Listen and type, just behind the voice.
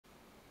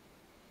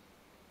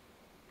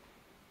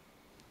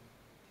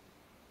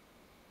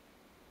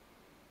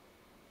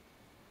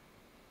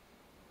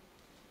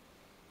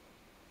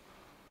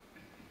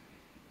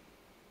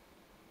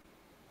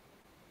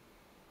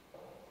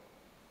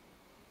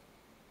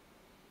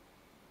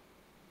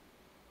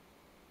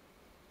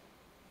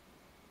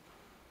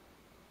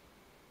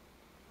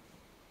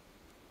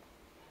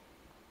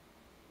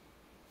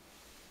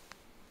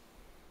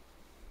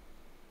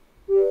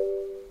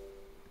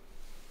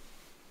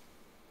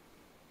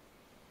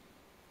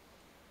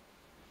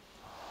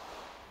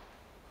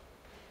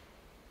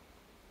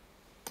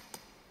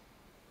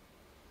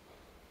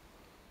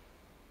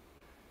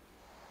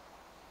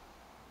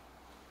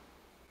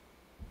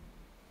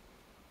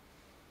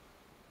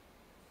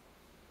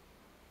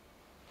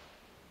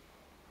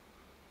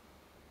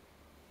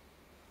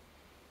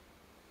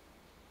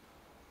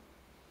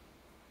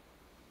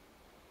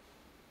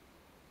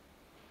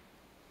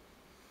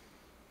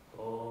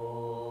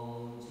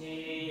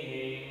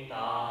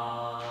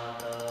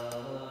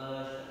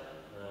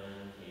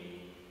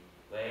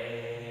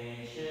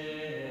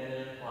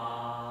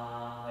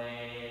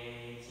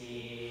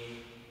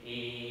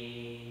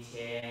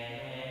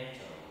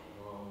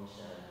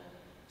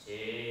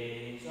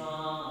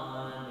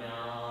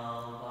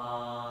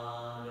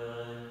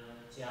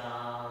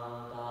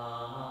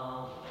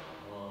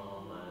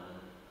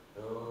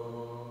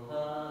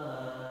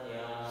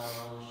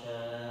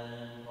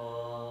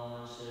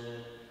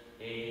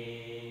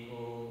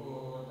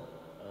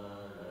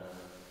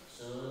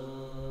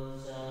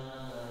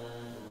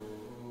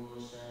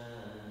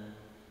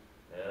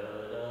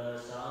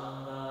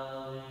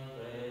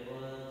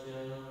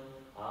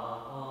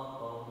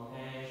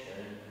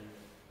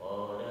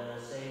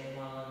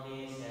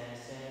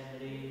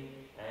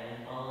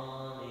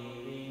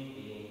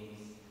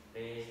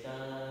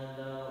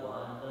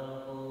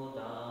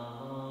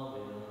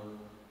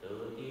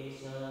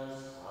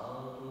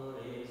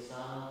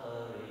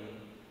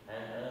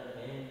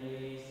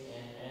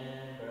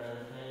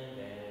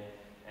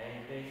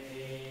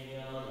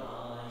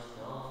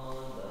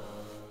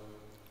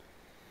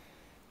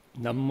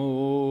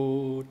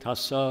Namo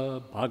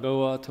tassa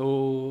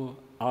bhagavato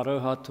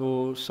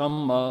arahato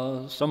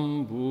samma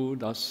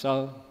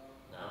sambuddhassa.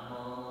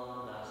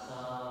 Namo tassa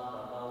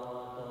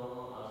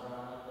bhagavato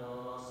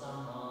arahato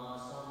samma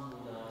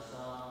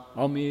sambuddhassa.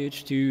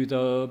 Homage to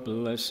the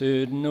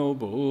blessed,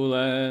 noble,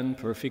 and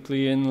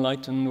perfectly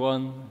enlightened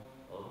one.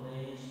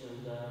 Homage to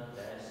the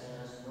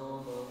blessed,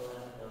 noble,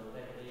 and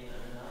perfectly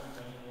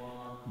enlightened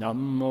one.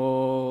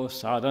 Namo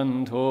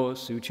sadanto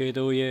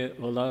suchedoye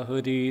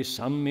olahudi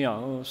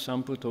samyao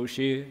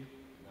samputoshi.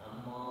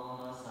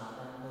 Namo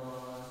sadanto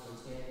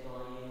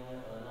suchetoye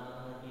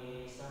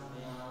arahati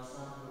samya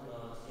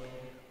sambuddhasye.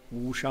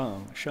 无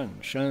上甚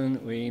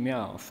深微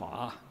妙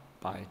法，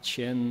百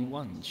千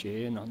万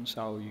劫难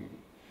遭遇。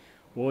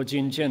我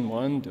今见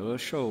闻得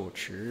受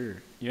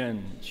持，愿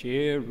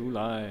解如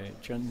来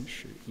真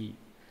实义。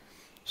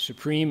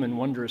Supreme and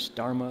wondrous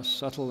Dharma,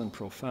 subtle and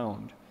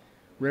profound,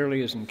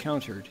 rarely is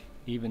encountered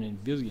even in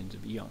billions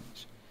of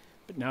eons.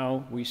 But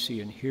now we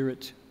see and hear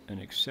it and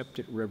accept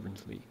it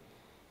reverently.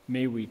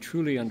 May we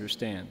truly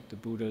understand the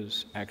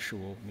Buddha's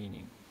actual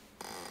meaning.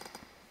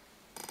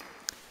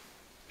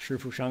 师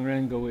父上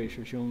人，各位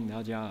师兄，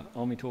大家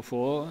阿弥陀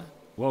佛。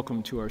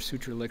Welcome to our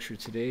Sutra lecture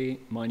today.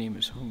 My name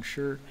is Heng.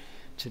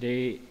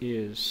 Today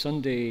is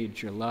Sunday,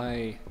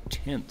 July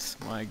 10th.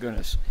 My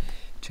goodness,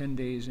 10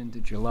 days into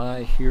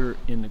July here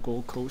in the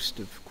Gold Coast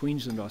of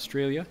Queensland,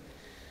 Australia,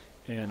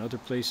 and other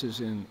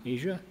places in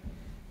Asia.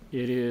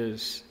 It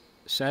is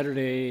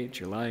Saturday,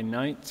 July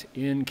 9th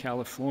in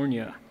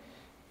California,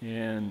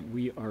 and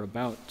we are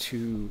about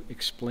to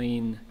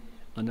explain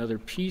another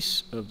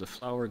piece of the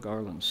Flower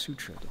Garland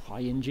Sutra, the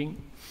Huayan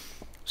Jing.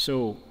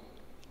 So,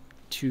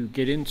 to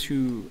get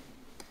into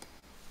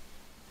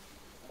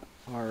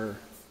our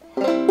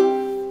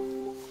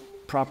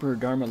proper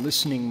Dharma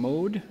listening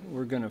mode,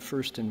 we're going to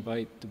first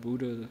invite the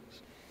Buddha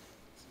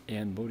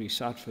and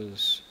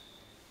Bodhisattvas,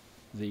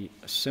 the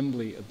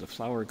assembly of the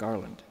Flower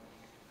Garland,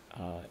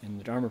 and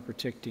the Dharma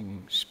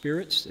protecting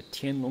spirits, the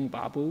Tianlong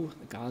Babu,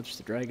 the gods,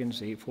 the dragons,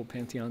 the Eightfold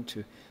Pantheon,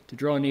 to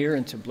draw near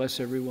and to bless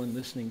everyone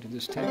listening to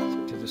this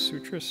text, to the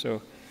sutra.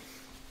 So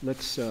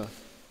let's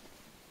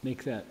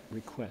make that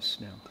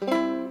request now.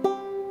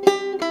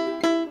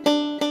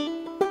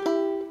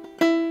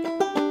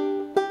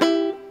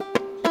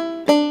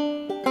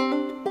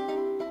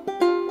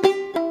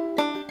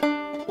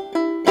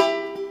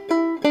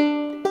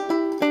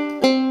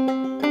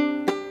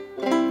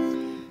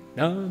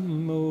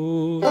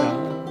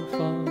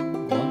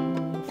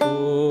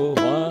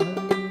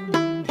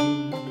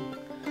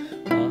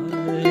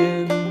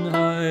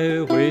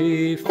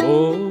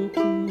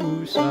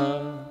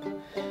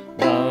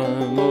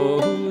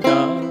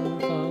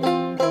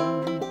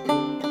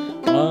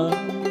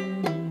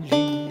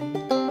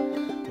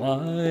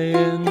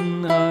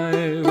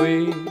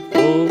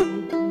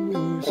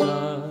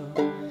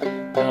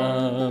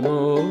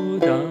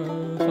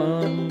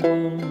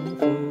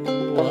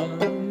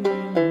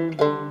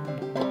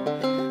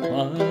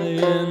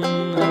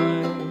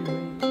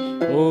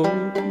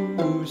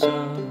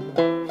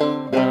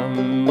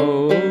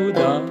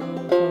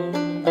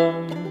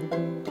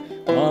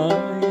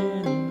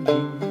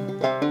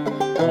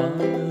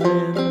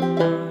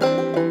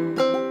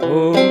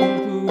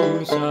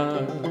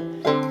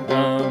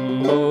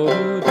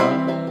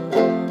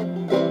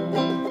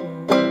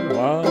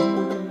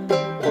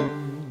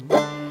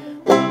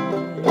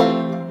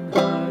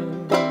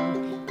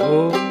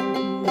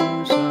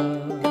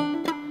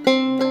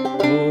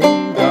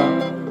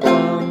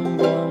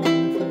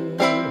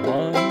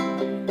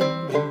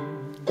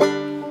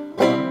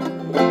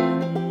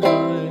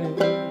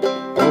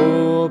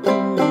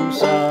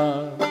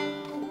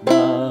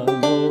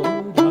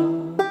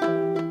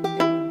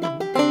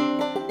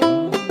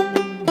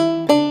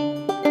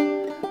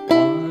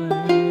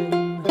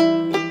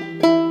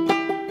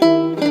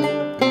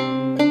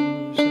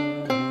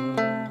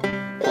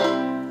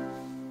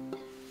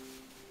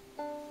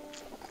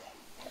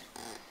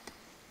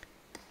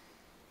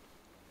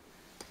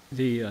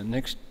 The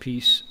next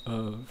piece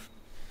of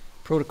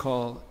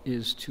protocol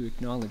is to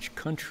acknowledge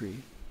country,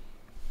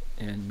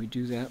 and we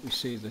do that. We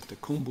say that the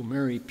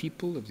Kombu-Meri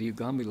people of the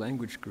Ugambi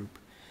language group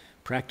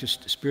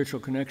practiced spiritual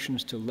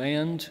connections to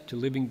land, to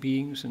living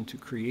beings, and to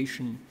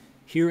creation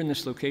here in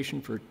this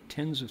location for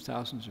tens of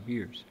thousands of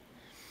years.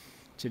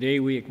 Today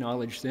we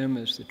acknowledge them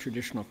as the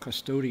traditional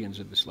custodians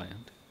of this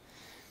land.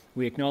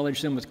 We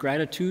acknowledge them with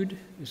gratitude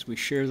as we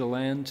share the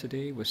land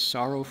today, with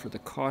sorrow for the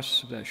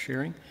costs of that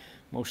sharing,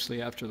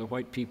 mostly after the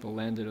white people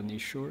landed on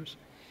these shores,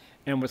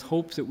 and with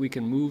hope that we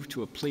can move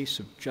to a place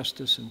of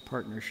justice and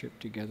partnership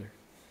together.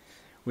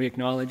 We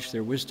acknowledge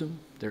their wisdom,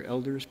 their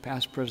elders,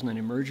 past, present, and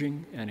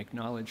emerging, and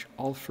acknowledge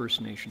all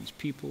First Nations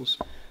peoples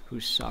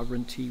whose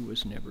sovereignty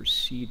was never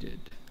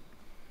ceded.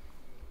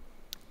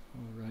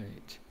 All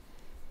right.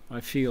 I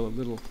feel a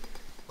little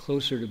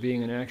closer to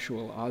being an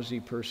actual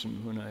Aussie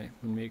person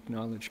when we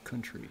acknowledge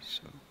country.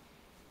 So,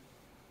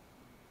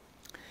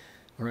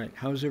 all right,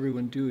 how's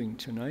everyone doing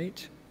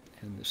tonight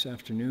and this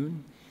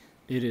afternoon?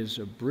 It is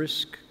a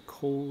brisk,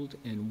 cold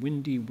and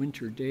windy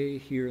winter day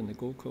here in the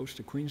Gold Coast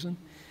of Queensland.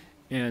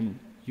 And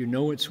you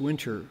know it's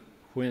winter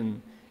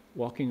when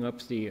walking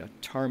up the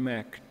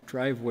tarmac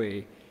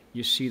driveway,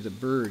 you see the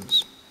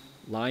birds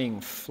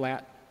lying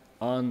flat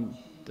on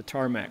the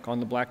tarmac, on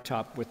the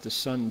blacktop with the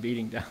sun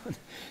beating down.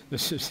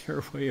 This is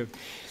their way of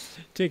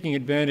taking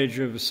advantage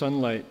of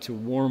sunlight to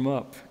warm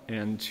up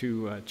and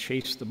to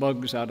chase the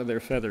bugs out of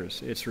their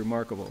feathers. It's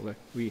remarkable.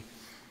 We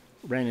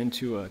ran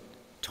into a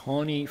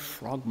tawny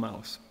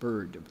frogmouth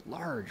bird, a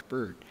large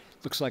bird.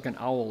 Looks like an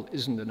owl,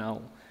 isn't an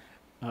owl,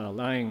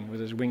 lying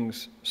with his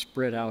wings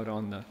spread out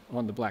on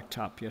the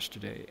blacktop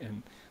yesterday.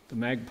 And the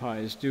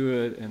magpies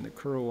do it, and the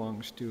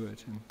currawongs do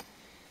it. And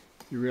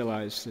you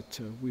realize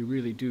that we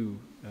really do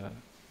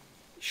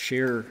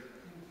share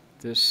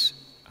this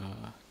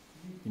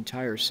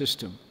entire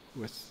system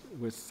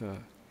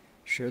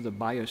share the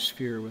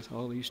biosphere with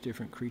all these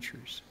different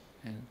creatures.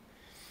 And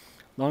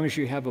as long as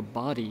you have a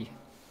body,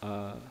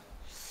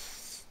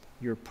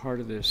 you're part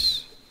of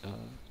this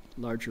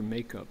larger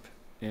makeup.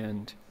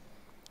 And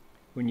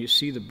when you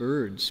see the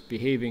birds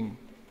behaving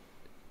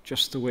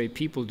just the way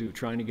people do,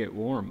 trying to get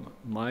warm,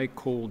 my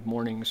cold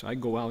mornings, I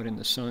go out in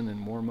the sun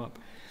and warm up.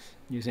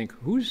 You think,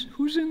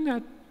 who's in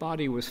that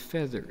body with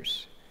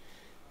feathers?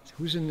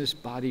 Who's in this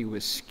body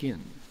with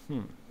skin?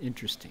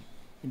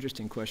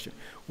 Interesting question.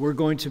 We're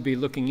going to be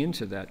looking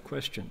into that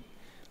question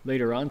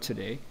later on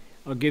today.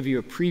 I'll give you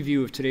a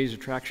preview of today's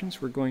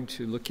attractions. We're going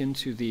to look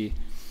into the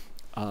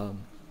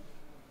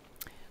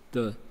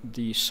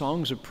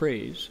songs of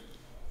praise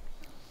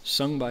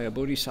sung by a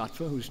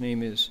bodhisattva whose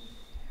name is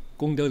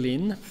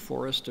Gongdelin,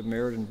 Forest of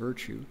Merit and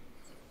Virtue.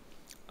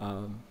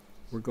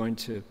 We're going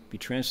to be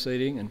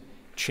translating and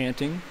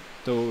chanting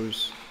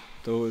those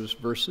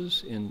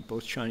verses in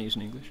both Chinese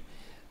and English.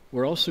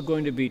 We're also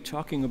going to be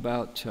talking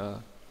about,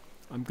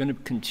 I'm going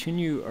to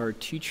continue our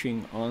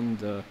teaching on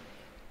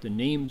the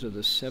names of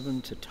the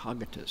 7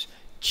 Tathagatas,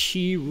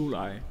 Qi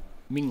Rulai,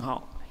 Ming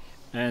Hao,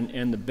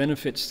 and the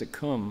benefits that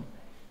come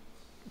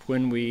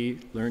when we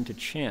learn to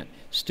chant.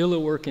 Still a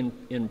work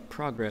in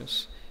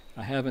progress.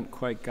 I haven't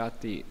quite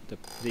got the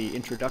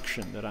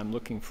introduction that I'm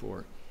looking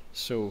for.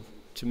 So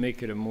to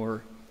make it a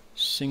more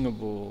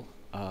singable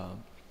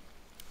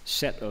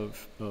set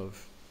of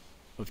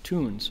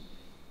tunes,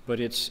 but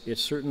it's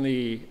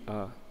certainly,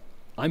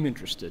 I'm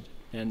interested,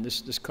 and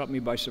this caught me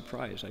by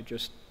surprise. I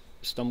just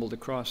stumbled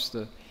across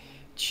the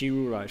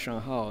Qirurai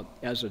Shanghao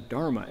as a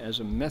dharma, as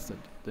a method,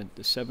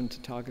 the 7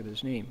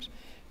 Tathagatas' names,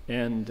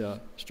 and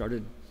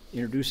started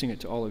introducing it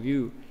to all of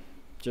you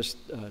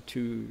just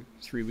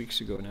 2-3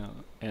 weeks ago now,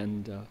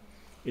 and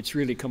it's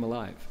really come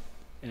alive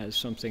as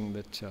something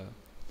that's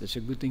a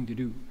good thing to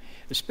do,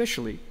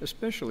 especially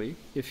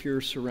if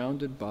you're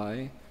surrounded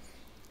by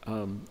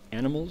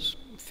animals,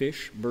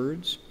 fish,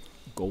 birds,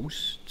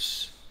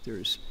 ghosts.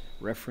 There's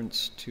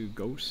reference to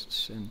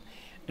ghosts,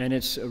 and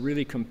it's a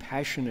really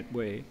compassionate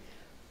way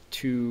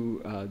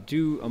to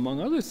do,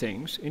 among other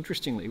things.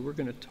 Interestingly, we're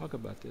going to talk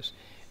about this.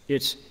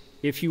 It's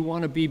if you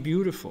want to be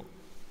beautiful.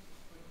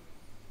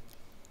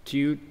 Do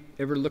you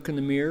ever look in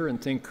the mirror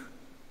and think,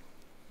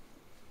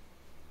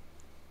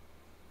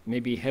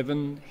 maybe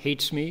heaven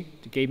hates me,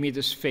 gave me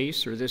this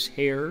face or this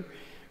hair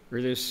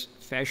or this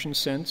fashion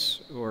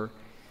sense, or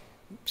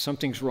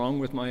something's wrong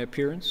with my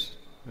appearance,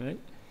 right?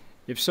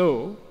 If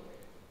so,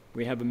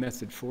 we have a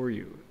method for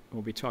you.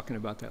 We'll be talking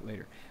about that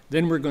later.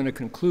 Then we're going to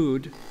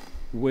conclude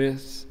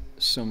with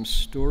some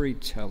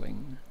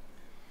storytelling.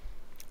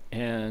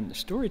 And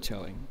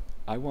storytelling,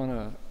 I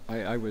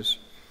was,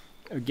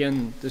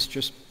 again, this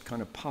just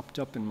kind of popped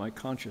up in my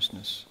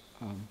consciousness,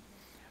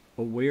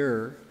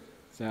 aware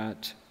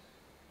that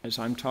as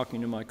I'm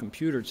talking to my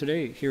computer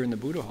today here in the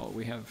Buddha Hall,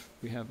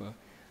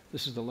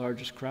 this is the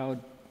largest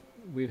crowd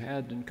we've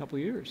had in a couple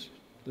of years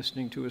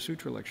listening to a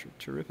sutra lecture.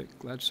 Terrific.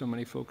 Glad so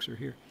many folks are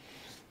here.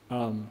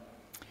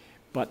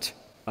 But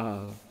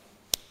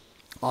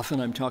often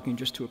I'm talking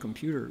just to a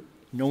computer,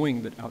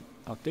 knowing that out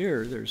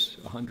there's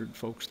 100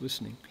 folks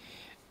listening.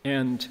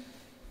 And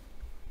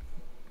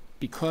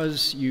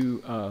because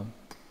you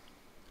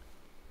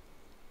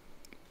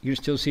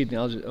still see the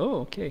knowledge,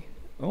 oh, okay,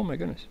 oh my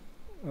goodness,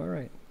 all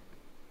right.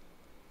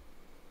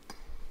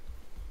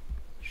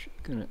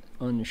 Gonna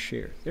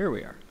unshare. There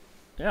we are.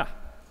 Yeah,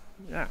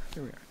 there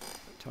we are.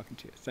 Talking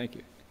to you. Thank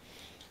you.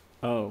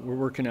 We're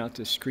working out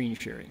this screen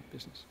sharing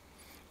business.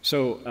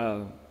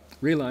 So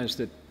realize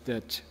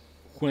that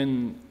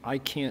when I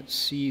can't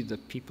see the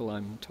people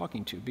I'm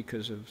talking to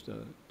because of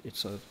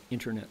it's an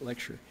internet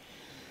lecture,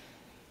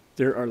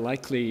 there are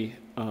likely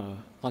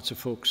lots of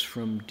folks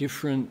from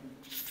different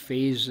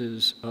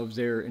phases of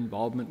their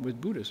involvement with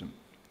Buddhism.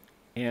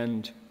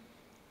 And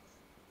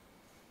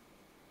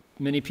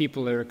many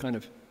people are kind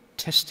of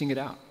testing it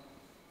out.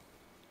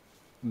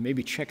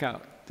 Maybe check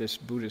out this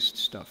Buddhist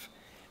stuff.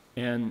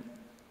 And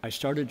I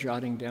started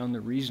jotting down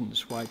the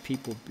reasons why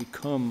people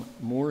become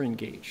more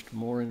engaged,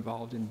 more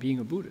involved in being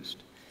a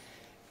Buddhist.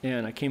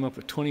 And I came up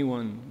with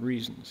 21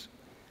 reasons,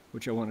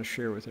 which I want to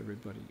share with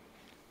everybody.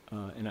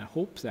 And I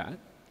hope that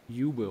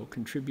you will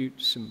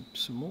contribute some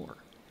more.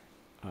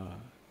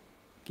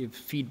 give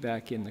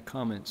feedback in the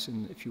comments,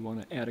 and if you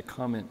want to add a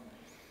comment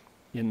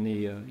in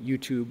the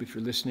YouTube if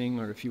you're listening,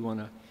 or if you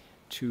want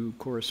to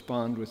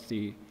correspond with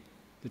the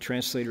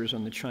translators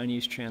on the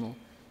Chinese channel,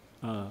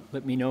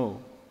 let me know.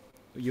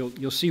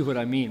 You'll see what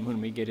I mean when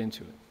we get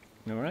into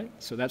it. All right?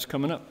 So that's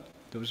coming up.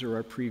 Those are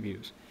our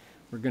previews.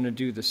 We're going to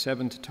do the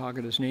 7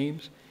 Tathagata's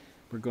names.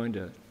 We're going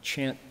to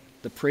chant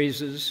the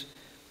praises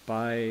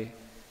by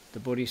the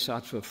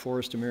Bodhisattva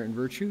Forest of Merit and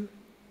Virtue,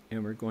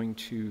 and we're going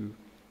to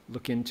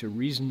look into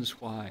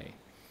reasons why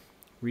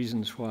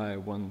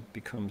one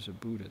becomes a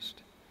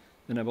Buddhist.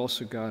 Then I've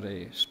also got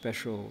a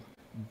special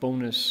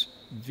bonus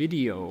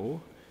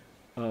video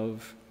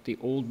of the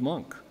old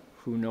monk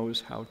who knows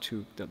how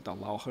to, the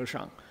Lao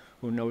Heshang,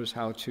 who knows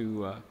how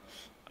to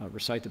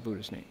recite the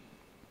Buddha's name.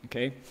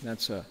 Okay,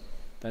 that's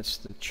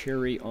the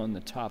cherry on the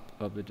top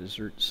of the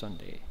dessert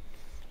sundae.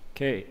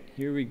 Okay,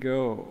 here we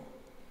go.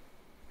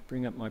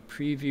 Bring up my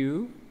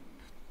preview,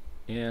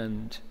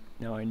 and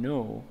now I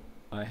know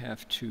I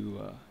have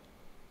to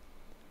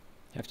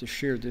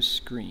share this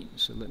screen.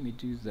 So let me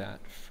do that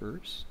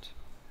first.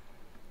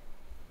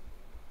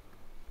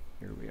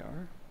 Here we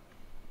are.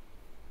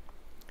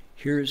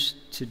 Here's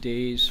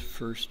today's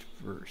first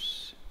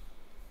verse.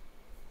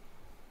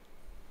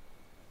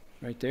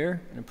 Right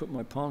there, and I put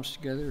my palms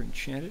together and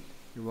chant it.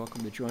 You're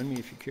welcome to join me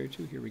if you care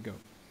to. Here we go.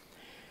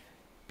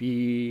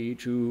 Bi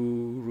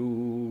zhu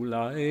ru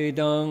lai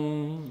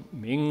dang,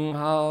 ming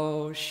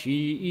hao xi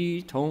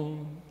yi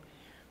tong,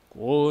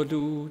 guo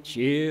du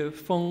jie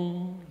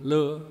feng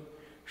le,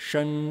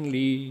 shen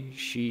li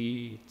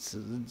xi zi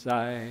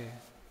zai.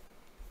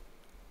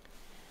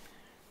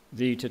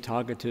 The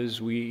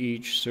Tathagatas we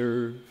each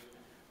serve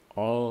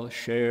all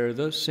share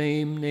the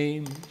same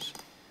names.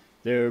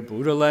 Their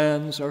Buddha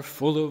lands are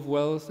full of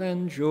wealth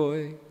and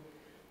joy,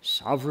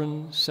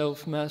 sovereign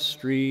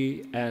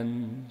self-mastery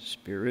and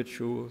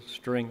spiritual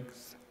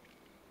strength.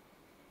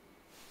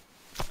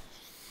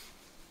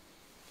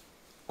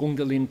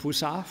 Gongdalin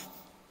Pusaf,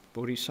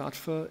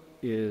 Bodhisattva,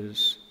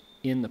 is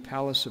in the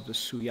palace of the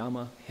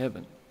Suyama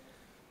heaven.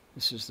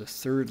 This is the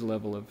third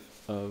level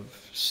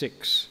of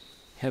 6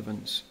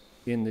 heavens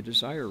in the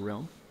desire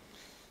realm.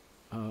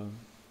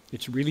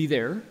 It's really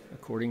there,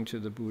 according to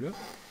the Buddha.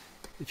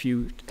 If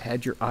you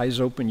had your eyes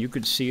open, you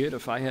could see it.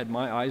 If I had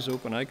my eyes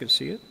open, I could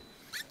see it.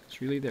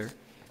 It's really there.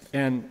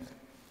 And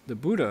the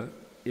Buddha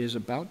is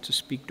about to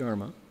speak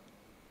Dharma,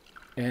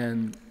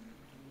 and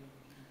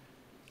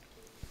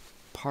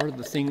part of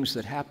the things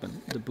that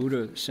happen, the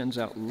Buddha sends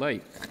out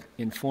light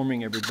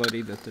informing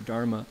everybody that the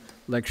Dharma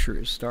lecture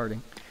is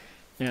starting.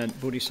 And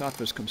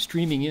bodhisattvas come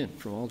streaming in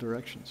from all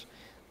directions.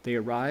 They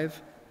arrive,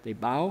 they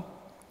bow,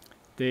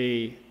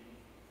 they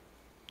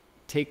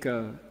take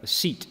a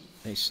seat.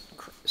 They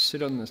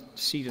sit on the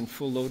seat in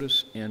full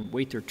lotus and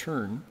wait their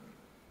turn.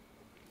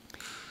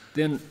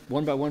 Then,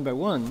 one by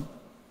one,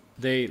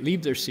 they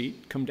leave their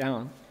seat, come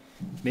down,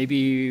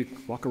 maybe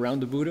walk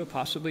around the Buddha,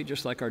 possibly,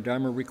 just like our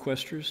Dharma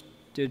requesters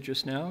did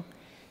just now,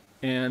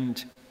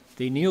 and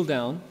they kneel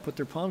down, put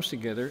their palms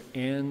together,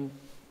 and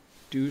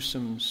do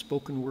some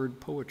spoken word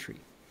poetry.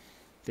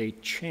 They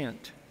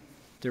chant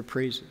their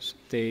praises.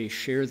 They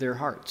share their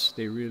hearts.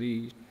 They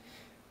really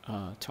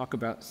talk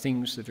about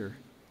things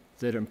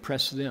that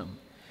impress them.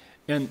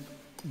 And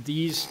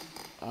these,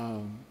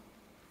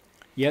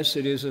 yes,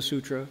 it is a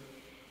sutra.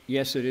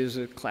 Yes, it is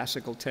a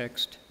classical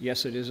text.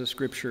 Yes, it is a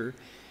scripture.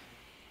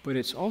 But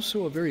it's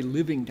also a very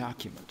living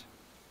document.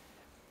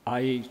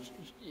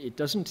 It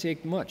doesn't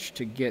take much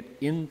to get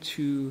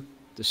into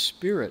the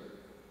spirit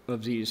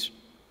of these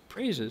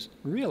praises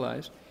and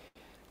realize,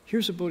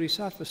 here's a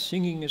bodhisattva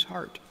singing his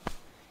heart.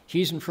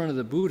 He's in front of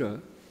the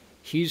Buddha.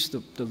 He's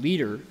the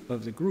leader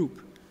of the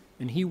group,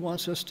 and he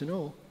wants us to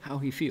know how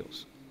he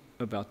feels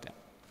about that.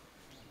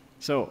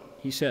 So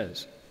he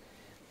says,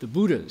 the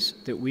Buddhas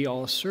that we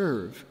all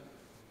serve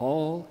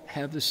all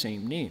have the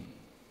same name.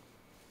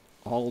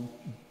 All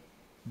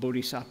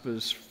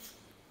bodhisattvas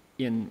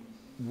in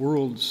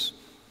worlds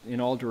in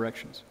all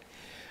directions.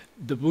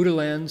 The Buddha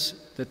lands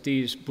that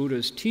these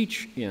Buddhas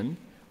teach in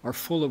are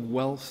full of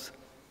wealth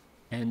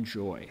and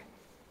joy,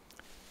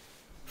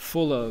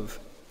 full of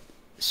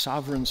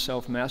sovereign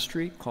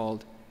self-mastery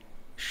called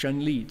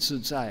shen li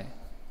zi zai,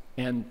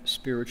 and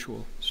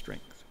spiritual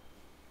strength.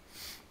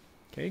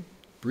 Okay,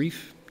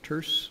 brief,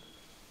 terse,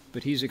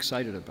 but he's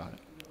excited about it.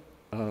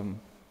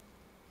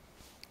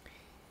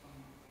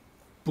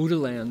 Buddha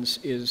lands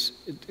is,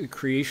 the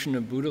creation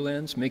of Buddha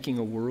lands, making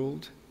a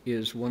world,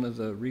 is one of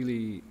the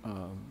really,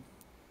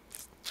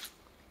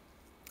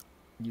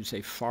 you'd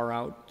say, far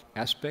out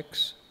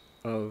aspects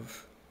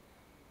of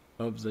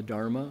the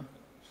Dharma.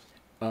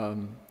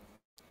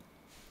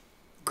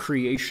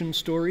 Creation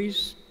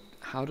stories,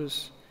 how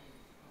does,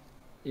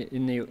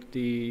 in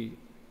the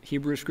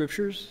Hebrew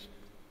scriptures,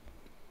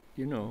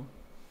 you know,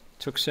 it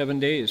took 7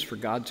 days for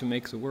God to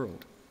make the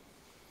world.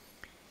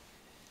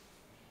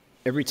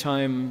 Every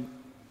time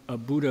a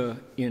Buddha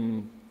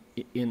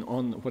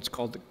on what's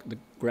called the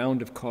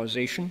ground of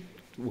causation,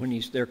 when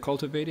he's there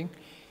cultivating,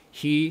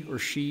 he or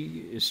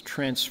she is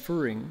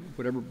transferring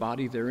whatever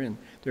body they're in.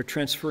 They're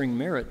transferring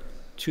merit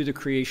to the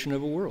creation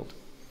of a world.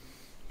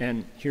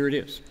 And here it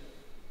is.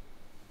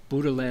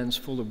 Buddha lands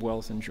full of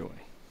wealth and joy.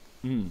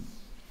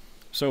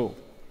 So,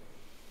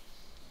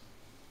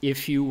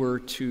 if you were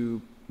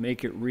to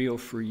make it real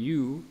for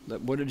you,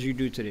 what did you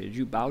do today? Did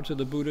you bow to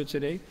the Buddha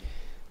today?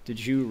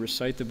 Did you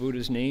recite the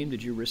Buddha's name?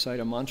 Did you recite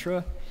a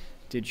mantra?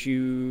 Did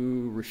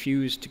you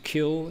refuse to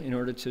kill in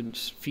order to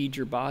feed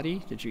your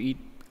body? Did you eat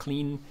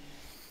clean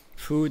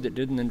food that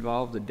didn't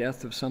involve the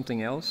death of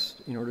something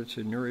else in order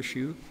to nourish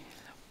you?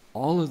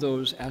 All of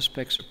those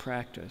aspects of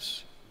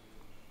practice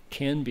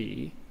can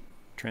be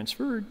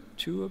transferred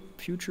to a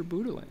future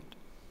Buddha land.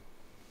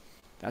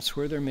 That's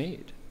where they're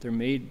made. They're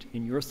made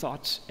in your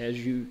thoughts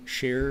as you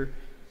share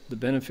the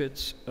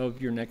benefits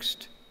of your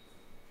next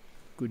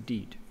good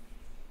deed,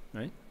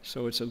 right?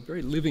 So it's a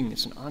very living,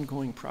 it's an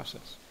ongoing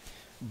process.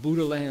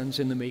 Buddha lands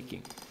in the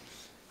making.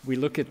 We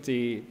look at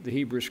the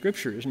Hebrew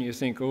scriptures and you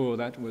think, oh,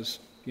 that was,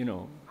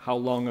 how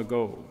long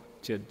ago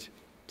did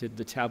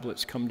the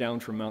tablets come down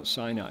from Mount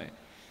Sinai?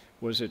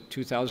 Was it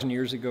 2,000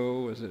 years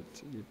ago? Was it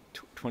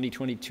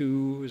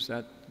 2022? Is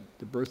that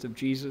the birth of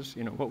Jesus?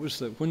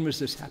 When was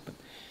this happen?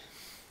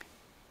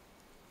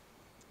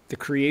 The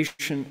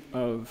creation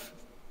of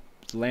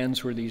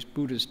lands where these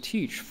Buddhas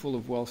teach, full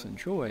of wealth and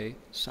joy,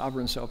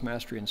 sovereign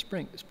self-mastery and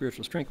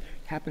spiritual strength,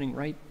 happening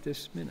right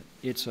this minute.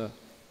 It's an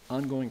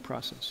ongoing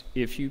process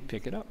if you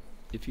pick it up,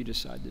 if you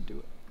decide to do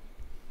it.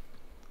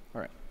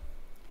 All right.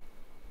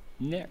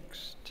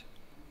 Next.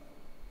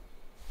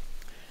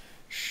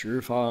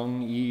 十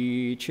方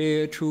一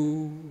切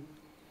处，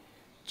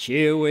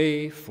皆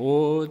为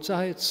佛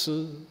在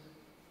此，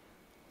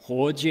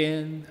或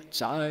见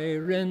在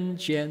人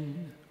间，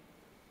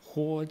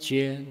或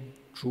见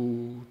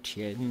诸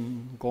天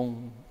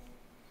宫.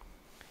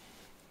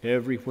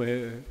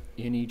 Everywhere,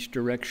 in each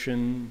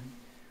direction,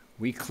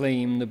 we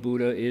claim the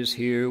Buddha is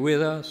here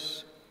with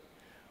us,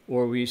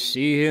 or we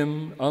see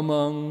him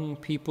among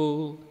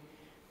people,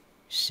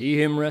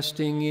 see him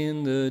resting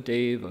in the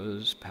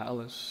Deva's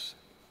palace.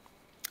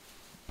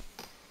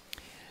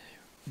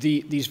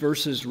 These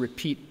verses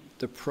repeat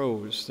the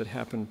prose that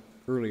happened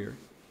earlier,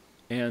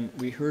 and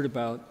we heard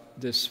about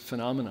this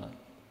phenomenon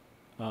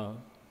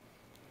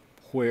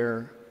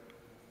where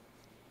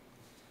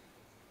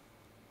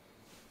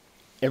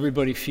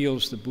everybody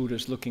feels the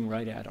Buddha's looking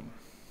right at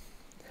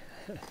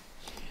them.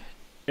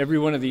 Every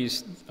one of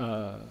these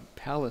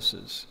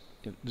palaces,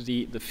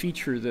 the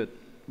feature that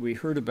we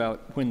heard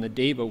about when the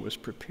Deva was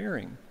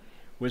preparing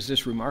was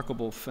this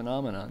remarkable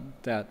phenomenon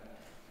that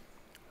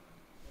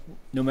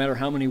no matter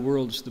how many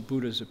worlds the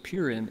Buddhas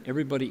appear in,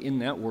 everybody in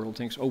that world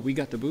thinks, oh, we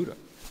got the Buddha.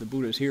 The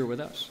Buddha's here with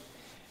us.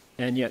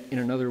 And yet in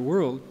another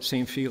world,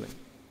 same feeling.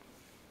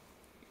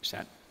 Is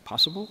that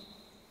possible?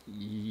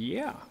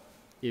 Yeah.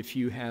 If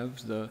you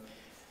have the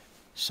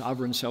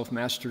sovereign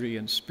self-mastery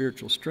and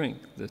spiritual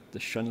strength, the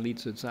Shenli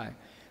Zizai,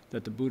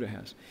 that the Buddha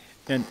has.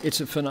 And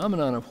it's a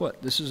phenomenon of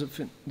what? This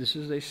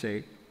is, they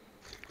say,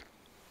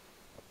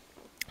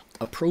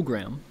 a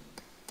program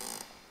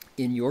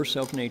in your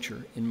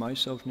self-nature, in my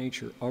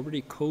self-nature,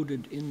 already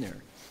coded in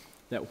there,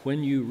 that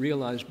when you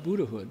realize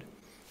Buddhahood,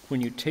 when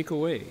you take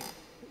away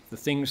the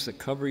things that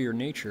cover your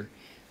nature,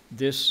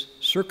 this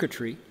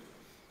circuitry,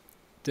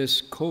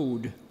 this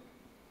code,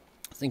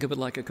 think of it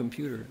like a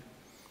computer,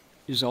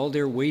 is all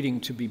there waiting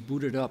to be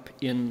booted up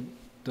in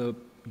the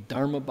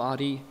Dharma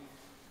body,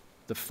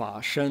 the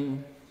Fa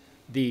Shen,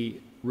 the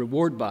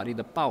reward body,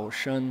 the Bao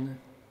Shen,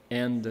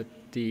 and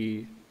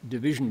the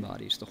division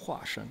bodies, the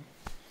Hua Shen.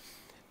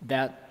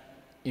 That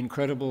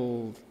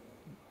incredible,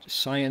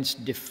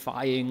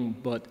 science-defying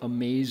but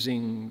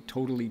amazing,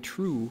 totally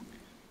true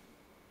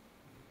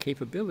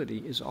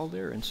capability is all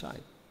there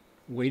inside,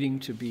 waiting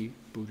to be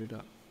booted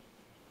up.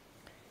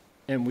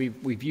 And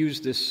we've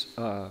used this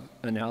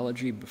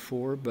analogy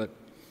before, but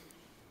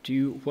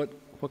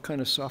what kind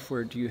of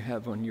software do you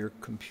have on your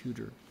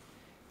computer?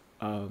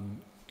 Do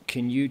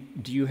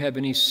you have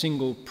any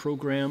single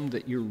program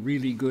that you're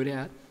really good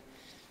at?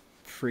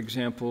 For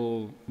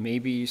example,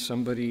 maybe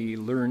somebody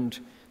learned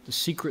the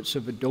secrets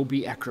of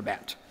Adobe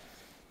Acrobat.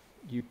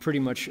 Pretty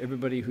much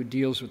everybody who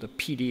deals with a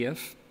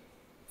PDF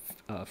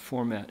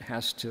format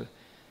has to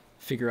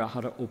figure out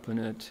how to open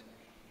it.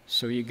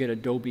 So you get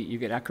Adobe, you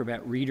get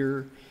Acrobat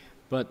Reader,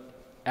 but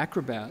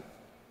Acrobat,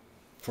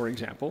 for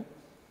example,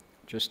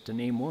 just to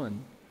name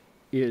one,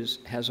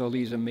 has all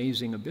these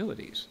amazing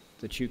abilities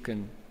that you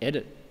can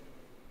edit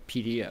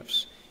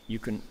PDFs, you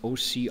can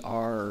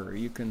OCR,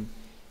 you can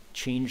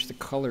change the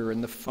color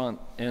and the font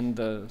and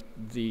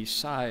the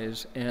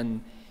size,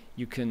 and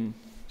you can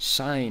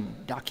sign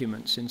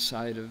documents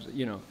inside of,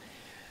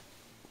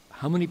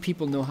 How many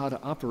people know how to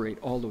operate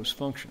all those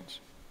functions?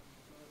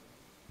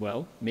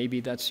 Well, maybe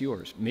that's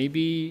yours.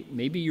 Maybe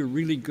you're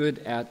really good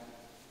at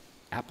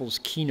Apple's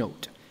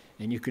Keynote,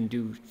 and you can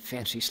do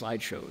fancy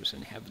slideshows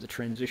and have the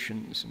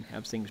transitions and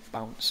have things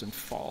bounce and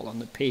fall on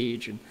the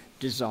page and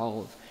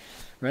dissolve,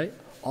 right?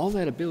 All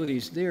that ability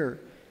is there,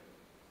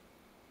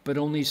 but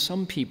only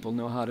some people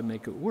know how to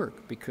make it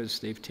work because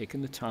they've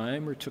taken the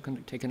time or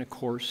taken a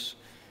course,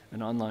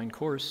 an online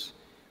course,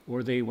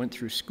 or they went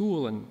through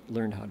school and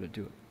learned how to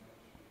do it.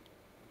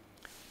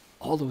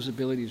 All those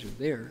abilities are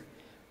there,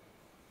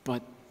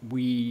 but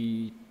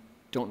we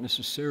don't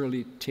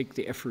necessarily take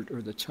the effort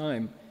or the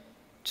time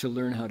to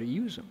learn how to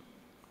use them.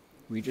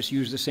 We just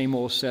use the same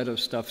old set of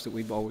stuff that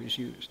we've always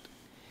used.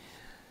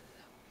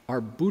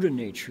 Our Buddha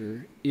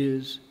nature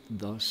is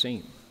the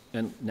same.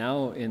 And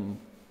now in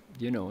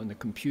the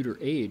computer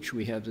age,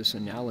 we have this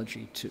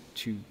analogy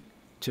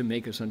to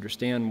make us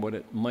understand what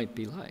it might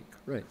be like,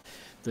 right?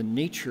 The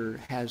nature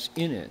has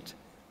in it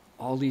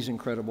all these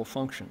incredible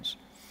functions.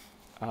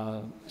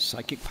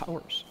 Psychic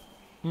powers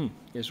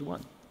is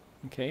one,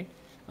 okay?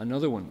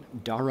 Another one,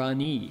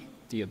 dharani,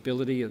 the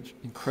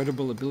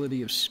incredible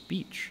ability of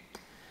speech.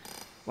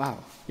 Wow,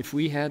 if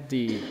we had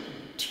the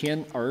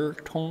Tian Er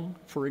Tong,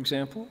 for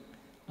example,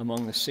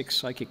 among the 6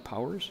 psychic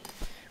powers,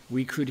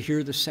 we could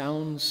hear the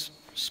sounds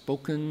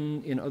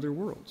spoken in other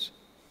worlds,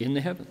 in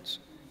the heavens.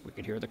 We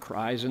could hear the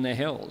cries in the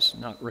hells,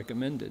 not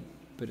recommended,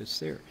 but it's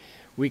there.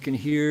 We can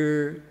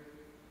hear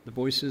the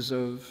voices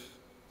of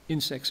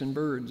insects and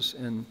birds,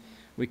 and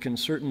we can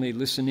certainly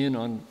listen in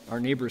on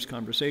our neighbors'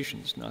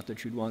 conversations, not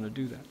that you'd want to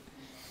do that.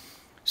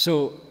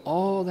 So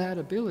all that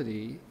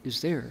ability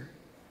is there,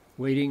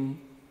 waiting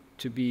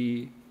to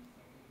be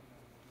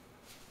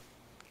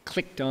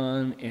clicked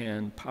on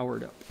and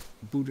powered up,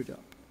 booted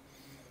up.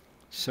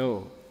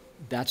 So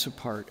that's a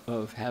part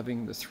of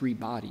having the 3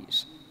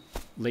 bodies,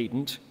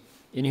 latent,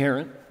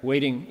 inherent,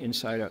 waiting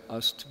inside of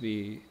us to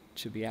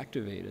be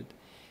activated,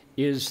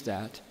 is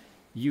that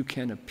you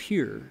can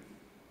appear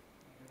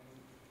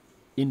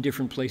in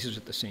different places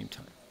at the same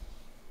time.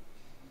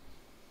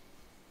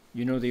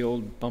 You know the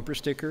old bumper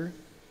sticker?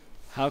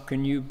 How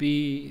can you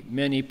be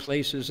many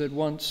places at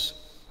once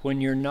when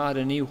you're not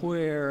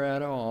anywhere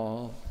at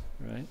all,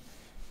 right?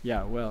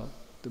 Yeah, well,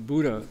 the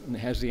Buddha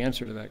has the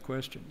answer to that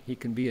question. He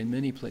can be in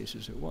many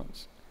places at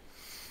once.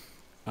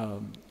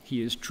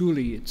 He is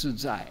truly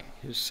zizai.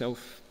 His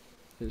self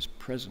is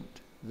present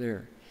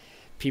there.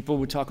 People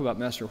would talk about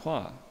Master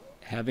Hua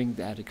having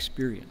that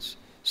experience.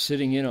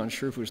 Sitting in on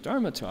Shifu's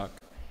Dharma talk,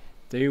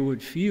 they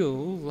would feel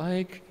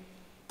like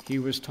he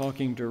was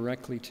talking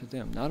directly to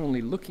them, not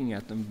only looking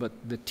at them, but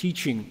the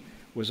teaching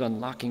was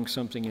unlocking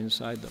something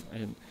inside them.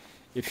 And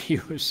if he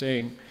was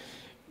saying,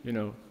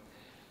 you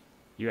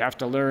have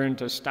to learn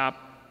to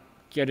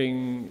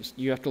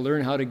you have to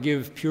learn how to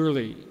give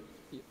purely.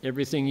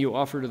 Everything you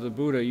offer to the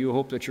Buddha, you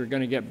hope that you're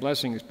going to get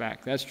blessings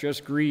back. That's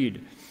just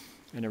greed.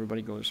 And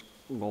everybody goes,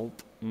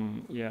 gulp.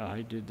 Yeah,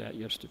 I did that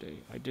yesterday.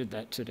 I did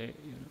that today.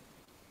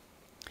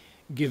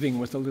 Giving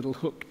with a little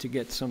hook to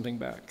get something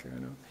back.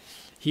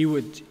 He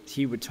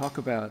would talk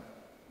about,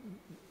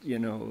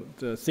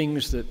 the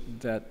things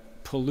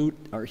that pollute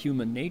our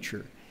human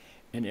nature,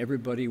 and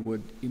everybody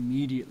would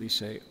immediately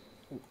say,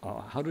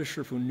 how does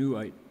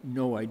Shifu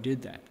know I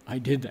did that? I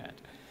did that.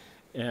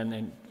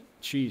 And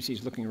geez,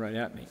 he's looking right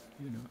at me.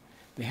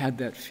 They had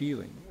that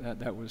feeling.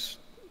 That was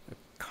a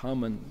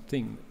common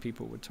thing that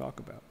people would talk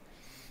about.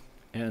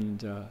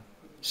 And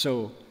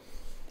so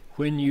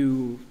when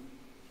you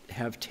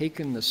have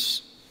taken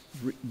this,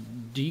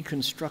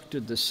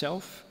 deconstructed the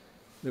self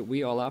that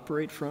we all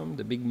operate from,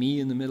 the big me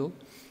in the middle,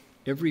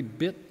 every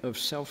bit of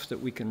self that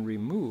we can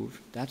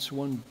remove, that's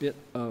one bit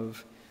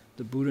of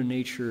the Buddha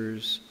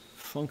nature's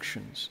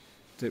functions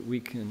that we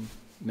can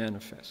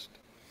manifest.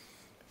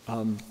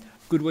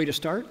 Good way to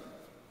start,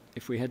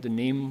 if we had to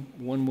name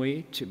one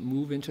way to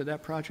move into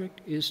that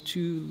project, is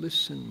to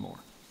listen more.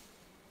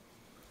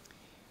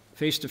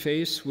 Face to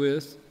face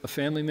with a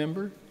family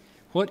member,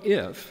 what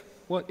if,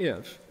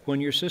 when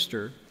your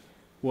sister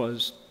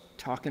was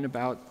talking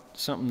about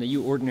something that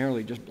you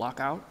ordinarily just block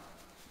out,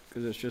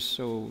 because it's just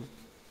so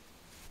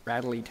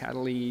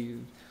rattly-tattly,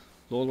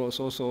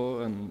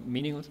 lolo-soso, and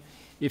meaningless,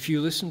 if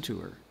you listened to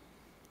her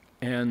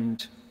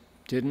and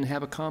didn't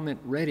have a comment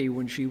ready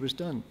when she was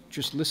done,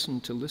 just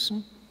listened to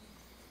listen.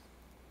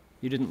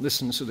 You didn't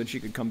listen so that she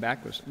could come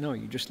back with, no,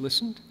 you just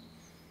listened,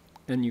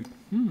 and you,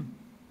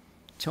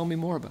 tell me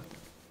more about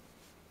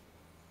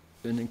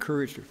that, and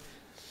encouraged her.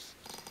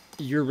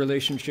 Your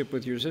relationship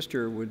with your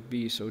sister would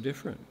be so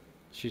different.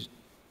 She'd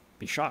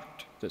be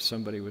shocked that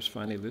somebody was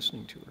finally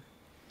listening to her.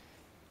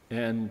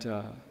 And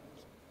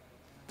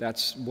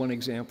that's one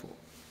example.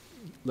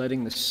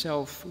 Letting the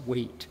self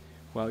wait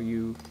while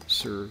you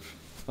serve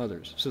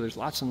others. So there's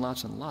lots and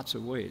lots and lots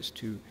of ways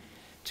to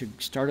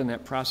start in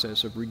that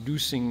process of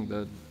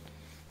reducing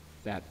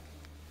that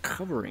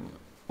covering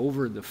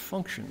over the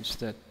functions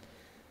that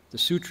the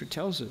Sutra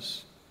tells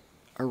us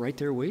are right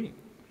there waiting,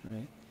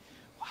 right?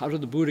 How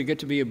did the Buddha get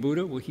to be a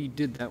Buddha? Well, he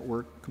did that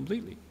work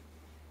completely.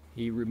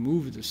 He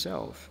removed the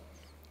self,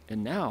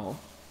 and now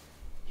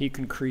he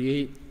can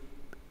create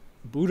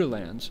Buddha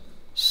lands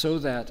so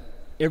that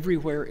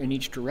everywhere in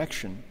each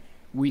direction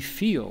we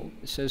feel,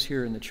 it says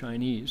here in the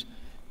Chinese,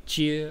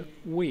 皆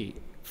为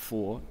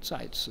佛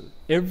在此.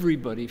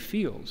 Everybody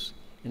feels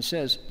and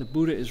says the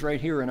Buddha is right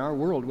here in our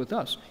world with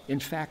us. In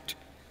fact,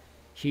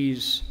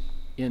 he's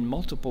in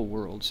multiple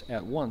worlds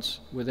at once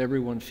with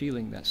everyone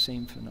feeling that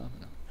same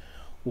phenomenon.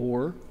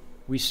 Or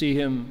we see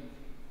him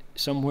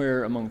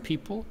somewhere among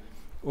people,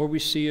 or we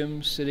see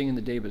him sitting in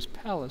the Deva's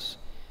palace,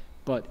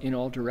 but in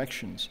all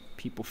directions,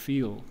 people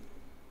feel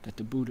that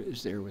the Buddha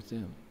is there with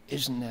them.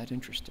 Isn't that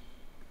interesting?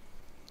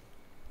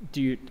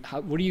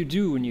 What do you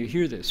do when you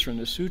hear this from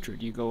the sutra?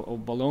 Do you go, oh,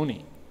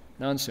 baloney,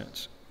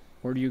 nonsense?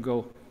 Or do you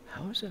go,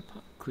 how is that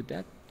possible? Could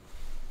that,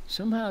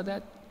 somehow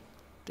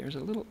there's a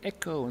little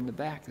echo in the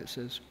back that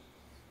says,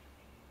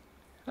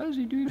 how does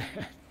he do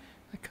that?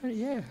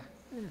 Yeah,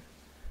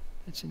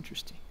 that's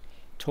interesting.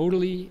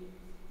 Totally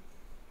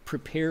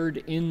prepared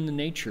in the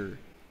nature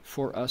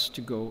for us to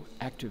go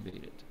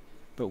activate it.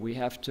 But we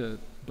have to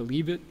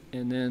believe it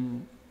and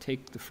then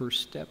take the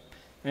first step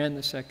and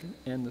the second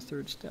and the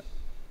third step.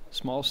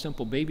 Small,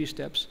 simple baby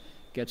steps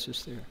gets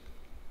us there.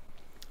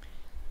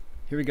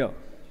 Here we go.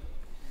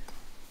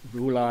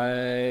 如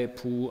来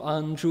普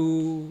安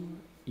住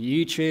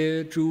一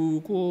切诸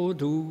国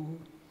度，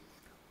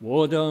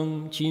我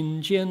等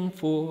今见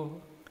佛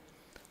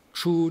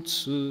出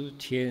此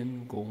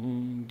天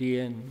宫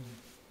殿。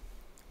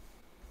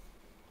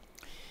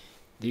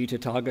The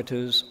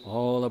Tathagatas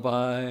all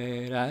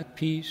abide at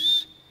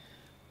peace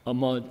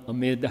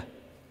amid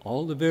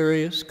all the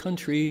various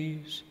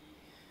countries.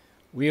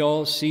 We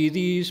all see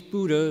these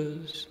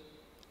Buddhas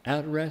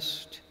at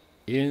rest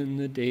in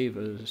the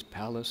Devas'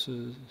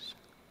 palaces.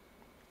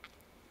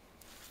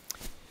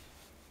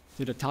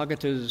 The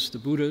Tathagatas, the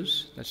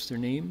Buddhas, that's their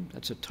name,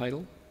 that's a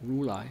title,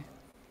 Rulai.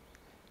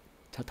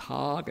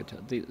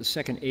 Tathagata, the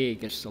second A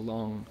gets the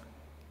long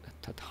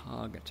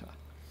Tathagata.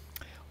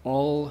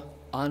 All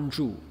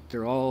Anju,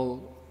 they're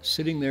all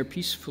sitting there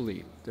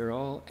peacefully, they're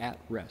all at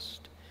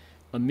rest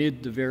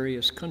amid the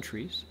various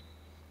countries,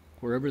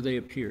 wherever they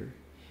appear.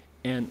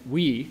 And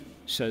we,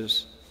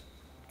 says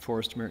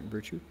Forest Merit and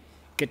Virtue,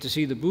 get to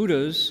see the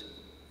Buddhas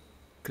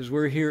because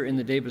we're here in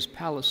the Deva's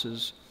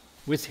palaces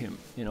with him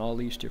in all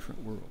these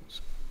different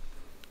worlds.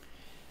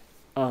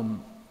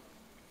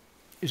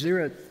 Is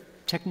there a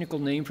technical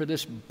name for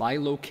this?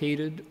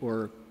 Bilocated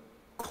or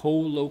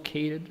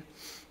co-located?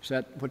 Is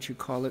that what you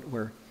call it,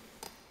 where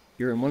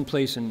you're in one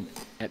place and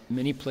at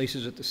many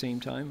places at the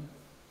same time?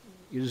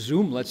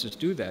 Zoom lets us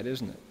do that,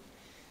 isn't it?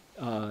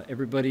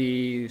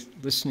 Everybody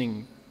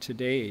listening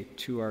today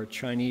to our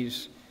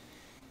Chinese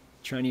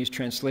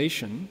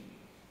translation,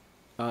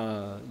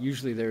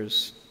 usually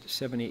there's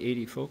 70,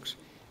 80 folks,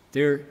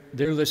 they're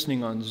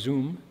listening on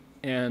Zoom,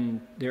 and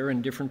they're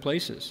in different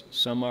places.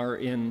 Some are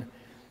in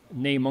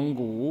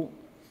Neimenggu,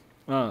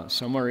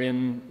 some are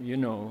in,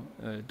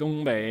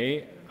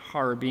 Dongbei,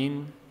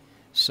 Harbin,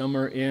 some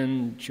are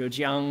in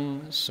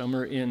Zhejiang, some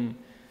are in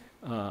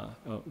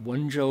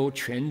Wenzhou,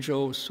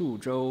 Quanzhou,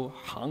 Suzhou,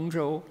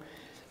 Hangzhou,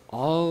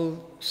 all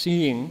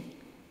seeing,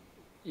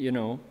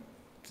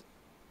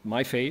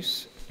 my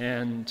face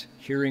and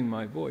hearing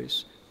my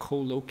voice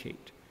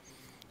co-locate.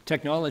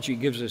 Technology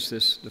gives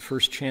us the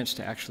first chance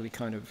to actually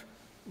kind of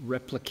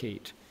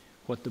replicate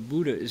what the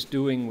Buddha is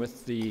doing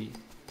with the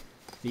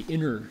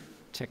inner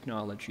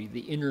technology,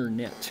 the inner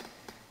net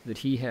that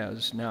he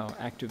has now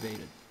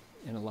activated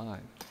and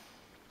alive.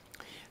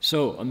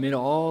 So amid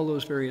all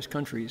those various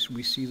countries,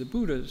 we see the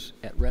Buddhas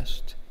at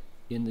rest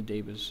in the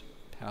Deva's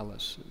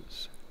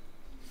palaces.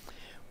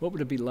 What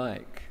would it be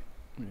like?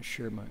 I'm going to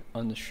share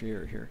on the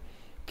share here.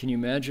 Can you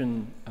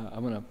imagine,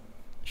 I'm going to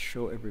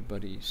show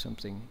everybody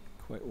something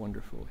quite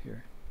wonderful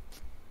here.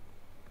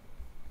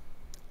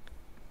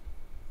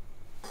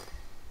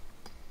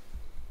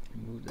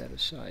 Move that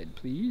aside,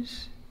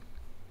 please.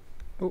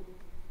 Oh,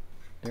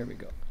 there we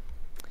go.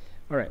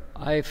 All right,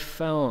 I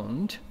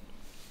found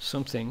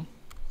something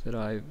that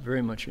I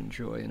very much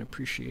enjoy and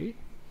appreciate,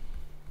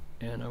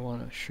 and I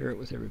want to share it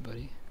with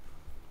everybody.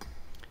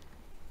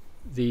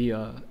 The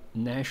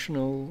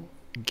National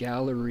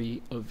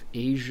Gallery of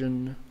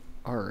Asian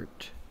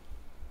Art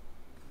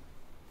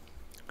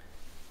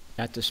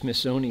at the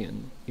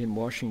Smithsonian in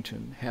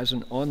Washington has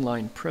an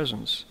online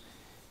presence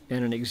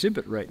and an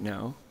exhibit right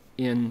now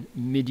in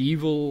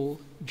medieval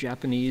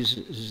Japanese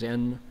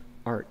Zen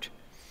art.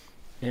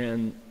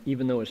 And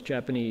even though it's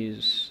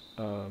Japanese,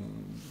 a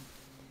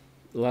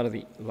lot of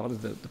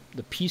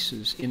the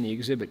pieces in the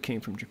exhibit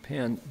came from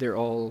Japan. They're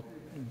all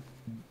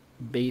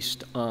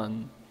based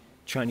on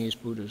Chinese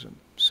Buddhism.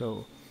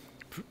 So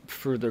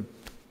for the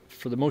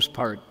most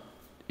part,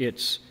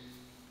 it's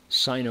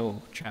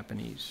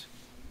Sino-Japanese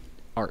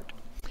art.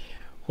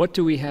 What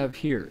do we have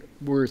here?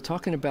 We're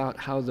talking about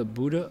how the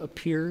Buddha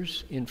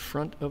appears in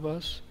front of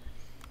us.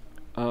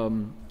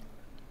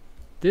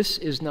 This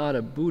is not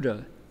a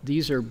Buddha.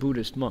 These are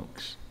Buddhist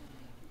monks.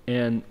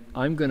 And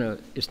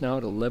it's now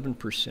at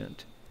 11%.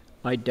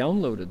 I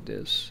downloaded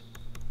this.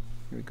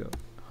 Here we go,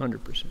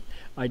 100%.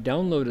 I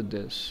downloaded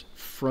this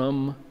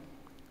from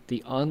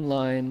the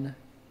online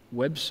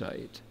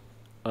website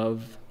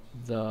of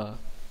the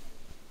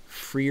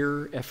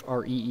Freer,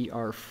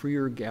 F-R-E-E-R,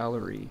 Freer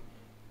Gallery,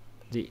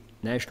 the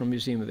National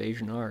Museum of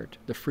Asian Art,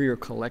 the Freer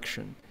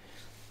Collection.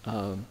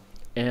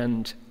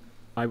 And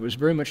I was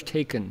very much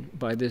taken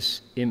by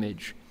this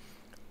image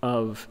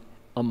of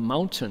a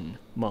mountain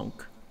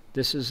monk.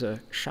 This is a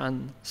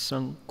Shan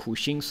Sung, Ku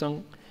Xing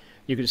Sung.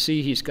 You can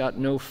see he's got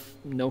no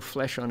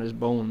flesh on his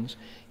bones.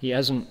 He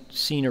hasn't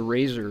seen a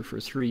razor for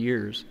 3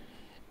 years.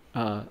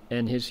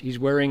 And he's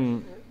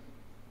wearing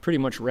pretty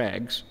much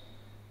rags.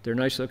 They're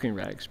nice-looking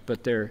rags,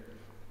 but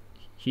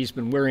he's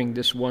been wearing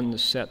this one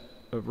set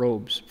of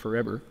robes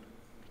forever.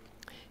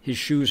 His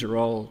shoes are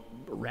all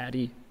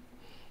ratty,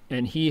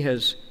 and he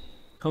has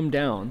come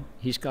down.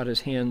 He's got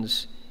his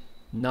hands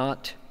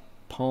not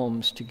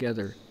palms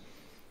together.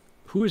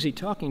 Who is he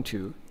talking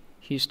to?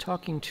 He's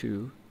talking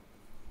to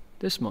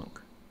this monk.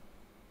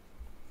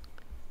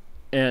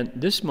 And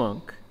this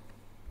monk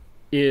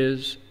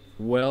is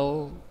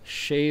well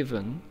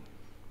shaven.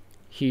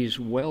 He's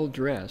well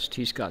dressed.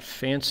 He's got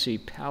fancy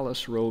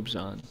palace robes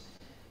on,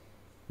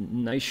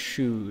 nice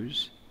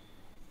shoes.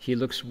 He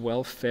looks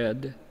well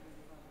fed.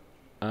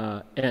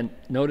 And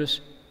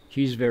notice,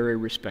 he's very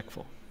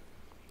respectful.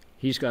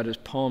 He's got his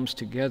palms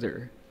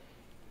together,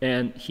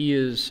 and he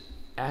is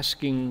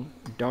asking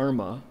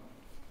Dharma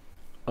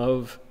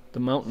of the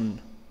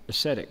mountain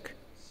ascetic.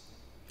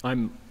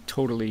 I'm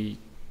totally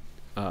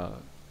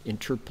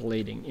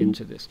interpolating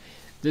into this.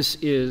 This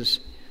is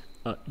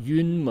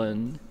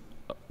Yunmen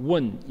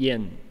Wen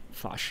Yan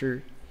Fa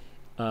Shi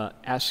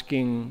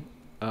asking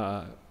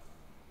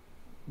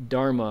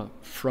Dharma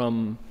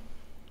from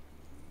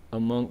a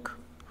monk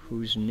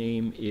whose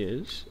name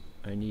is,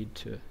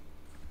 here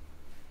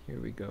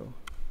we go.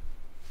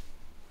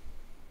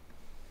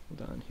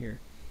 Hold on here.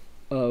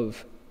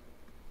 Of,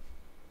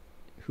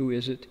 who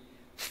is it?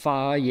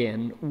 Fa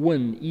Yan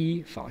Wen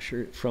Yi Fa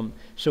Shi from,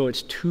 so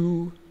it's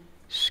 2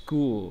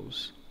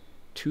 schools,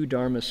 2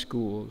 Dharma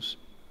schools,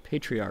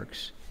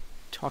 patriarchs,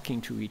 talking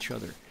to each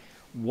other.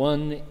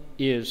 One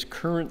is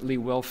currently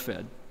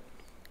well-fed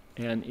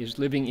and is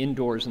living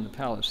indoors in the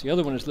palace. The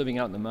other one is living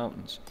out in the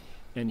mountains,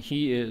 and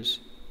he is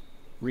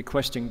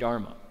requesting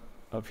Dharma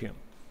of him.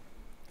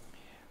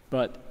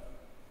 But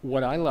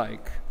what I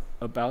like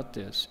about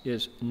this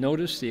is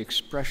notice the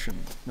expression,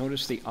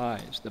 notice the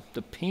eyes.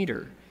 The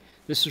painter,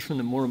 this is from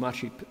the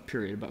Muromachi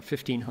period, about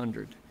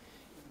 1500.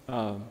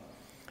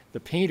 The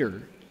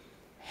painter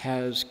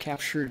has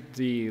captured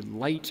the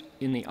light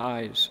in the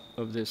eyes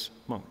of this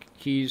monk.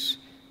 He's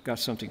got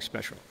something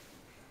special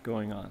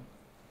going on.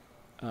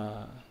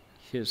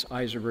 His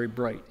eyes are very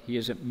bright. He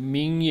is a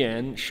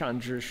Mingyan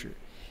Shanzhishi.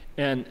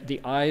 And the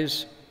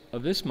eyes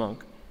of this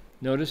monk,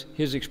 notice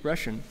his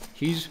expression,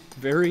 he's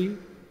very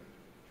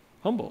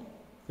humble,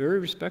 very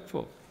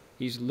respectful.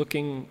 He's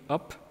looking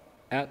up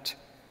at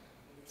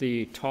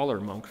the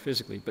taller monk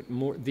physically, but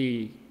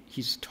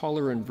he's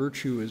taller in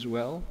virtue as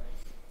well.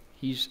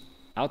 He's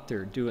out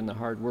there doing the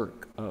hard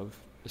work of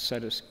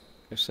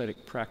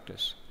ascetic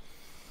practice.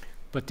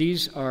 But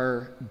these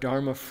are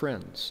Dharma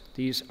friends.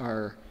 These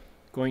are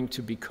going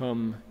to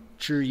become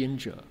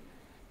Zhiyinja,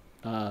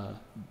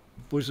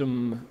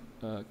 bosom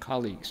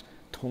colleagues,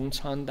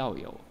 Tongcan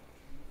Daoyou.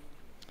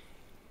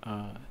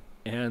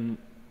 And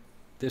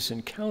this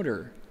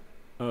encounter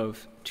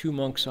of 2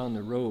 monks on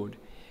the road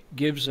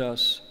gives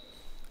us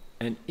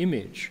an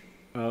image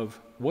of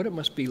what it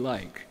must be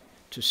like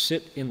to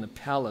sit in the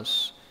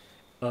palace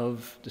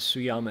of the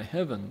Suyama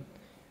heaven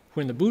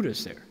when the Buddha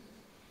is there.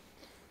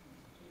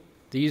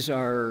 These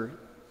are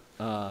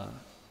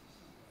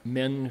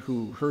men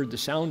who heard the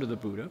sound of the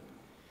Buddha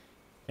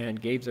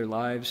and gave their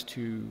lives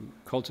to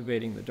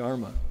cultivating the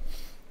Dharma.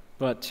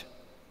 But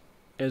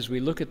as we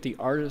look at the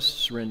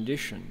artist's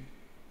rendition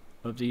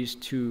of these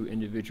 2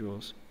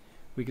 individuals,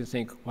 we can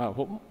think, wow,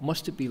 what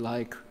must it be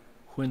like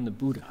when the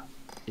Buddha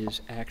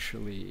is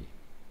actually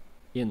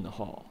in the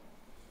hall?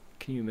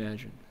 Can you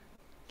imagine?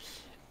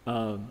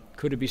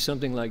 Could it be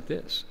something like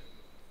this?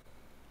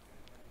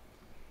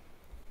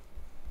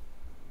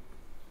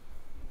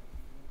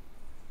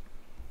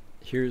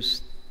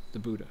 Here's the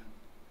Buddha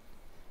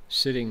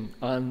sitting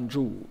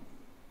Anzhu,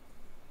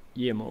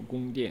 Yemo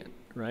Gongdian,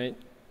 right?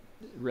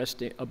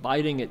 Resting,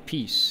 abiding at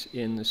peace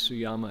in the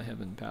Suyama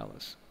heaven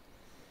palace.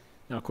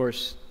 Now, of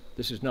course,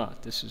 this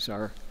is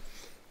our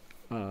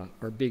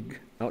big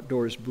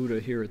outdoors Buddha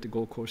here at the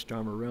Gold Coast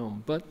Dharma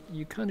Realm, but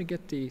you kind of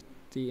get the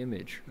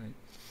image, right?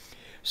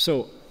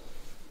 So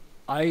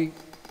I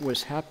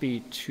was happy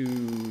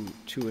to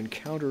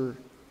encounter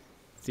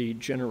the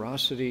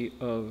generosity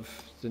of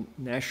the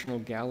National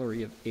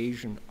Gallery of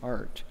Asian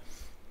Art,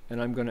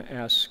 and I'm going to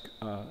ask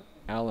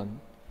Alan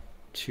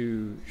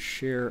to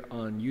share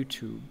on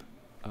YouTube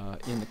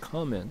in the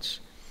comments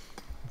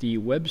the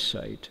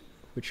website,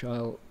 which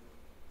I'll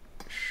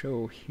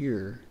show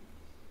here.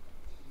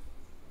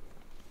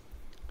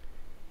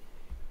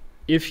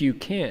 If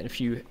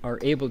you are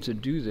able to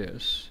do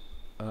this,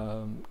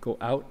 go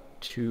out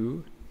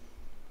to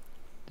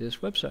this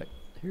website.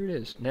 Here it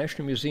is,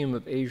 National Museum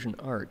of Asian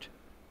Art.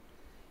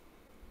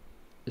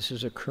 This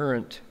is a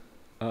current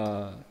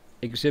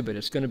exhibit.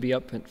 It's going to be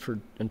up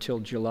until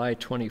July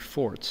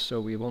 24th, so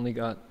we've only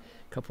got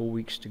a couple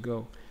weeks to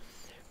go.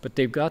 But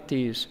they've got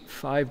these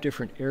 5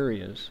 different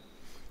areas.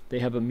 They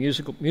have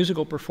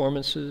musical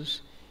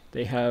performances.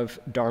 They have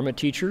Dharma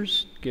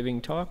teachers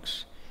giving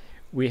talks.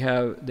 They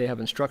have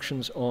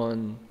instructions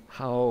on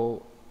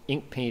how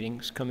ink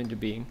paintings come into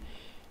being.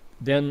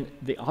 Then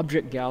the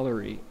object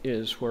gallery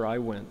is where I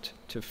went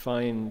to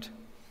find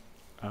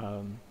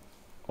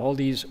all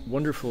these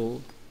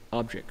wonderful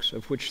objects,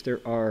 of which there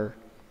are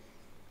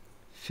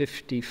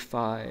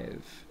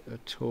 55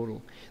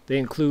 total. They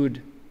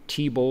include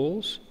tea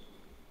bowls,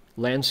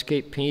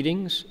 landscape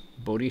paintings,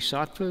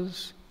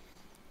 bodhisattvas,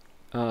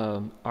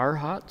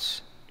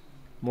 arhats,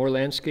 more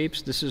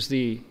landscapes. This is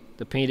the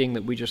painting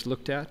that we just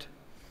looked at.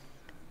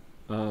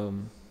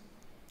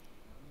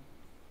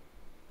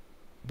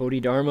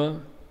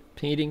 Bodhidharma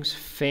paintings,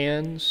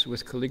 fans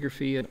with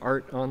calligraphy and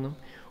art on them.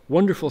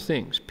 Wonderful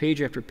things,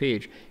 page after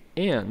page.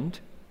 And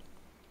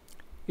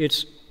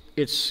it's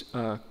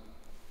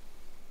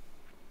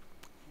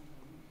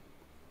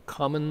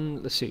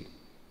common, let's see,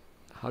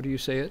 how do you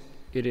say it?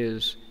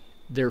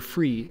 They're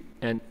free,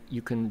 and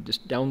you can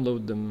just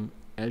download them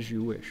as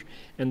you wish.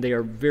 And they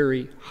are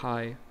very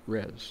high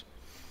res.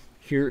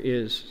 Here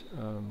is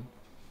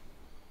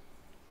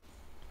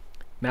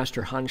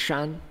Master Han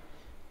Shan.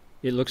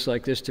 It looks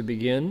like this to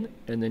begin,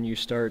 and then you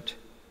start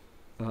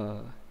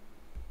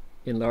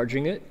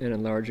enlarging it, and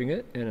enlarging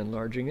it, and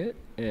enlarging it,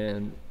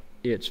 and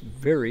it's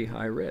very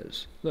high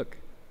res. Look.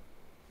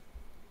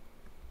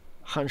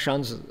 Han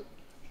Shan's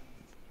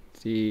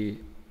the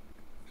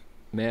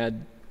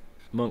mad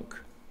monk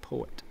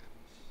poet,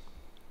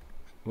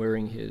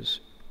 wearing his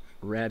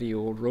ratty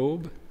old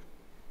robe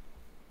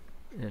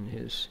and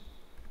his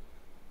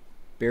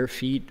bare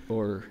feet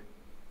or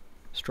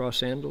straw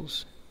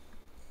sandals.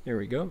 There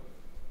we go.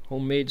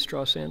 Homemade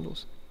straw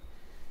sandals.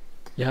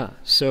 Yeah,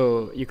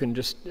 so you can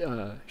just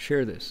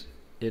share this.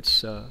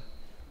 It's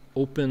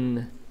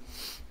open,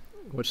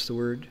 what's the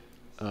word?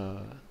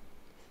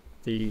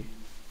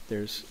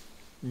 There's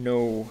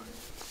no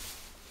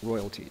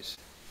royalties.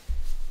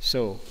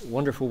 So,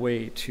 wonderful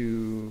way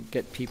to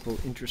get people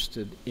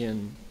interested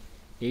in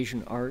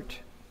Asian art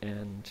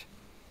and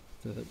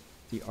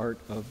the art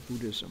of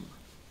Buddhism.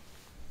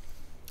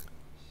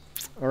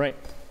 All right.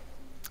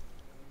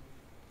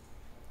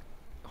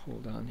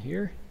 Hold on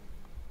here.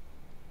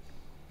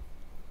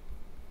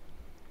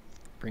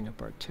 Bring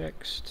up our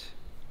text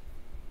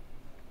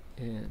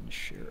and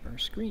share our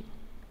screen.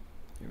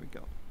 Here we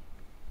go.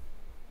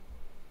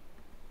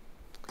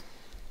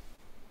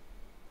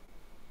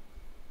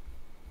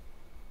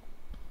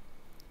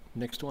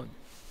 Next one.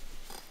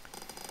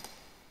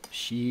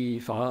 西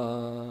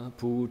发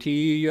菩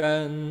提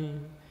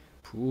愿，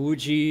普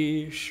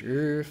济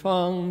十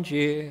方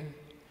界，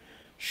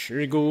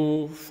是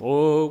故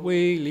佛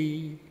为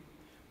力，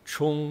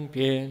重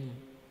变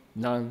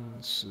难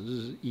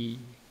思议。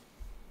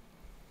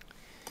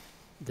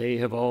 They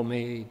have all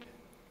made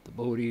the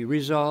Bodhi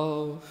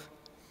resolve,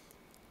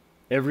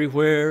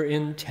 everywhere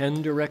in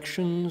 10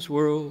 directions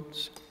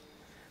worlds.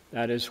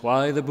 That is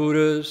why the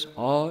Buddha's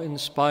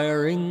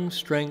awe-inspiring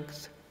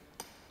strength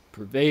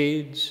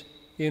pervades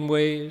in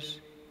ways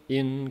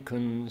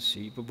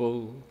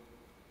inconceivable.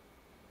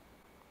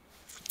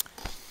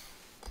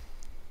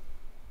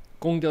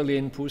 Gongda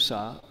Lien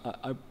Pusa,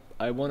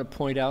 I want to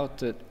point out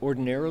that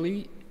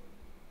ordinarily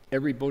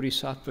every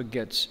bodhisattva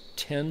gets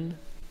 10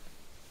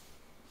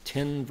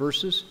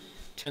 verses,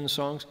 10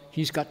 songs.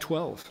 He's got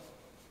 12.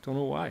 Don't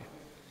know why.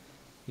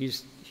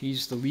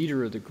 He's the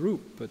leader of the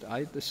group, but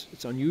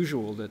it's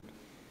unusual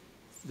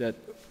that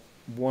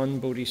one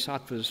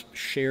bodhisattva's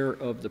share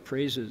of the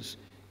praises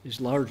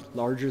is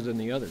larger than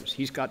the others.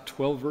 He's got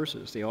 12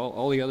 verses.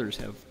 All the others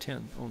have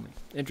 10 only.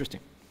 Interesting.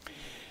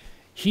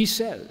 He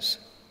says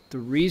the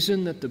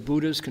reason that the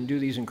Buddhas can do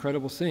these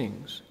incredible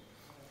things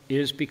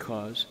is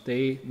because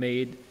they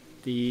made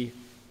the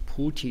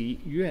Puti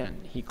Yuan,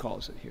 he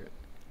calls it here,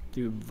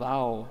 the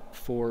vow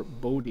for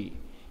Bodhi.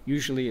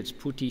 Usually it's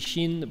Puti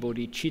Shin, the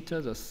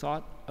bodhicitta, the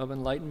thought of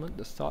enlightenment,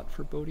 the thought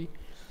for Bodhi.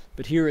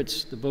 But here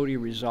it's the Bodhi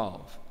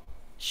resolve.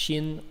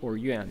 Shin or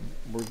Yuan,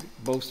 we're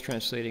both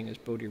translating as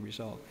Bodhi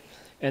resolve.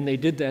 And they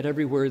did that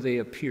everywhere they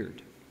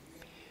appeared.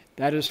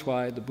 That is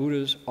why the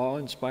Buddha's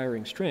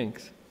awe-inspiring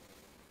strength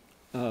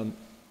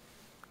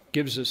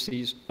gives us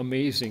these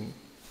amazing,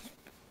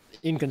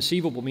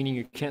 inconceivable, meaning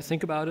you can't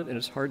think about it and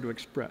it's hard to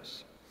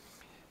express.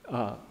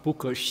 不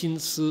可心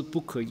思,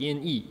不可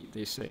言意,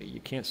 they say.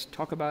 You can't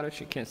talk about it,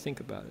 you can't think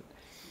about it.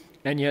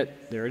 And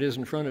yet, there it is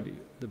in front of you.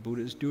 The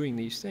Buddha is doing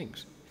these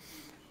things.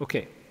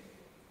 Okay.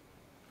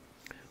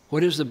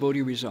 What is the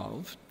Bodhi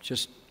resolve?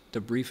 Just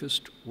the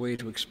briefest way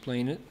to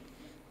explain it.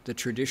 The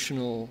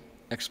traditional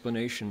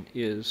explanation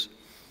is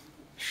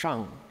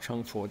Shang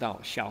Cheng Fo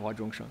Dao, Xia Hua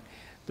Zhong Shang.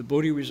 The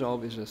Bodhi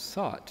resolve is a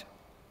thought.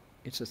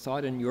 It's a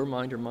thought in your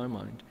mind or my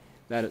mind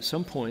that at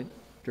some point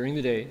during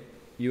the day,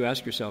 you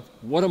ask yourself,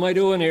 what am I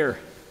doing here?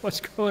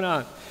 What's going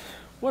on?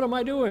 What am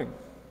I doing?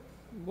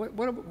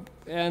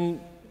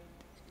 And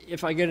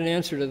if I get an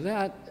answer to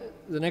that,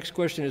 the next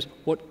question is,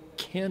 what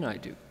can I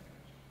do?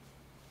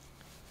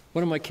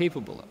 What am I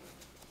capable of?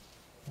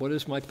 What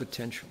is my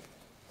potential?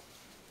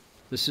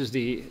 This is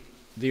the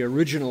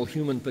original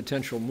human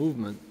potential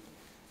movement,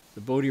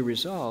 the Bodhi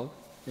resolve,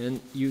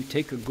 and you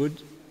take a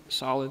good,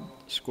 solid,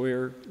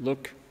 square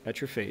look at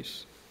your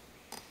face,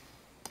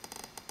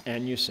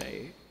 and you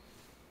say,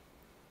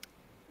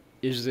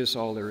 Is this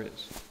all there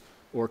is?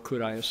 Or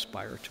could I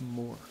aspire to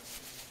more?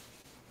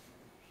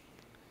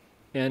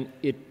 And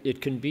it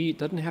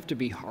doesn't have to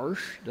be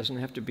harsh, doesn't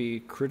have to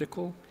be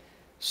critical.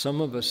 Some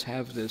of us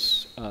have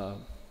this,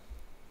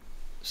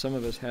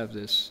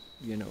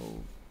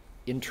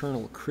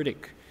 internal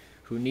critic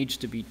who needs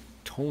to be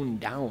toned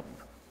down.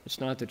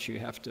 It's not that you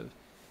have to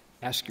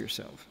ask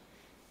yourself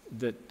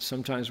that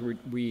sometimes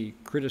we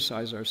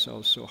criticize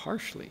ourselves so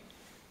harshly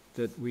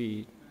that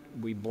we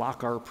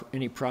block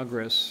any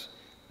progress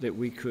that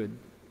we could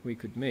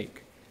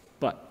make.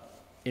 But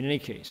in any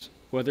case,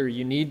 whether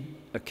you need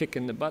a kick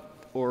in the butt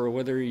or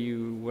whether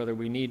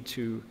we need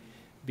to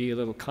be a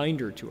little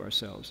kinder to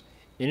ourselves,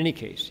 in any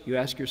case, you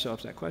ask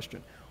yourself that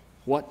question: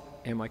 what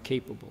am I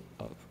capable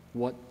of?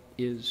 What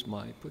is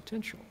my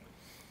potential?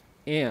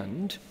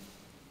 And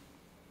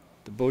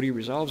the Bodhi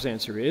Resolve's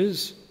answer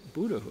is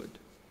Buddhahood.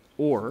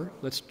 Or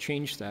let's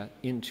change that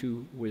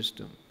into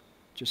wisdom.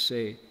 Just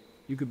say,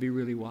 you could be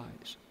really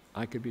wise.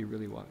 I could be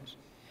really wise.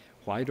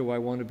 Why do I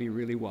want to be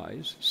really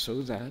wise?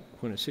 So that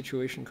when a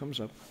situation comes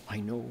up, I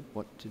know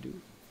what to do.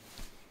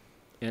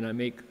 And I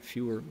make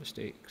fewer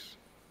mistakes.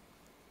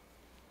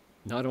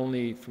 Not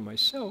only for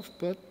myself,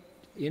 but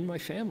in my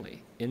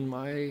family, in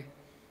my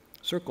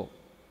circle.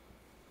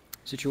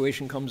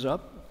 Situation comes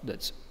up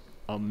that's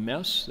a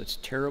mess, that's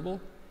terrible,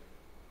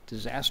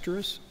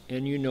 disastrous,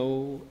 and you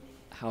know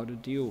how to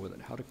deal with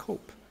it, how to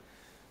cope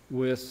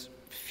with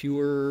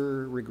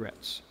fewer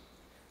regrets.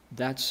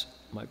 That's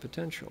my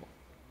potential.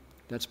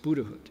 That's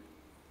Buddhahood,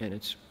 and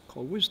it's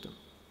called wisdom.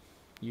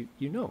 You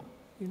know.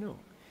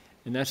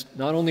 And that's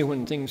not only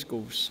when things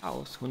go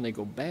south, when they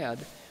go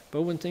bad,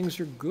 but when things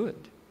are good.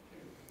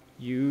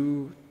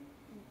 You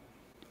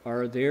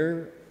are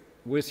there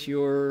with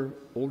your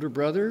older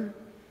brother,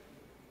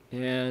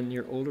 and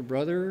your older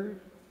brother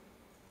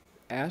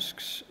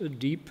asks a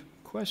deep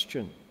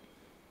question.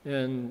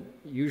 And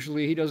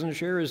usually he doesn't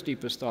share his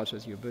deepest thoughts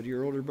with you, but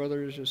your older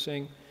brother is just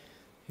saying,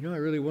 I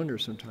really wonder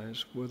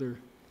sometimes whether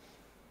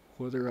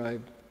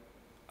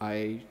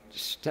I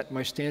set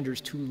my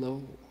standards too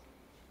low.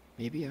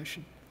 Maybe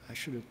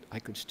I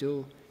could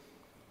still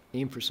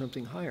aim for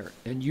something higher.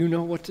 And you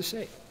know what to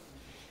say.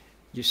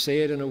 You say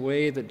it in a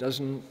way that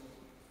doesn't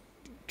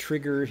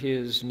trigger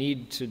his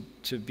need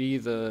to be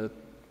the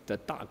da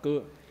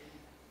ge,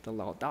 the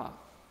lao da.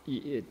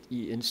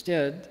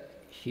 Instead,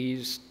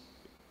 he's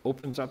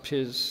opens up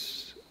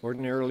his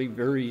ordinarily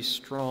very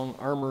strong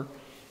armor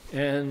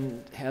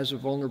and has a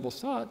vulnerable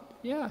thought.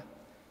 I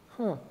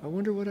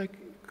wonder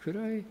could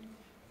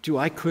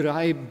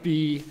I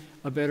be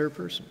a better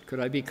person? Could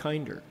I be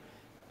kinder?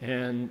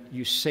 And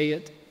you say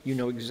it, you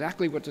know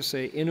exactly what to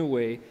say in a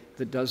way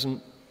that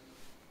doesn't,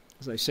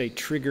 as I say,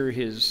 trigger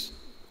his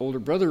older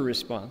brother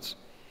response,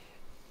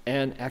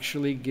 and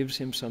actually gives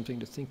him something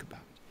to think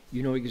about.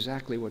 You know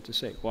exactly what to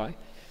say. Why?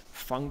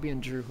 方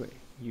便智慧.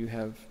 You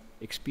have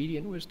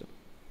expedient wisdom.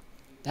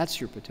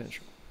 That's your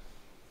potential.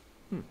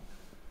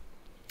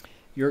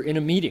 You're in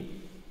a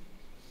meeting.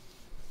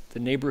 The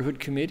neighborhood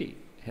committee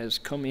has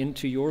come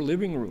into your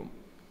living room.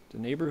 The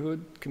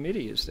neighborhood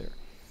committee is there.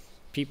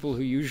 People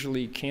who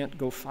usually can't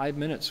go 5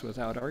 minutes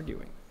without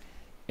arguing.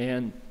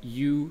 And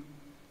you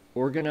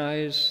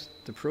organize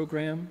the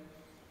program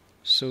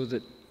so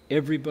that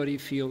everybody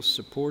feels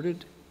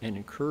supported and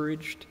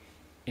encouraged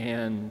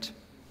and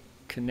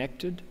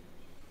connected.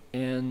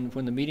 And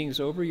when the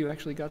meeting's over, you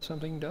actually got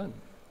something done.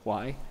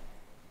 Why?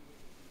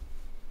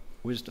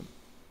 Wisdom.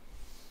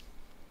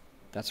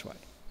 That's why.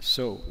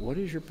 So, what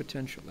is your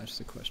potential? That's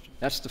the question.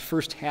 That's the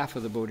first half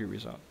of the Bodhi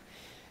Resolve.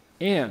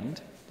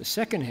 And the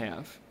second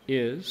half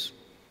is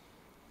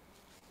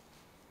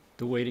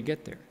the way to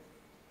get there,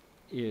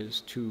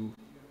 is to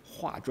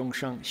化众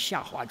生,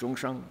 下化众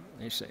生,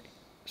 they say.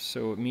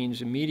 So it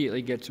means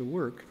immediately get to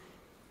work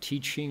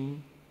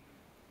teaching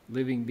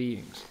living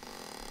beings.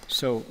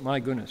 So, my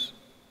goodness,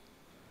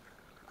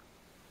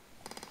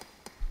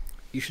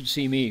 you should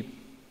see me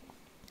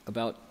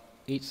about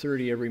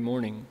 8:30 every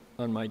morning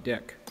on my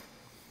deck.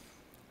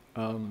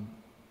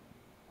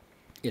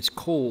 It's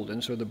cold,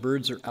 and so the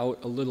birds are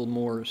out a little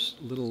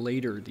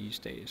later these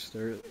days.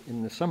 They're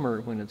in the summer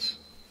when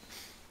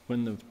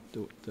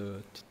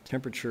the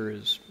temperature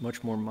is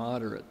much more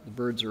moderate. The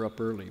birds are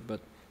up early, but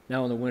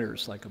now in the winter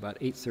it's like about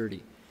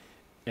 8:30,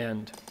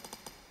 and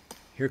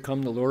here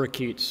come the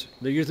lorikeets.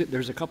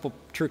 There's a couple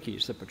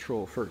turkeys that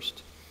patrol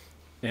first,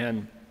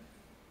 and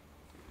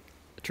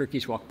the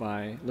turkeys walk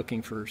by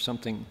looking for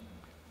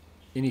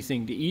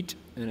anything to eat,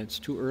 and it's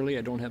too early,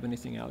 I don't have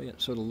anything out yet.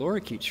 So the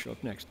lorikeets show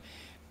up next.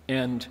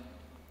 And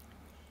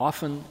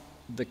often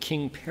the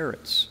king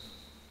parrots,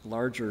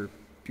 larger,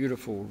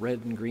 beautiful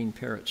red and green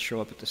parrots, show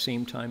up at the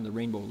same time the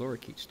rainbow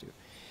lorikeets do.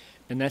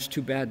 And that's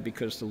too bad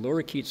because the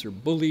lorikeets are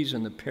bullies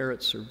and the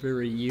parrots are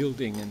very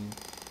yielding and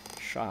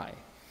shy.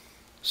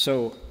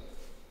 So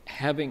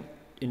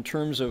in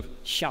terms of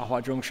下化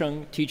众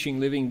生, teaching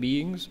living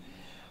beings,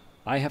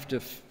 I have to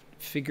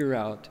figure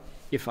out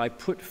if I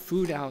put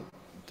food out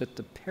that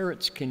the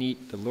parrots can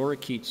eat, the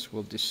lorikeets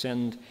will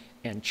descend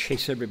and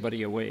chase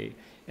everybody away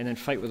and then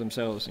fight with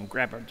themselves and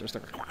grab it.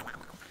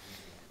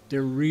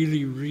 they're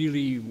really,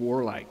 really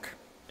warlike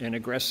and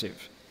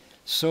aggressive.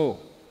 So,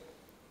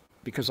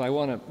 because I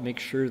want to make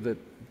sure that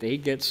they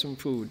get some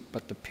food,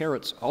 but the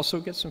parrots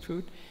also get some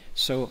food,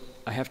 so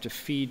I have to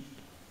feed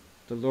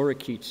the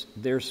lorikeets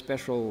their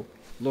special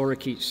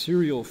lorikeet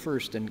cereal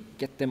first and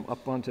get them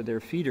up onto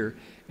their feeder,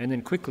 and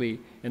then quickly,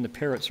 and the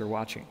parrots are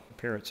watching. The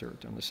parrots are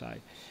on the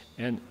side,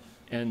 and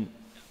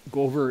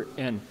go over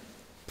and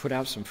put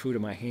out some food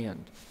in my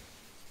hand,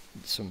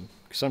 some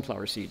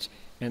sunflower seeds,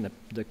 and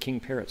the king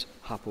parrots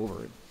hop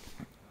over and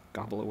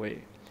gobble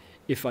away.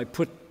 If I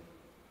put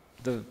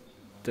the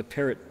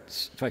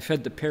parrots, if I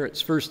fed the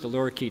parrots first, the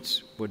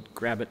lorikeets would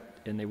grab it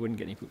and they wouldn't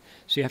get any food.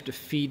 So you have to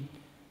feed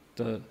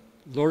the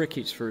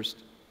lorikeets first,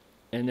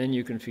 and then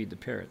you can feed the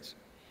parrots.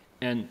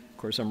 And of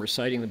course, I'm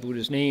reciting the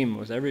Buddha's name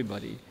with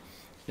everybody.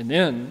 And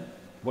then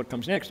what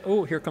comes next?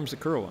 Oh, here comes the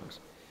Currawongs.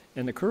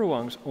 And the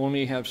Currawongs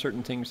only have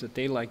certain things that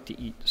they like to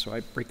eat. So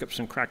I break up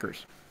some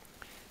crackers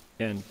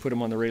and put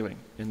them on the railing,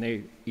 and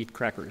they eat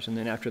crackers. And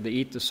then after they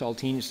eat the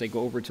saltines, they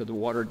go over to the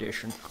water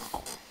dish, and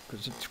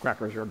because the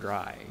crackers are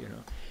dry, you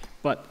know.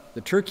 But the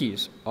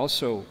turkeys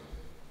also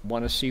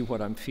want to see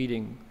what I'm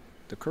feeding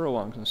the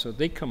Currawongs, and so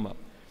they come up.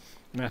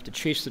 And I have to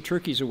chase the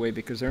turkeys away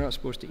because they're not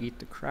supposed to eat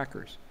the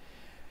crackers.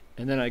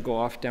 And then I go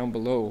off down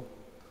below,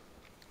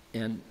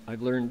 and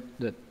I've learned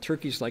that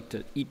turkeys like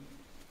to eat,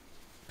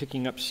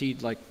 picking up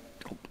seed like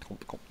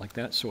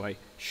that, so I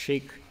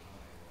shake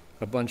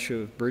a bunch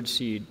of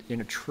birdseed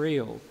in a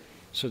trail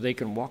so they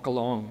can walk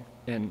along,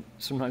 and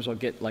sometimes I'll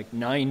get like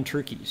 9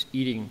 turkeys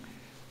eating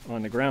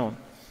on the ground.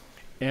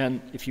 And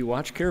if you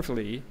watch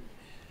carefully,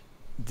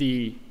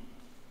 the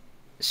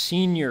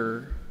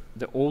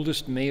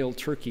oldest male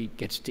turkey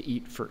gets to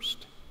eat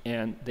first,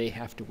 and they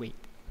have to wait.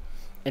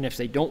 And if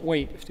they don't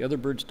wait, if the other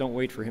birds don't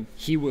wait for him,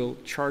 he will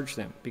charge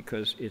them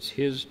because it's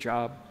his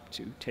job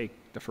to take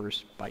the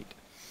first bite.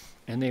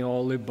 And they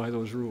all live by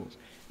those rules.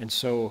 And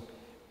so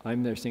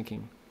I'm there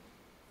thinking,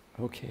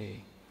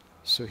 okay,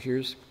 so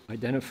here's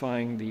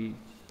identifying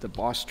the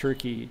boss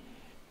turkey,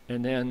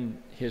 and then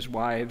his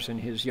wives and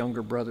his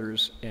younger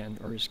brothers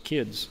or his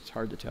kids, it's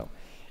hard to tell,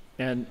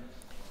 and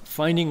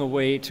finding a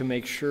way to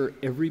make sure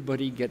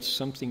everybody gets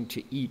something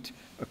to eat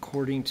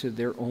according to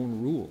their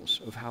own rules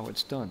of how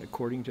it's done,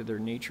 according to their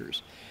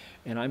natures.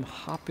 And I'm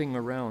hopping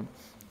around.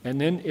 And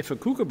then if a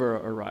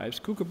kookaburra arrives,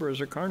 kookaburras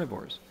are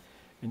carnivores.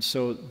 And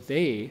so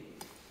they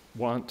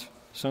want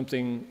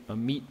a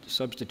meat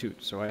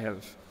substitute. So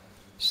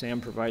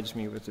Sam provides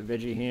me with the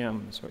veggie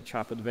ham, so I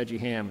chop up the veggie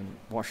ham and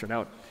wash it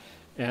out.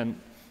 And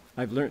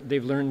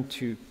they've learned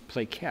to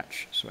play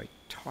catch, so I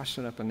toss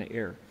it up in the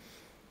air,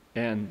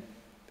 and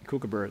the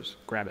kookaburras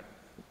grab it.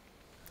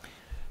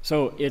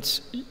 So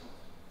it's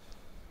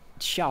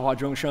下化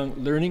众生,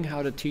 learning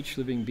how to teach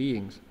living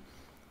beings.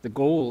 The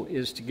goal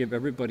is to give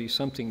everybody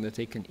something that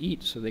they can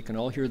eat so they can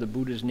all hear the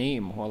Buddha's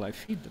name while I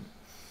feed them.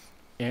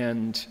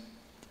 And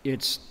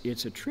it's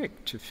a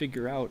trick to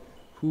figure out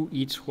who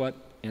eats what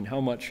and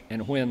how much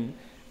and when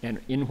and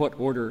in what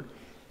order.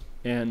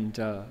 And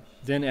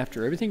then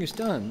after everything is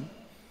done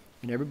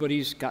and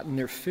everybody's gotten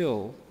their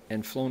fill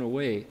and flown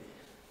away,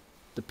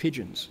 the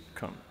pigeons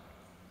come.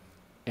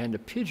 And the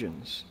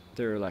pigeons,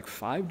 there are like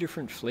 5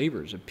 different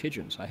flavors of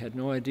pigeons. I had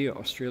no idea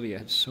Australia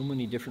had so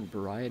many different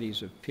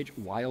varieties of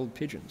wild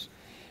pigeons,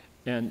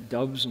 and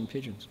doves and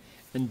pigeons.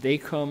 And they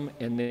come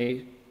and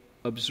they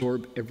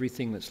absorb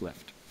everything that's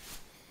left.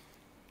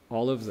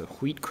 All of the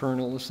wheat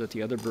kernels that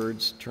the other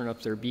birds turn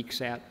up their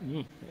beaks at,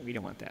 we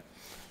don't want that.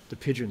 The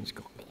pigeons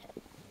go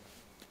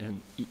and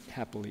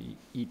happily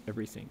eat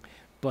everything.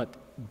 But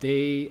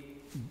they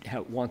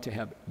want to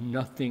have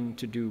nothing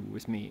to do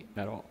with me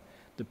at all.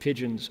 The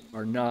pigeons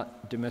are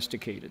not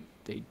domesticated.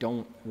 They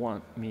don't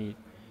want me.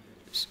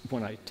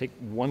 When I take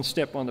one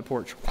step on the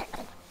porch,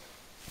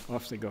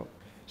 off they go.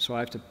 So I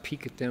have to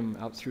peek at them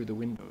out through the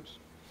windows.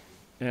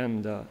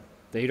 And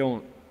I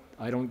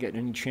don't get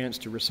any chance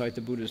to recite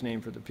the Buddha's name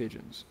for the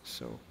pigeons.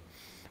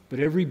 But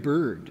every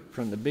bird,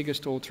 from the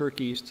biggest old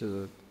turkeys to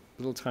the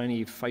little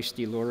tiny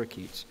feisty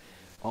lorikeets,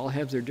 all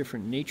have their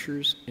different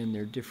natures and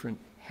their different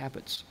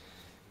habits.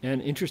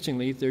 And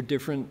interestingly, they're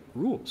different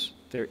rules.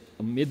 They're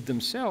amid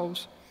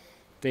themselves,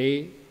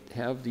 they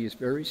have these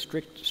very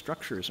strict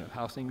structures of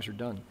how things are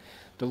done.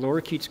 The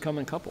lorikeets come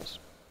in couples.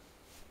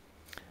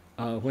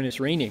 When it's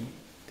raining,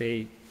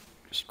 they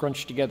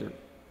scrunch together.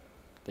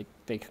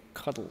 They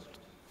cuddle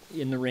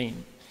in the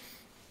rain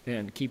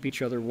and keep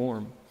each other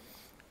warm.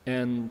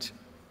 And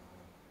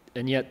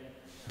yet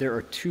there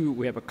are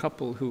we have a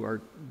couple who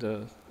are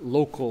the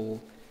local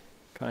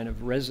kind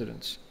of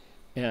residents.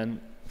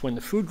 And when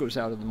the food goes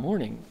out in the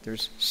morning,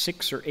 there's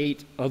 6 or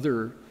 8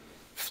 other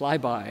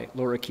flyby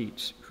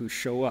lorikeets who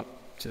show up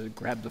to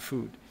grab the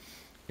food.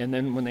 And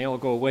then when they all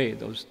go away,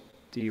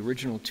 the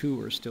original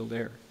 2 are still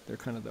there. They're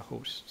kind of the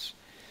hosts.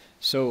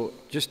 So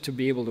just to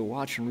be able to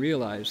watch and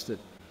realize that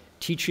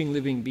teaching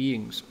living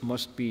beings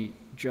must be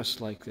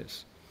just like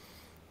this.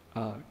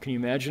 Can you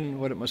imagine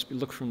what it must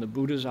look from the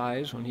Buddha's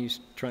eyes when he's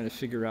trying to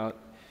figure out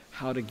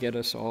how to get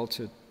us all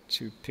to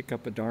pick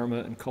up a dharma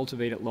and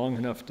cultivate it long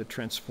enough to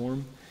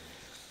transform?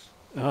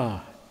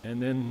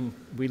 And then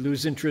we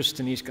lose interest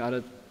and he's got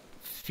to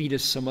feed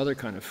us some other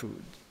kind of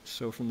food.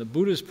 So from the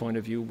Buddha's point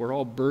of view, we're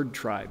all bird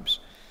tribes,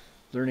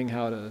 learning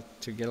how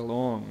to get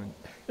along.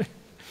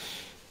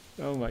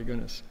 Oh my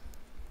goodness.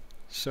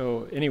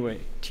 So anyway,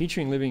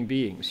 teaching living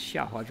beings,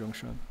 下化众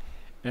生.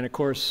 And of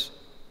course,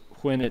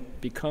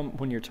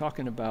 when you're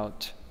talking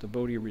about the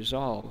Bodhi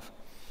resolve,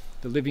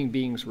 the living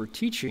beings we're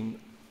teaching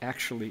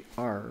actually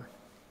are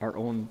our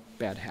own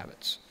bad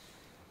habits.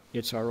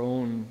 It's our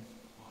own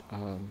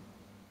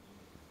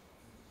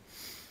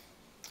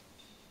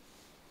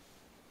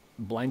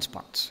blind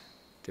spots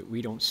that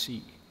we don't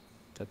see,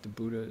 that the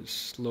Buddha is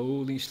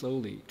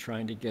slowly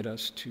trying to get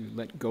us to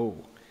let go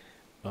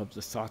of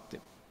the thought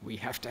that we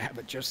have to have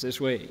it just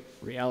this way.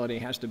 Reality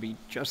has to be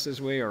just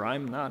this way or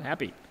I'm not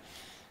happy,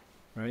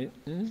 right?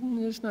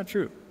 It's not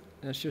true.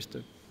 That's just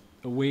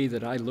a way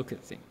that I look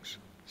at things.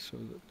 So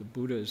the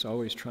Buddha is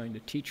always trying to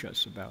teach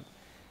us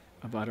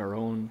about our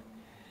own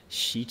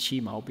xi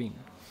qi mao bing.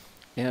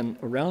 And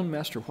around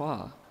Master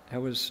Hua,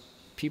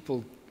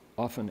 people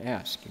often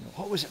ask,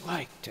 what was it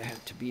like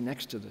to be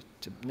next to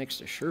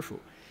Shifu?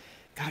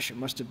 Gosh, it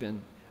must have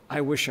been. I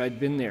wish I'd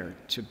been there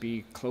to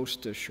be close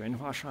to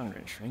Xuanhua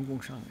Shangren,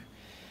 Xuangong Shangren.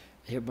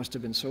 It must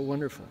have been so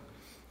wonderful.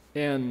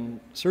 And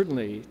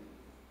certainly,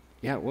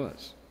 yeah, it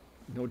was,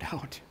 no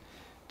doubt,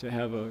 to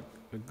have a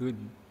good,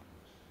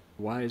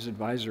 wise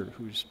advisor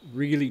who's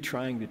really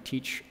trying to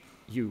teach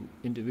you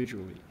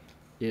individually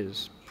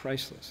is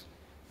priceless.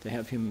 To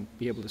have him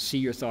be able to see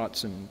your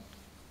thoughts and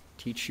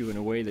teach you in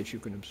a way that you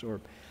can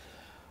absorb.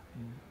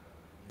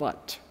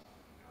 But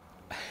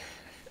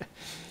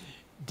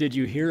did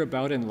you hear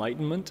about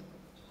enlightenment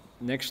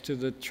next to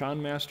the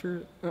Chan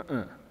master?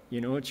 You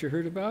know what you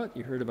heard about?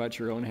 You heard about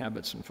your own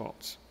habits and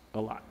faults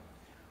a lot.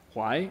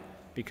 Why?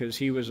 Because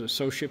he was a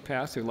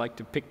sociopath who liked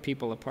to pick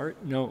people apart?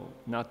 No,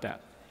 not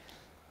that.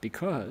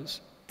 Because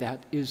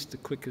that is the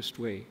quickest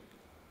way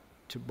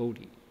to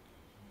Bodhi,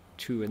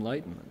 to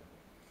enlightenment.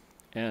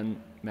 And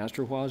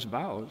Master Hua's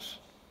vows,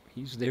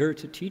 he's there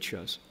to teach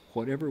us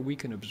whatever we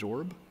can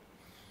absorb.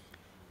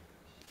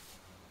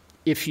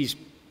 If he's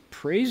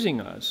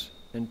praising us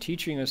and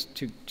teaching us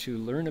to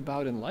learn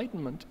about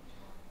enlightenment,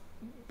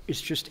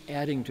 it's just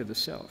adding to the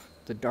self.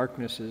 The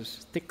darkness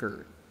is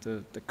thicker,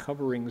 the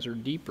coverings are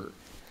deeper.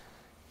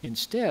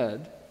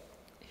 Instead,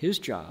 his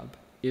job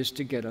is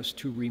to get us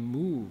to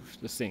remove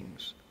the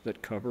things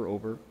that cover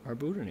over our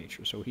Buddha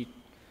nature. So he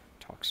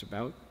talks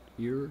about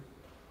your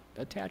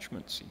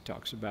attachments, he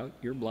talks about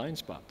your blind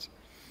spots.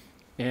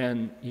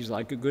 And he's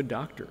like a good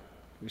doctor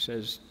who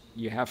says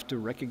you have to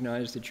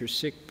recognize that you're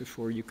sick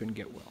before you can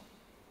get well.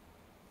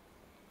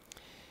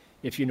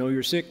 If you know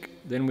you're sick,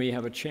 then we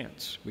have a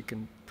chance. We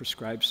can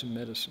prescribe some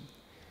medicine.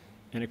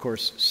 And of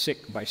course,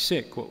 by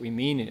sick, what we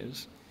mean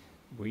is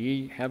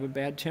we have a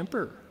bad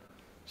temper.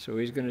 So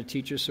he's going to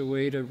teach us a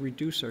way to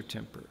reduce our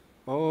temper.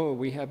 Oh,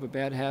 we have a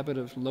bad habit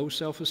of low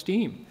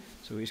self-esteem.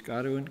 So he's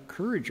got to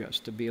encourage us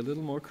to be a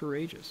little more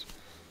courageous.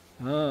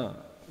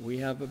 We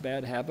have a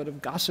bad habit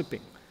of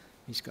gossiping.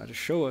 He's got to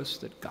show us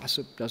that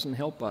gossip doesn't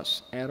help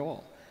us at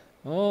all.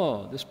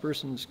 Oh, this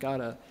person's got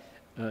an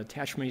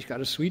attachment, he's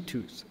got a sweet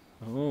tooth.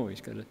 Oh,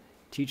 he's got to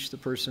teach the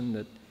person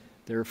that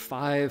there are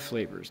 5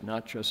 flavors,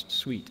 not just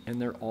sweet,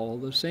 and they're all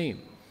the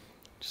same.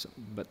 So,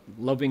 but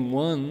loving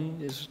one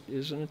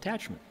is an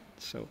attachment.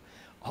 So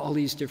all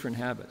these different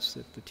habits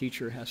that the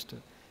teacher has to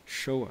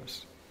show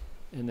us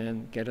and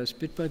then get us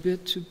bit by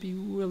bit to be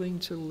willing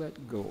to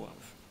let go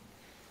of.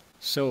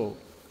 So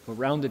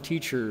around the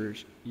teacher,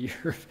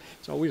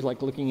 it's always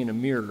like looking in a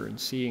mirror and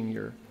seeing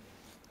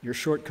your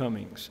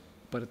shortcomings.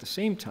 But at the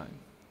same time,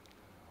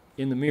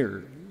 in the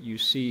mirror, you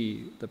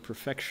see the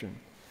perfection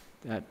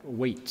that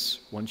waits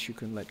once you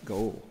can let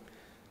go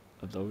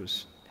of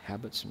those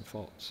habits and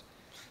faults.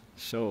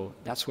 So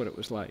that's what it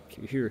was like.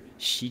 You hear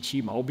xi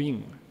qi mao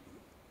bing,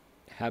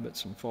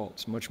 habits and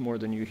faults, much more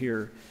than you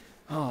hear,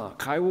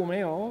 kai wu mei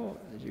you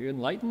you're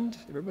enlightened?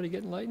 Everybody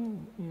get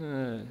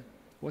enlightened?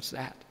 What's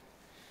that?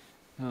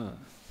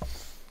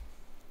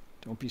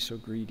 Don't be so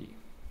greedy.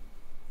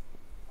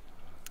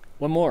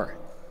 One more.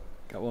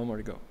 Got one more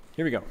to go.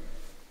 Here we go.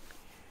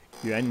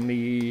 愿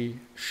力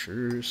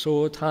世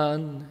所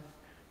谈，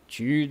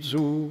具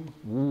足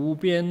无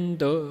边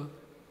德，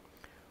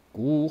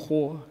故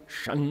获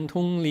神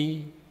通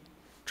力，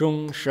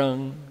众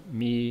生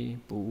迷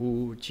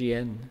不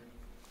见。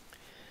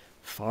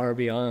Far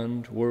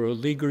beyond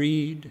worldly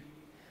greed,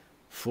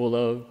 full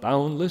of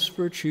boundless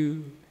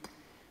virtue,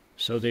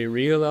 so they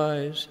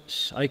realize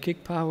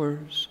psychic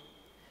powers,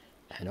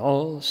 and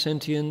all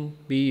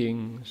sentient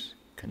beings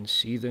can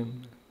see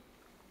them.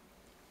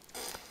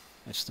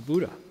 That's the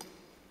Buddha.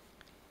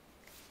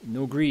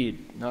 No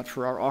greed, not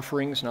for our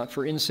offerings, not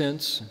for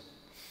incense,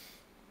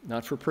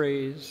 not for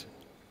praise,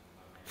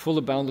 full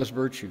of boundless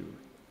virtue.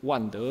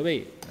 万德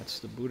位, that's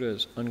the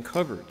Buddha's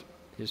uncovered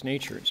his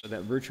nature, so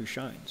that virtue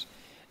shines.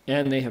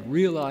 And they have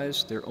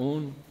realized their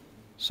own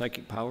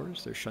psychic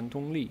powers, their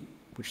shantong li,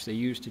 which they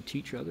use to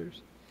teach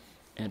others,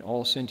 and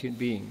all sentient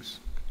beings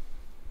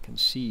can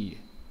see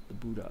the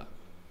Buddha.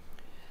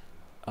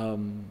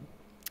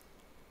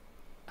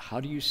 how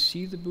do you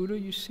see the Buddha?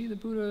 You see the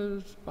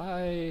Buddha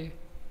by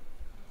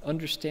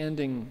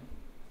understanding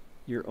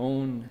your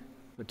own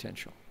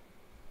potential.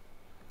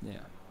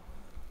 Yeah.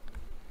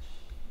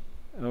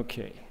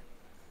 Okay.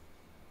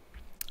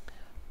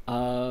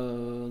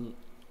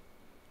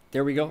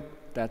 There we go.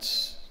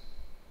 That's.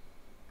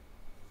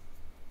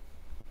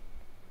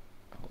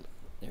 Hold it.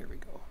 There we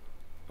go.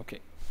 Okay.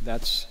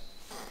 That's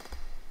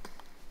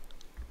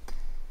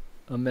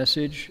a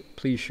message.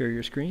 Please share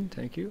your screen.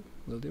 Thank you.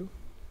 Will do.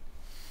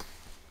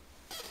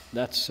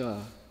 That's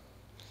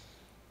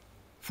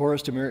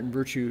Forest of Merit and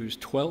Virtues,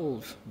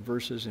 12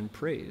 verses in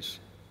praise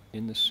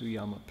in the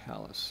Suyama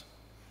Palace.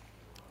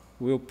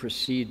 We'll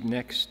proceed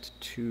next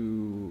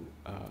to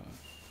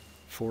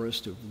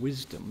Forest of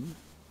Wisdom,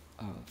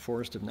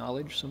 Forest of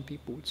Knowledge, some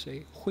people would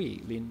say.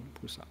 Hui Lin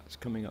Pusa is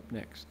coming up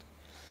next.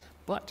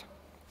 But,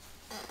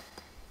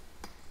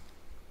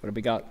 what have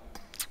we got?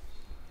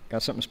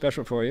 Got something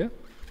special for you.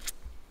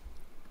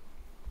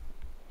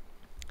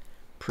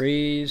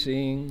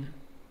 Praising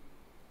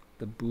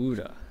the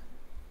Buddha.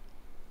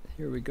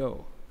 Here we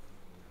go.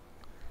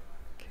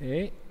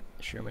 Okay,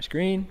 share my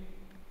screen.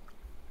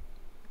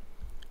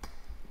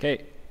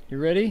 Okay, you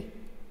ready?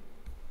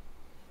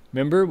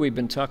 Remember, we've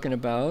been talking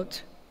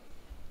about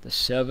the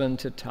 7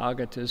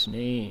 Tathagatas'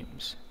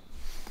 names,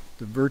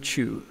 the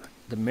virtue,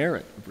 the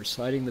merit of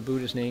reciting the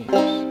Buddha's names.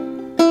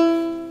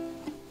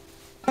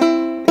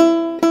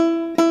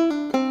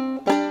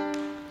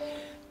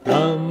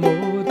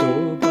 Namo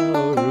Do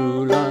Bao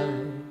Ru Lai,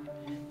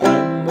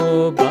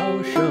 Namo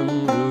Bao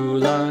Sheng Ru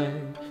Lai,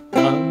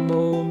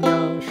 Namo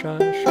Miao Sha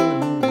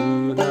Shen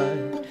Ru Lai,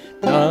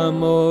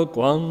 Namo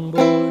Guang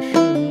Bo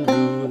Shen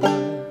Ru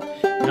Lai,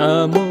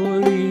 Namo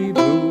Li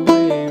Bu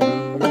Wei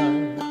Ru Lai,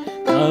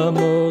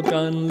 Namo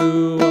Gan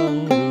Lu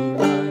Wang Ru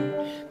Lai,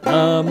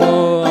 Namo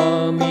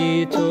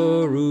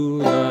Amito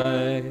Ru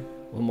Lai.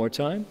 One more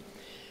time.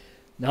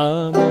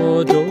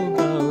 Namo Do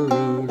Bao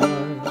Ru Lai,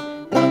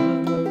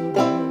 Namo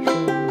Bao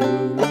Shen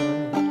Ru Lai,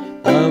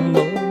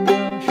 Namo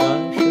Miao Sha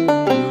Shen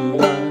Ru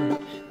Lai,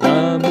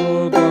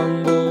 Namo Guang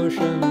Bo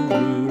Shen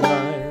Ru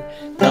Lai,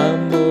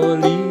 Namo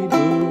Li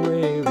Bu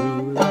Wei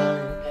Ru Lai,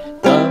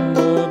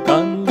 Namo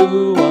Gan Lu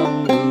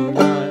Wang Ru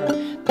Lai,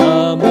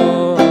 Namo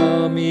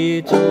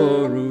Amito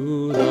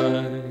Ru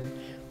Lai.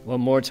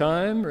 One more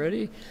time,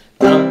 ready?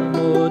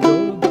 Namo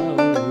Do Bao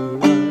Ru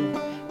Lai,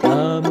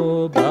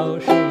 Namo Bao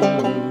Shen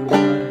Ru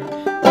Lai,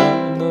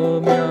 Namo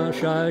Miao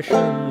Sha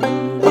Shen Ru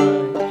Lai,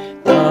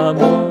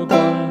 Namo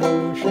Guang Bo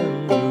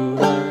Shen Ru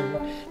Lai,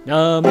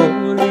 Namo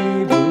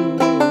Li Bu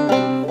Wei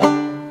Ru Lai,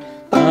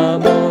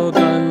 Namo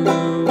Gan Lu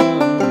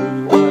Wang Ru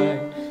Lai,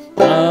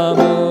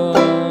 Namo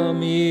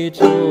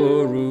Amito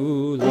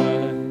Ru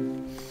Lai.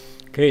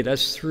 Okay,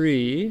 that's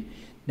 3.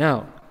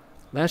 Now,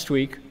 last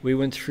week we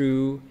went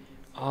through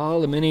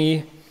all the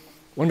many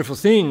wonderful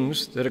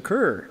things that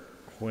occur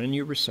when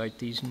you recite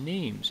these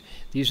names.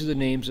 These are the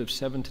names of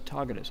 7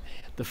 Tathagatas.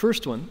 The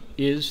first one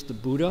is the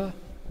Buddha,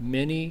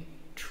 many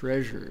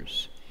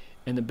treasures.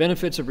 And the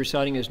benefits of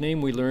reciting his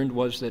name, we learned,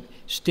 was that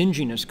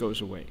stinginess goes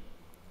away.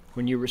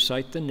 When you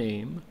recite the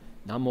name,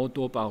 Namo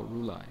Do Bao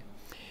Ru Lai,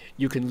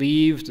 you can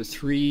leave the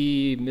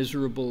 3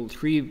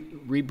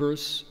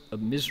 rebirths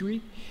of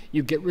misery.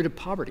 You get rid of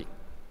poverty.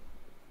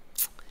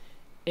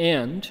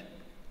 And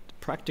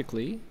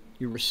practically,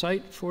 you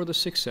recite for the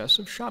success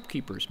of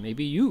shopkeepers.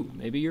 Maybe you,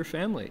 maybe your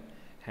family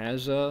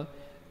has a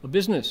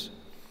business.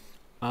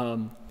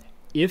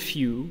 If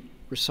you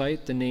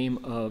recite the name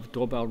of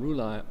Do Bao Ru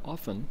Lai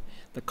often,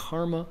 the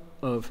karma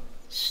of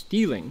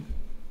stealing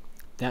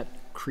that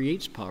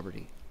creates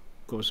poverty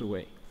goes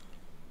away.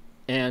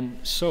 And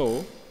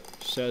so,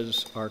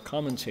 says our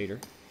commentator,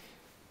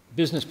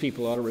 business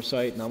people ought to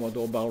recite Namo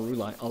Do Bao Ru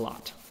Lai a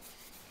lot.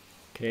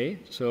 Okay,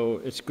 so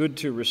it's good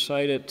to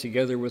recite it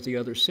together with the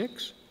other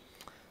 6.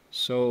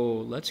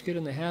 So let's get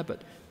in the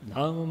habit.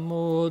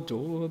 Namo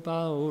Do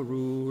Bao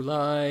Ru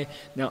Lai.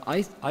 Now,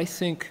 I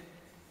think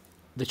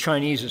the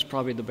Chinese is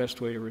probably the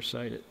best way to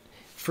recite it.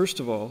 First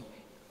of all,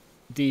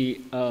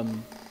 the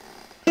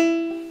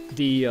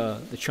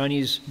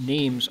Chinese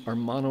names are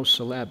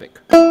monosyllabic.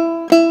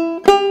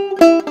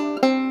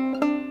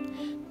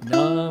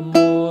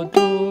 Namo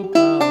Do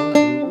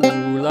Bao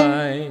Ru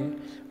Lai.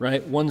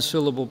 Right, 1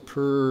 syllable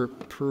per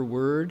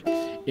word.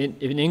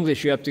 In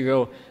English, you have to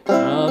go,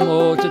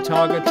 Namo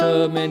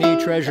Tathagata Many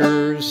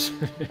Treasures.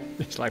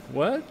 It's like,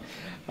 what?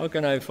 How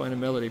can I find a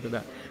melody for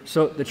that?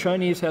 So the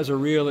Chinese has a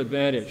real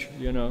advantage,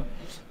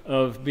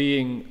 of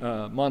being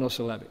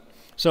monosyllabic.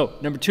 So,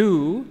 number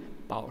 2,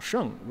 Bao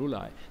Sheng Ru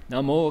Lai.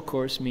 Namo, of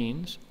course,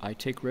 means I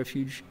take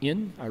refuge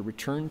in, I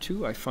return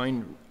to, I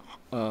find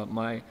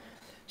my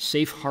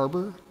safe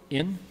harbor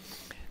in.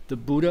 The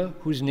Buddha,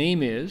 whose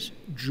name is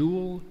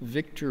Jewel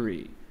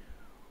Victory.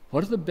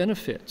 What are the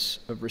benefits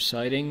of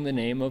reciting the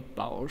name of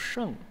Bao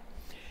Sheng?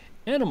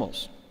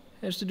 Animals.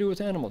 It has to do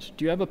with animals.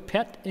 Do you have a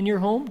pet in your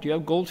home? Do you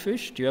have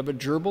goldfish? Do you have a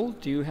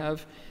gerbil? Do you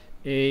have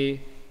a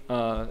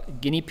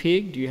guinea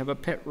pig? Do you have a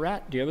pet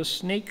rat? Do you have a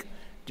snake?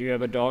 Do you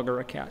have a dog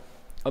or a cat?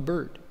 A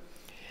bird.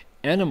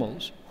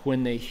 Animals,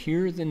 when they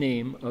hear the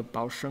name of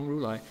Bao Sheng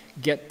Rulai,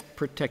 get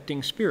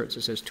protecting spirits.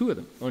 It says 2 of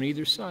them on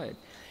either side.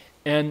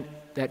 And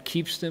that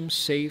keeps them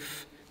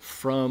safe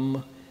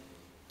from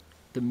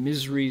the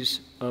miseries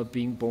of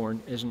being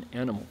born as an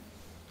animal.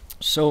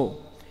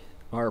 So,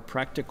 our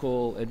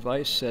practical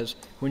advice says,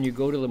 when you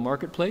go to the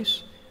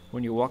marketplace,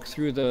 when you walk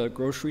through the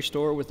grocery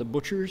store with the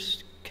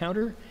butcher's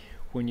counter,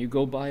 when you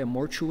go by a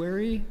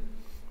mortuary,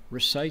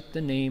 recite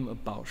the name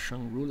of Bao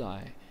Sheng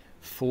Rulai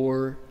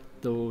for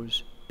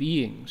those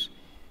beings.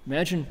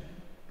 Imagine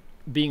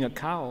being a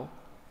cow.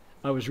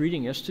 I was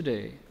reading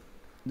yesterday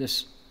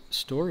this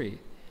story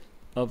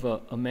of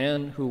a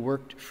man who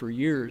worked for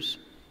years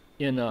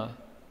in a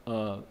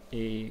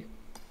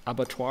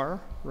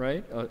abattoir,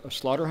 right, a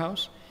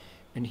slaughterhouse,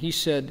 and he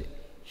said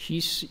he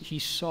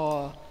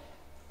saw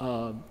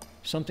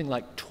something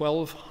like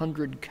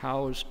 1,200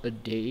 cows a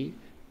day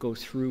go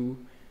through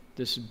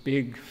this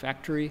big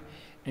factory,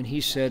 and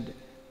he said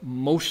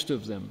most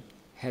of them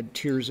had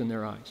tears in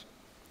their eyes.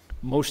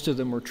 Most of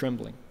them were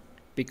trembling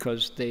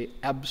because they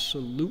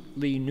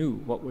absolutely knew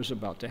what was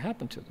about to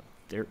happen to them.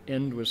 Their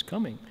end was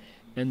coming.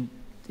 And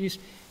these,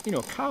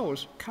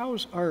 cows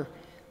are,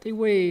 they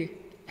weigh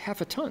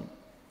half a ton.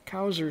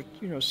 Cows are,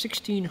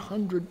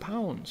 1,600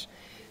 pounds.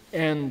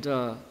 And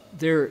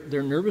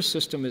their nervous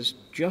system is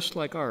just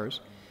like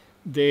ours.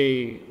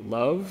 They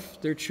love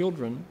their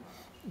children.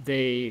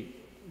 They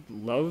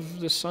love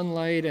the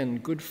sunlight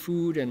and good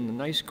food and the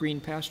nice green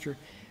pasture.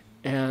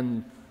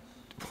 And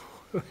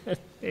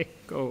they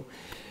go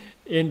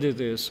into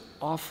this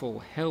awful,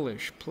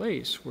 hellish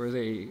place where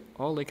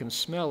all they can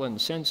smell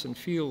and sense and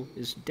feel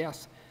is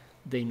death,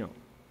 they know.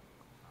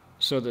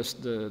 So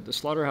the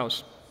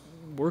slaughterhouse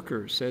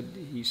worker said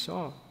he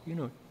saw,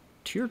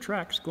 tear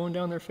tracks going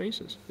down their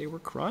faces. They were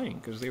crying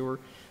because they were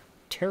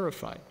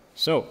terrified.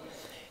 So,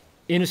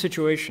 in a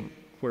situation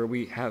where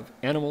we have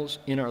animals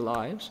in our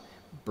lives,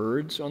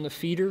 birds on the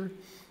feeder,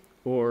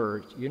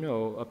 or,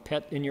 a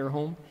pet in your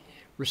home,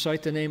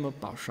 recite the name of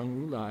Bao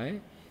Sheng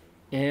Rulai,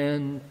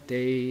 and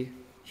they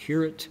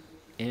hear it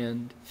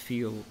and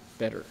feel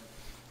better.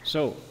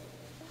 So,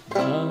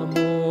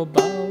 Namo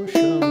Bao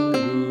Sheng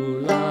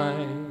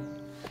Rulai.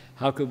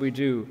 How could we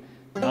do?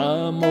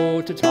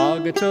 Namo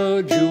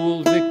Tathagata,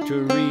 Jewel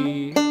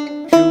Victory,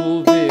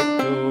 Jewel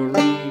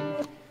Victory.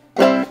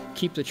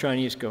 Keep the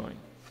Chinese going.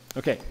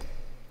 Okay,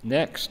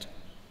 next.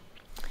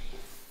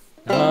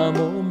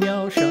 Namo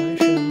Miao Shang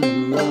Shen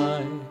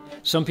Rulai.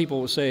 Some people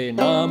will say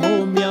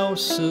Namo Miao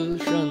Si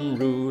Shen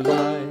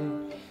Rulai.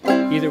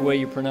 Either way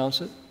you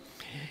pronounce it.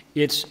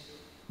 It's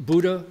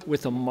Buddha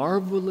with a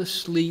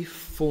marvelously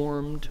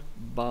formed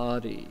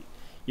body.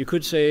 You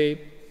could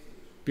say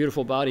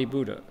beautiful body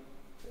Buddha.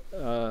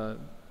 The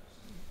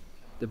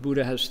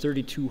Buddha has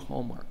 32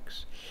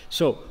 hallmarks.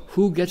 So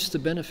who gets the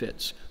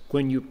benefits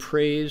when you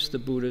praise the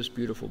Buddha's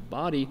beautiful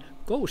body?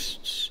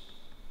 Ghosts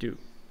do.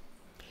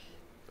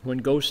 When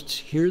ghosts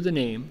hear the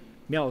name,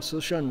 Miao Si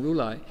Shen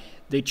Rulai,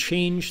 they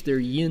change their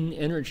yin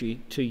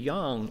energy to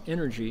yang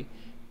energy,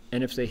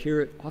 and if they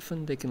hear it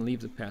often, they can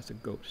leave the path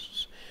of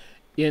ghosts.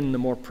 In the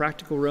more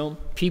practical realm,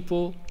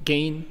 people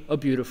gain a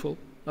beautiful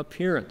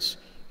appearance.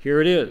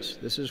 Here it is.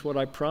 This is what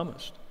I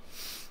promised.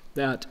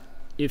 That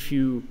if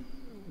you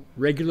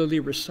regularly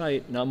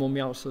recite Namo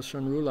Miao Si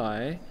Shen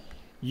Rulai,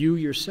 you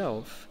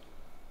yourself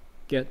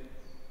get,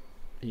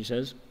 he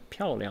says,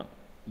 漂亮.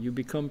 You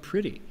become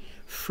pretty.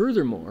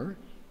 Furthermore,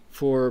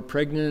 for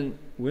pregnant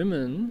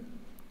women,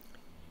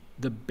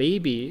 the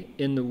baby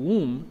in the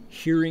womb,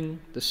 hearing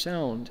the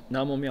sound,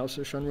 Namo Miao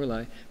Si Shen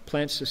Rulai,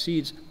 plants the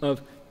seeds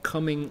of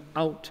coming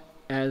out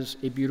as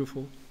a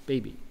beautiful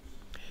baby.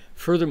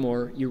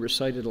 Furthermore, you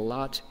recite it a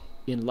lot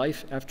in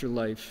life after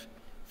life.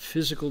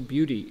 Physical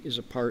beauty is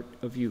a part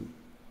of you.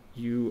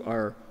 You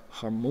are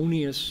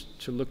harmonious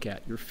to look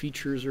at. Your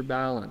features are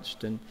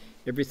balanced and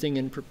everything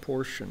in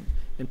proportion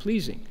and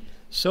pleasing.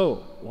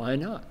 So why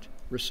not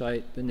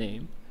recite the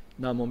name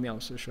Namo Miao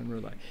Si Shen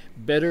Rulai?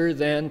 Better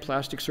than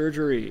plastic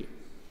surgery.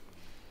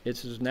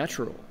 It's as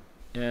natural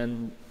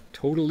and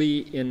totally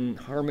in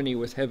harmony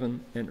with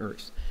heaven and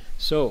earth.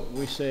 So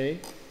we say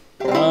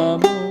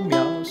Namo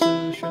Miao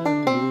Si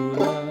Shen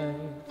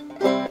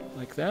Rulai,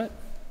 like that.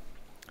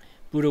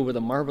 Buddha with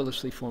a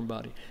marvelously formed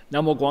body.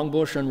 Namo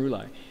Guangbo Shen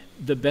Rulai.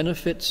 The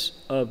benefits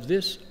of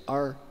this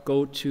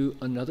go to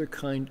another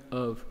kind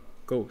of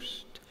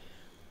ghost,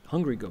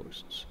 hungry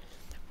ghosts,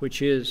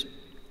 which is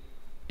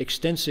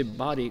extensive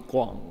body,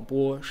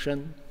 Guangbo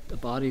Shen, the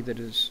body that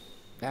is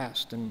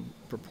vast and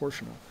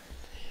proportional.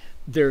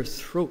 Their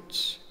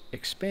throats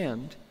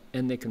expand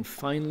and they can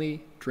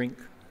finally drink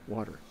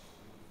water.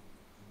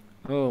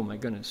 Oh my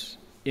goodness.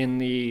 In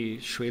the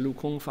Shui Lu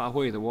Kong Fa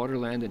Hui, the water,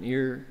 land, and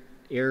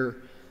air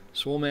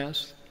soul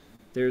mass,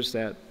 there's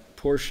that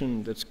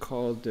portion that's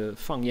called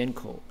Fang Yan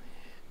Ko,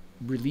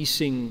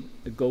 releasing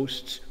the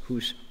ghosts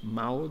whose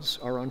mouths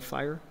are on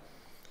fire.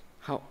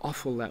 How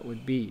awful that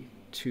would be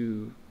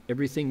to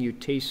everything you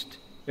taste,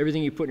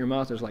 everything you put in your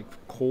mouth is like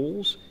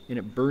coals and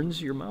it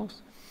burns your mouth.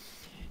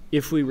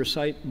 If we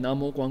recite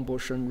Namo Guangbo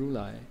Shen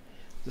Rulai,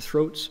 the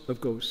throats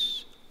of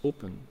ghosts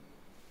open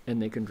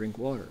and they can drink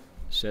water,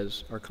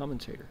 says our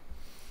commentator.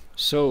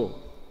 So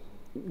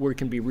we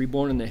can be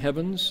reborn in the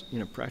heavens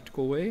in a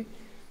practical way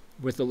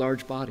with a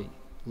large body,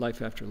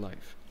 life after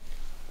life.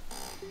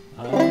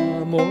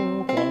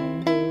 Amo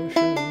Guangbo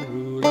Shen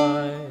Ru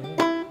Lai.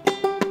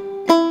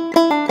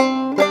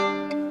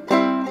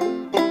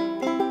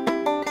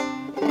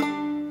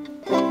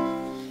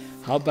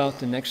 How about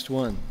the next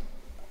one?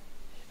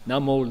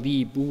 Namo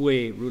Li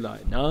Buwei Rulai.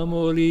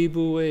 Namo Li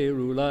Buwei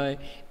Rulai.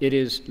 It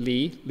is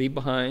Li, leave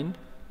behind,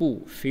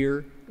 Bu,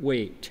 fear,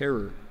 Wei,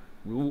 terror,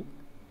 Ru,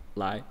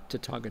 Lai,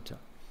 Tathagata.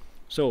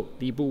 So,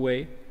 Li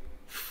Buwei,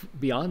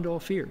 beyond all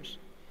fears.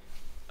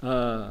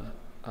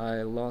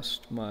 I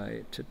lost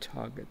my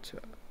Tathagata.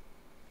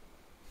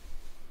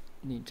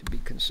 Need to be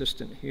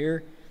consistent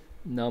here.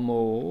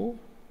 Namo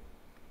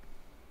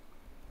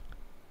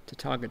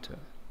Tathagata.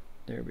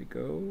 There we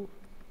go.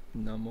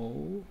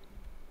 Namo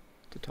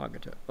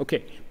Tathagata.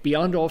 Okay,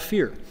 beyond all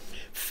fear.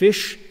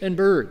 Fish and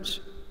birds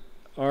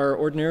are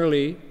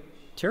ordinarily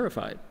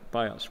terrified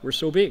by us. We're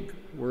so big.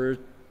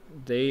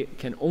 They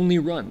can only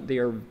run. They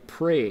are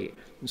prey.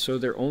 And so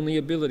their only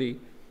ability,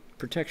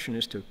 protection,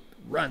 is to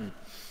run.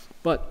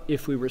 But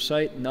if we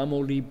recite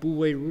Namo Li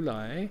Buwei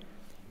Rulai,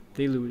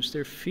 they lose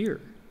their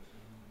fear.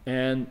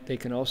 And they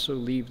can also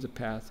leave the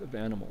path of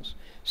animals.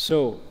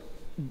 So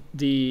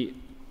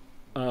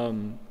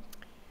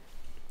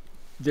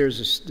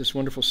there's this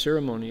wonderful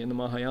ceremony in the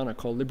Mahayana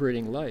called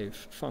Liberating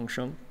Life, Fang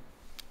Sheng.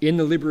 In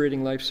the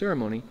Liberating Life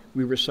ceremony,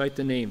 we recite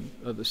the name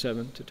of the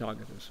 7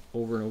 Tathagatas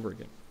over and over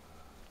again.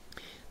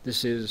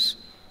 This is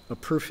a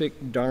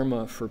perfect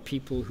dharma for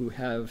people who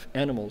have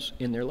animals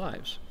in their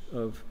lives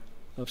of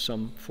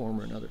some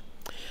form or another.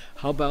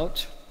 How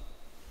about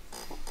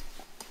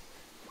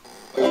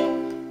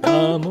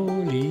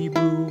Namo Li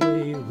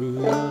Buwei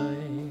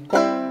Rulai.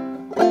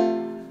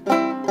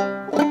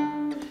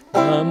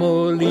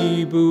 Namo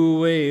Li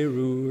Buwei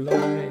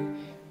Rulai.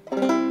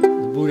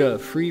 The Buddha,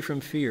 free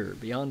from fear,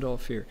 beyond all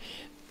fear.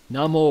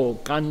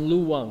 Namo Gan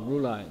Luwang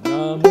Rulai.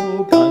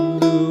 Namo Gan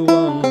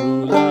Luwang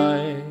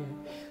Rulai.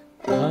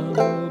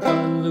 Namo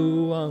Gan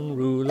Luwang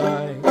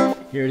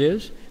Rulai. Here it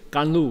is.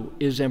 Ganlu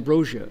is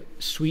ambrosia,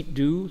 sweet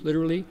dew,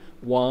 literally.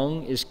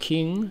 Wang is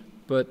king,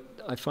 but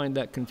I find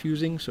that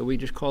confusing, so we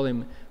just call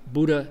him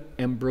Buddha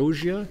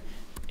Ambrosia.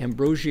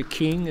 Ambrosia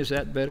King, is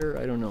that better?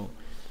 I don't know.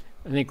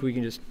 I think we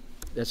can just,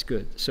 that's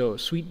good. So,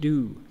 sweet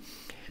dew.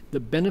 The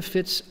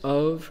benefits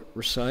of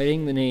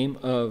reciting the name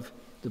of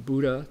the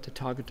Buddha,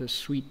 Tathagata,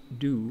 sweet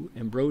dew,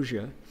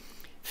 ambrosia.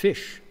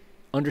 Fish,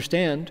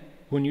 understand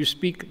when you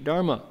speak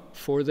Dharma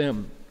for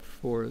them.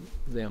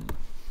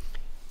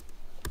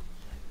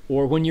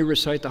 Or when you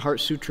recite the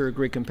Heart Sutra or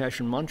Great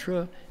Compassion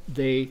Mantra,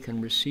 they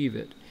can receive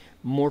it.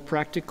 More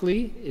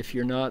practically, if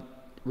you're not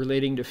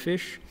relating to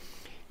fish,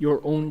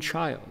 your own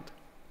child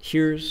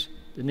hears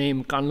the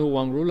name Ganlu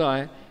Wang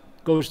Rulai,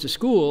 goes to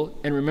school,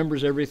 and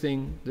remembers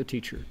everything the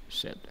teacher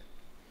said.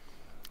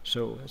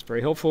 So that's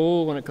very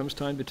helpful when it comes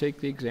time to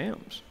take the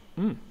exams.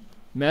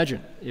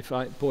 Imagine if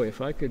I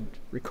could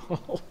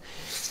recall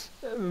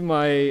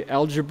my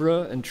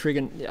algebra and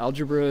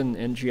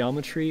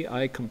geometry,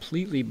 I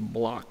completely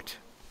blocked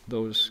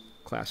those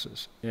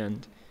classes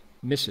and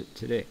miss it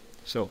today.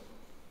 So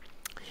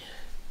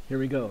here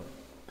we go.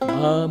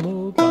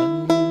 Namo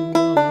Ganlu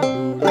Wang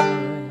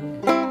Rulai.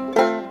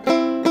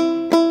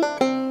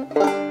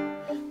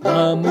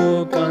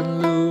 Namo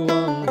Ganlu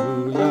Wang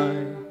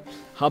Rulai.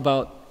 How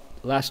about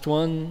last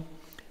one?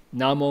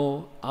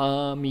 Namo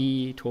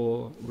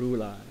Amito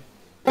Rulai.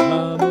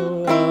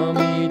 Namo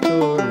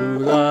Amito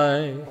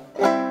Rulai.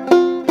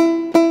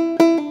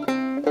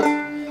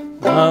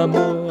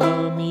 Namo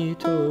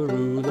Amito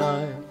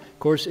Rulai. Of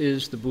course,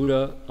 is the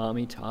Buddha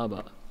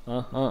Amitabha.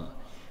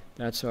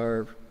 That's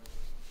our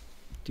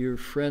dear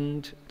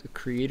friend, the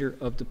creator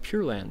of the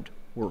Pure Land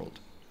world.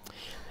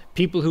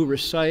 People who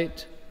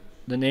recite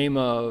the name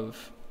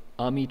of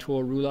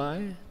Amito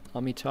Rulai,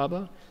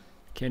 Amitabha,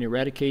 can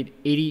eradicate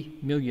 80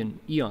 million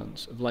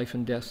eons of life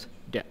and death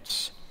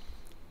debts.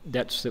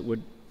 Debts that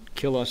would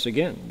kill us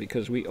again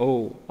because we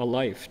owe a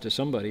life to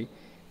somebody.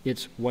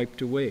 It's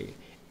wiped away.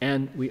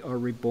 And we are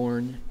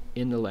reborn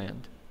in the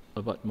land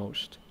of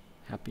utmost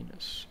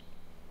happiness.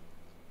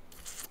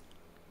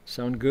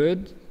 Sound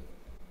good?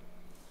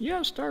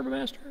 Yeah, Star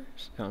Master.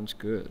 Sounds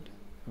good.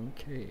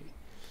 Okay.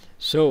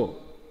 So,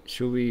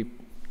 shall we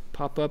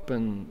pop up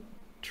and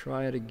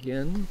try it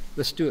again?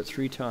 Let's do it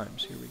 3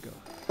 times. Here we go.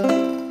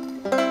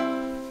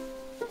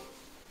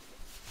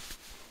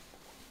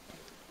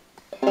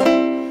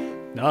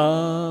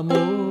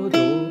 Namo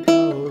Do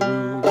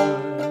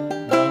Pao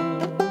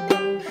Rulai,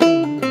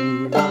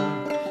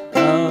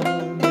 Namo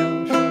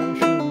Miao Shan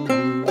Shen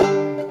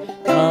Rulai,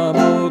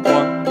 Namo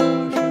Guangbo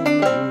Shen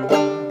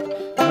Rulai,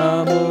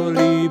 Namo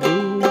Li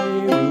Buwei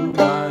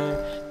Rulai,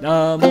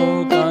 Namo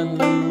Gan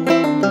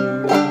Luwang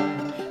Rulai,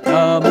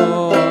 Namo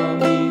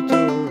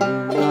Amito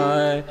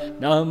Rulai,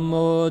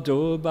 Namo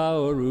Do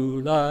Bao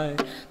Rulai,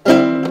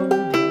 Namo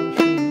Miao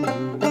Shen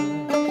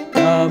Rulai,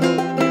 Namo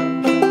Miao Shan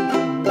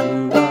Shen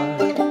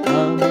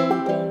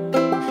Rulai.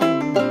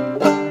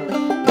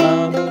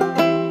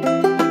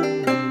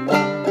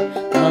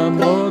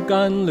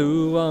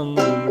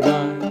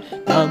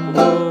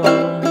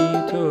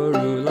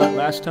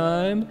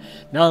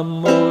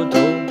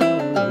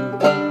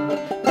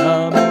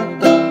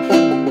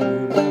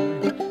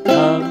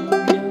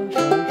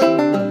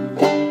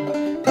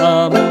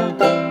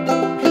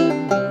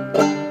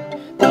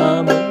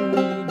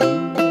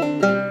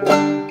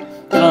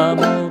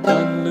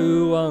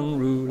 Ruang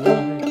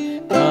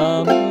Rulai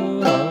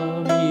Namo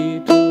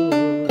Amito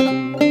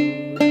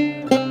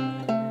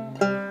Ruai.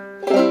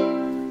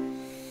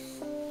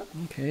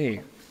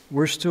 Okay,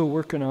 we're still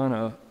working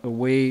on a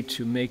way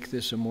to make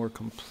this a more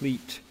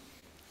complete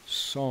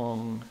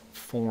song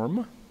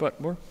form,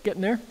 but we're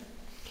getting there.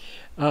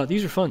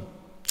 These are fun.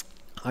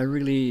 I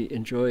really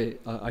enjoy,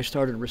 I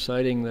started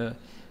reciting the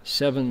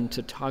 7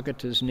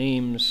 Tathagata's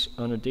names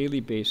on a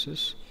daily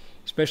basis,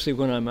 especially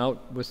when I'm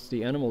out with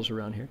the animals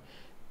around here,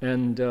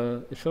 and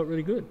it felt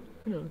really good.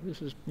 You know,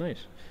 this is nice.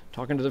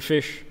 Talking to the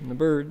fish and the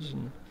birds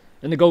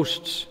and the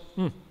ghosts.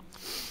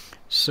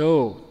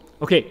 So,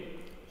 okay,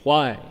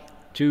 why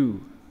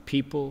do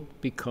people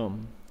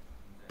become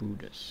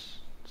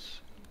Buddhists?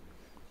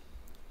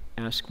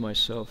 Ask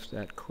myself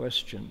that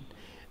question.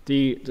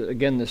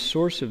 Again, the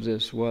source of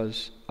this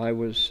was I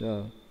was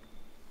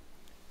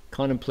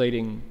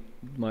contemplating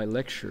my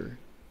lecture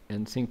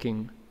and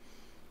thinking,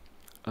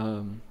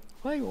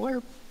 why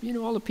are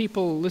all the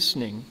people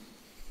listening?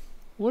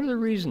 What are the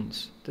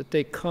reasons that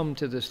they come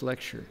to this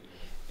lecture?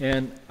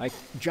 And I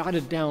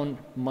jotted down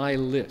my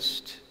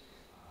list,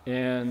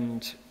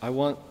 and I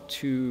want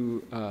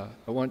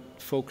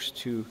folks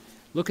to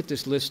look at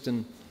this list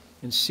and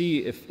see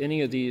if any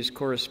of these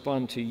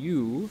correspond to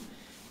you,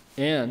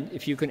 and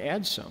if you can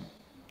add some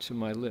to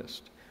my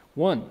list.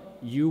 1,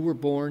 you were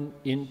born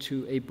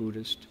into a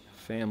Buddhist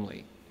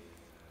family.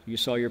 You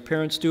saw your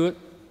parents do it,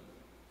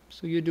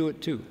 so you do it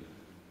too.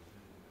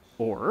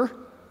 Or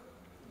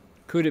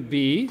could it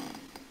be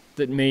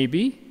that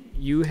maybe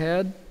you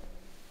had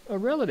a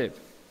relative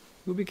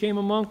who became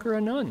a monk or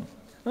a nun?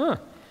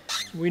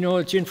 We know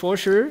that Jin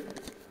Fosher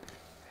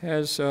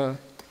has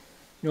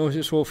knows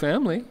his whole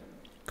family,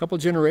 a couple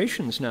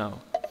generations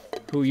now,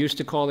 who used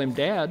to call him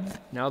Dad.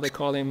 Now they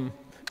call him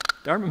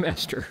Dharma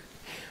Master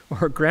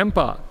or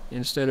Grandpa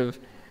instead of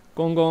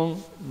Gong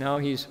Gong. Now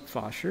he's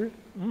Fosher.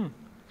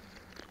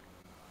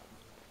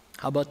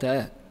 How about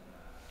that?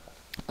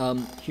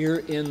 Here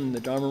in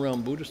the Dharma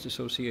Realm Buddhist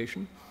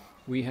Association,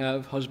 we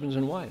have husbands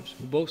and wives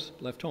who both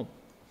left home.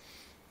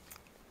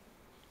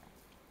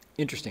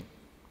 Interesting.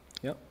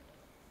 Yep.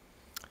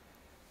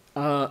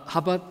 How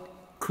about,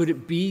 could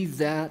it be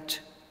that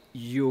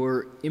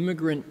your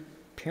immigrant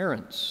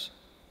parents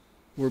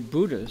were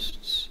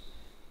Buddhists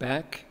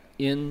back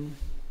in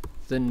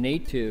the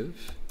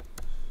native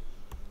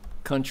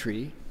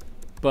country,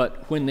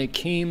 but when they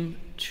came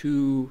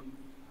to,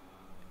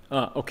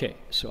 okay,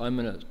 so I'm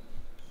going to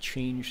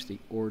change the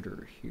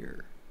order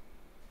here.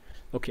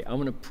 Okay, I'm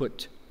going to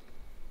put,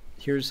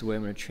 here's the way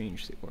I'm going to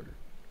change the order.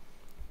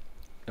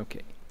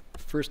 Okay,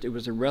 first it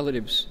was the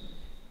relatives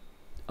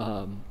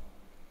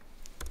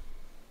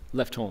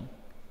left home.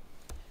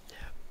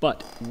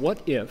 But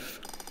what if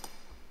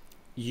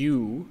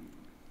you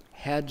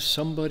had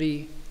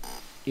somebody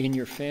in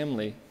your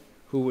family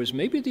who was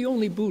maybe the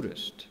only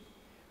Buddhist,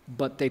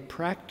 but they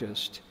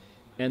practiced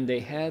and they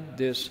had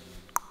this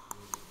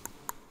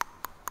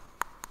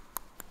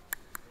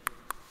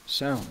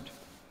sound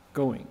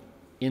going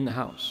in the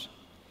house,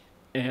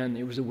 and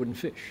it was a wooden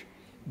fish.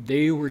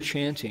 They were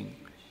chanting,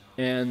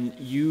 and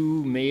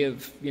you may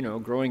have,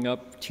 growing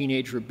up,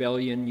 teenage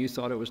rebellion, you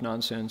thought it was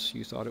nonsense,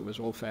 you thought it was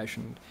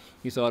old-fashioned,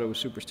 you thought it was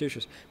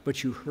superstitious,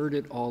 but you heard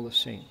it all the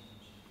same.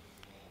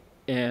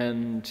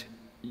 And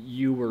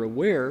you were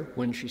aware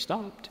when she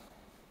stopped,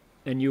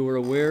 and you were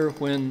aware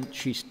when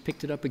she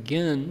picked it up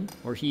again,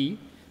 or he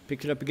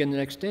picked it up again the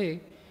next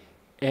day,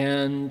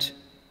 and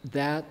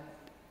that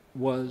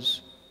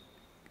was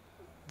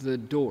the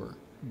door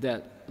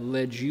that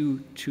led you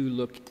to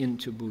look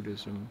into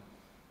Buddhism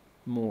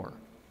more.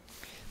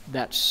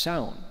 That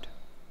sound.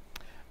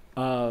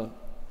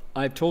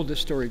 I've told this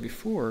story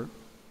before,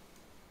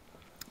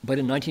 but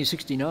in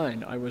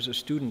 1969, I was a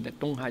student at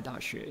Donghai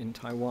Daxue in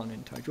Taiwan,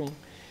 in Taichung,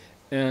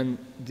 and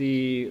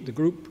the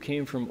group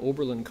came from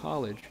Oberlin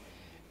College,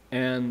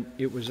 and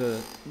it was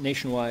a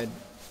nationwide,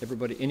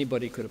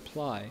 anybody could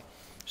apply.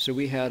 So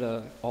we had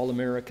an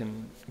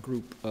all-American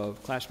group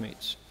of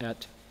classmates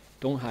at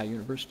Donghai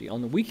University. On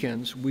the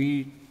weekends,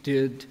 we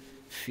did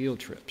field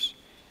trips.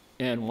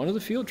 And one of the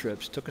field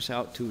trips took us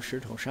out to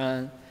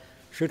Shitoshan.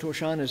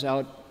 Shitoshan is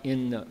out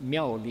in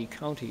Miaoli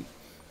County,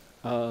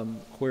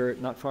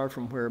 not far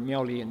from where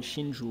Miaoli and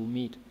Hsinchu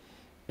meet.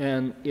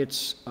 And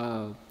it's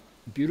a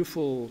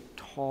beautiful,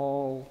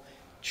 tall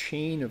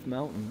chain of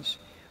mountains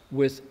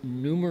with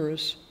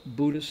numerous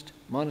Buddhist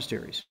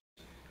monasteries,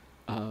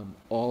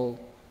 all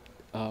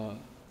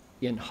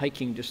in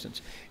hiking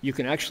distance. You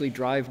can actually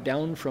drive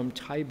down from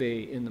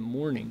Taipei in the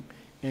morning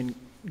and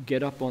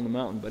get up on the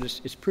mountain, but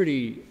it's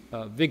pretty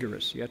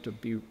vigorous. You have to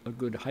be a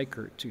good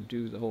hiker to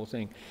do the whole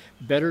thing.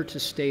 Better to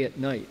stay at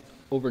night,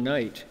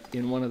 overnight,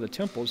 in one of the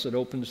temples that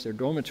opens their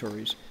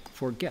dormitories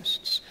for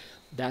guests.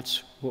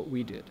 That's what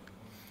we did.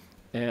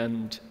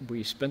 And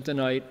we spent the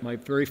night, my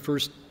very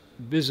first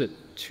visit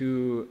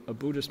to a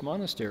Buddhist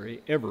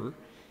monastery ever,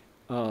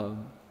 or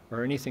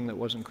anything that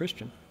wasn't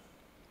Christian.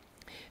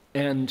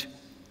 And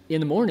in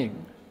the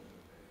morning,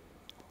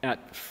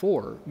 at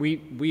 4,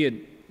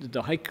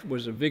 the hike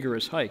was a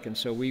vigorous hike, and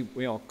so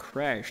we all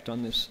crashed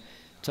on this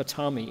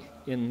tatami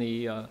in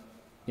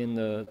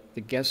the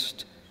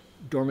guest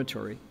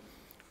dormitory,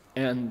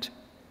 and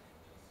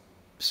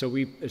so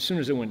as soon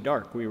as it went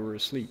dark, we were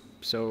asleep.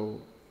 So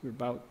we were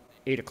about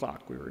 8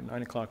 o'clock.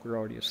 9 o'clock. We were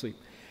already asleep,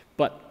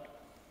 but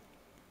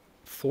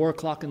 4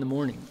 o'clock in the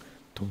morning,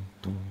 dum,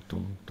 dum,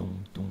 dum,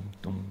 dum, dum,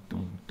 dum,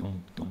 dum,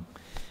 dum, dum,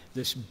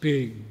 this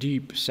big,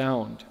 deep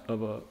sound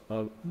of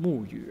a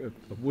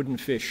wooden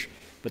fish,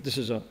 but this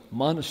is a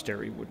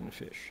monastery wooden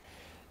fish.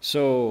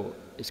 So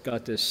it's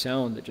got this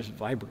sound that just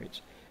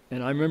vibrates.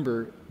 And I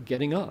remember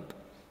getting up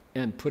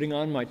and putting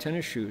on my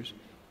tennis shoes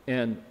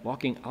and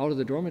walking out of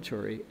the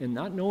dormitory and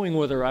not knowing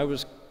whether I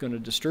was going to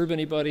disturb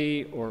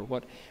anybody or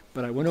what,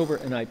 but I went over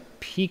and I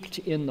peeked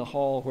in the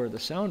hall where the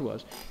sound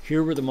was.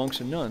 Here were the monks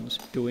and nuns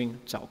doing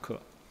Zao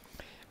Ke.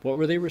 What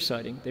were they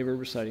reciting? They were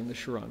reciting the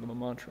Shurangama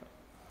mantra.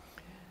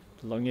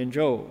 Langyen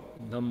Zhou,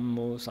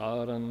 Nammo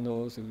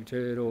Sarando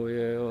Suchero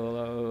Ye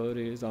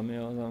Olari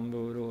Samya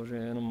Samburo She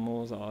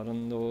Nammo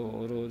Sarando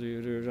Oro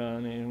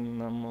Jirujani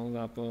Nammo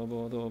Zapo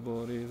Bodo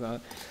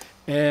Bodhisattva.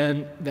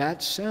 And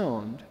that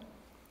sound,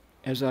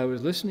 as I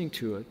was listening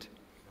to it,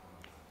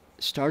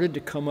 started to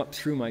come up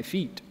through my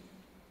feet.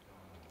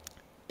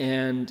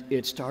 And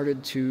it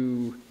started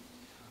to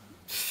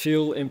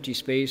fill empty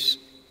space,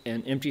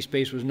 and empty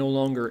space was no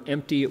longer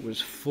empty, it was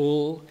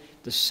full.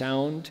 The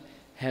sound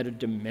had a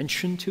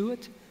dimension to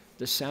it.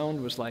 The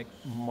sound was like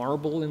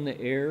marble in the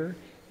air,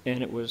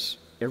 and it was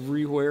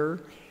everywhere,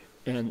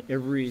 and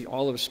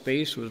all of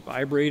space was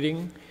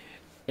vibrating.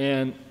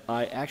 And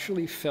I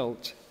actually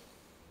felt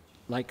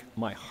like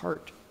my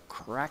heart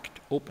cracked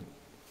open.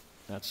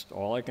 That's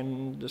all I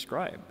can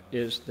describe,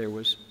 is there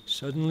was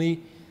suddenly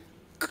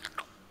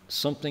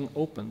something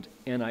opened,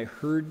 and I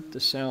heard the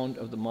sound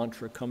of the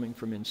mantra coming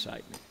from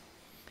inside me.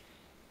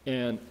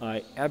 And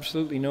I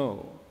absolutely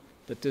know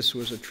that this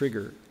was a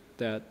trigger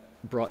that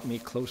brought me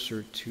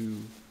closer to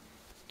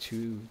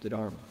the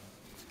Dharma,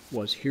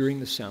 was hearing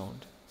the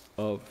sound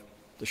of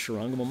the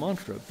Shurangama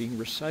mantra being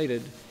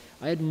recited.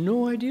 I had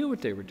no idea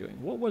what they were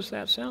doing. What was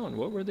that sound?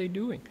 What were they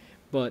doing?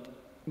 But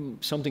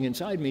something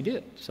inside me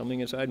did.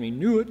 Something inside me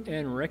knew it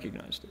and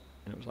recognized it.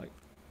 And it was like,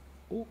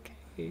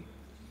 okay.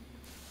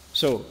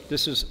 So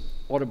this is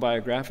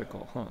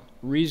autobiographical, huh?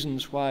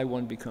 Reasons why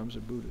one becomes a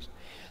Buddhist.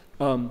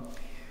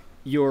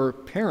 Your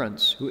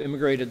parents, who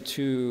immigrated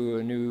to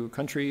a new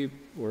country,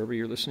 wherever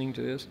you're listening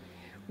to this,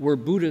 were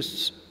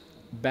Buddhists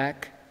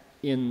back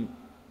in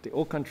the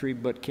old country,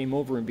 but came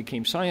over and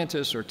became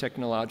scientists or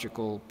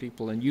technological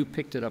people, and you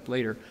picked it up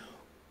later.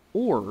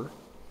 Or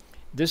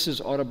this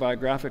is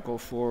autobiographical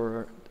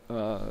for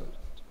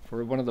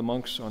one of the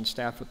monks on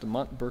staff at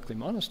the Berkeley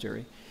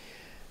Monastery.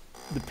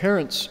 The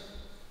parents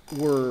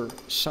were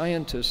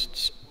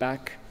scientists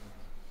back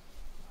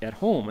at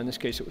home. In this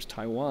case, it was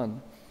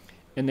Taiwan.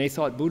 And they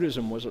thought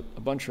Buddhism was a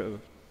bunch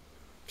of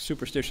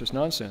superstitious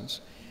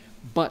nonsense.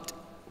 But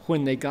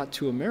when they got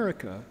to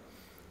America,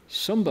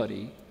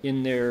 somebody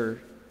in their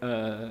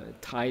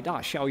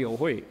Taida Xiaoyou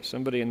Hui,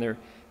 somebody in their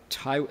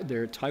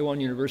Taiwan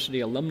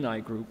University alumni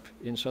group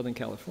in Southern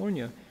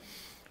California,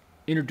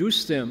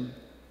 introduced them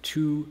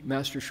to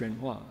Master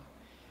Hsuan.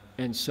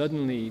 And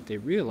suddenly they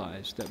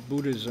realized that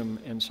Buddhism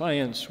and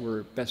science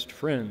were best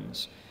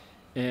friends,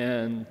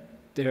 and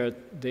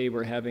they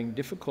were having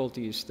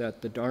difficulties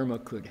that the Dharma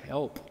could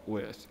help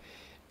with.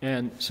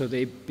 And so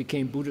they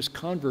became Buddhist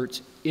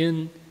converts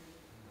in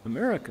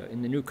America,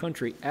 in the new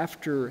country,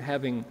 after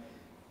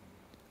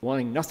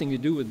wanting nothing to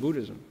do with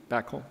Buddhism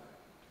back home.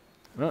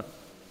 Huh.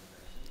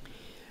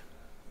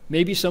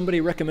 Maybe somebody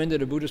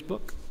recommended a Buddhist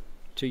book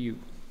to you.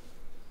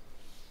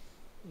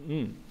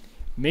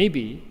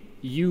 Maybe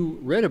you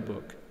read a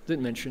book that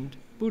mentioned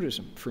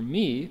Buddhism. For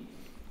me,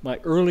 my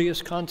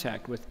earliest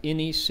contact with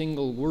any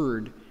single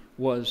word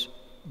was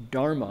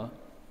Dharma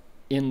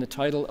in the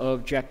title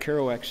of Jack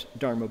Kerouac's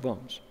Dharma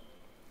Bums.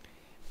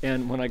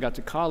 And when I got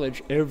to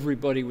college,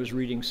 everybody was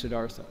reading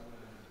Siddhartha.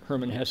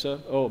 Hermann Hesse,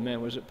 oh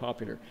man, was it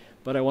popular.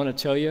 But I want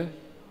to tell you,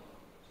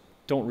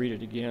 don't read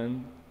it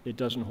again. It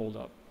doesn't hold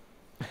up.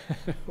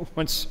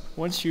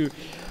 Once you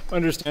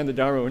understand the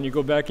Dharma, when you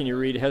go back and you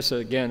read Hesse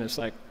again, it's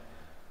like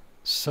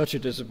such a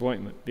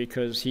disappointment,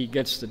 because he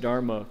gets the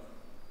Dharma.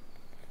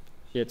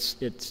 It's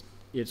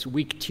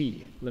weak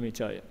tea, let me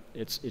tell you.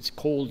 It's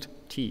cold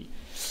tea.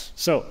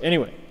 So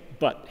anyway,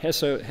 but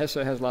Hesse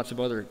has lots of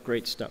other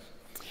great stuff.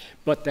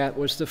 But that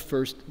was the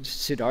first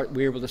Siddhartha.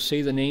 We were able to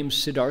say the name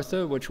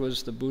Siddhartha, which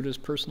was the Buddha's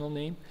personal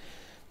name,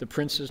 the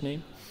prince's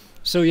name.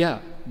 So yeah,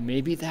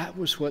 maybe that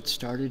was what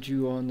started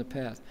you on the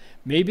path.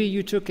 Maybe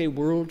you took a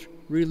world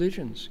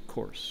religions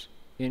course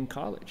in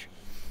college.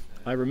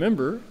 I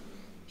remember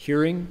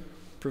hearing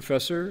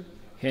Professor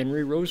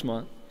Henry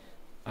Rosemont.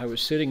 I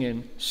was sitting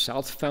in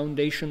South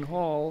Foundation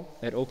Hall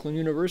at Oakland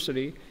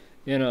University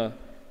in a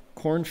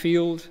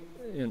cornfield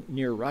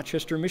near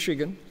Rochester,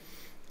 Michigan,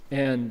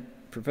 and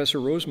Professor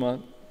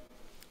Rosemont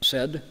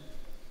said,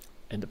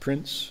 "And the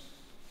prince,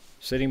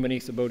 sitting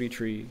beneath the Bodhi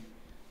tree,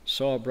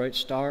 saw a bright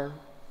star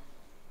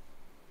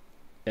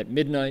at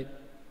midnight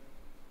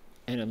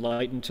and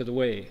enlightened to the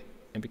way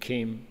and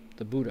became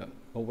the Buddha,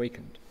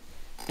 awakened."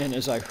 And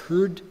as I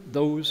heard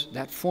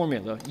that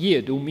formula,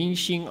 业读明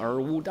心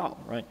而悟道,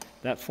 right?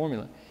 That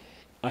formula,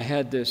 I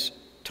had this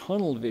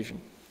tunnel vision.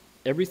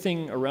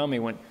 Everything around me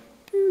went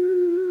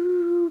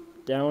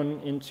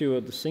down into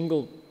the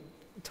single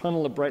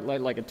tunnel of bright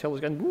light like a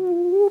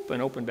telescope,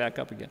 and opened back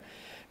up again.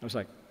 I was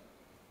like,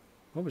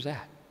 what was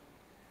that?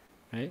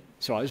 Right?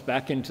 So I was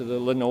back into the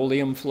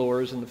linoleum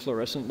floors and the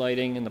fluorescent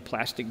lighting and the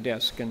plastic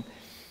desk,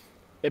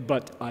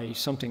 but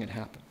something had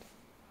happened.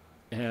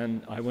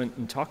 And I went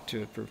and talked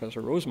to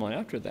Professor Rosemont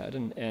after that,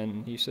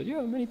 and he said,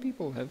 yeah, many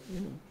people have,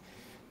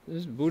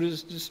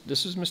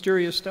 this is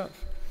mysterious stuff.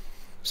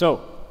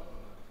 So,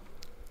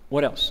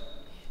 what else?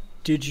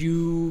 Did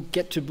you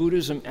get to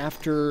Buddhism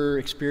after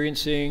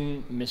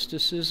experiencing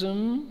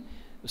mysticism,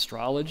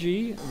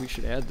 astrology? We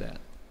should add that.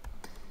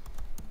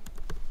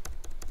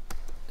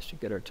 To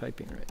get our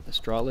typing right.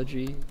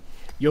 Astrology,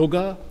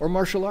 yoga, or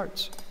martial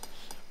arts.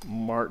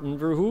 Martin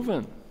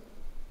Verhoeven,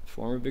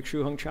 former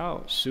Bhikshu Heng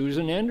Chao,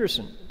 Susan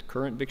Anderson,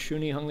 current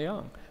Bhikshuni Heng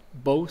Liang,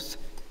 both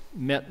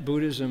met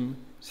Buddhism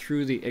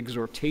through the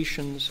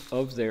exhortations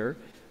of their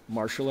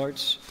martial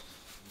arts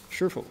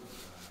Shifu.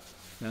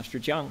 Master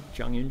Jiang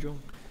Yinzhong,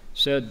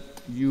 said,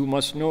 you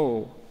must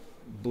know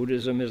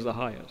Buddhism is the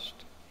highest,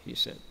 he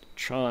said.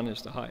 Chan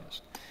is the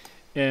highest.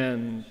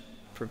 And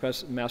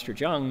Master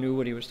Jiang knew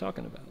what he was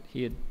talking about.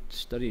 He had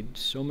studied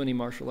so many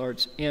martial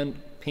arts and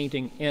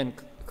painting and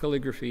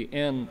calligraphy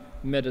and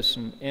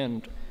medicine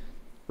and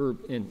herb,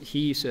 and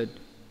he said,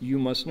 you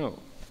must know.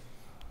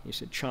 He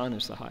said, Chan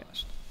is the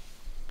highest.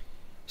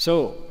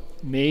 So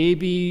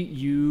maybe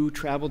you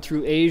traveled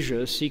through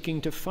Asia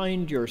seeking to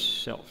find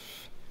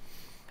yourself.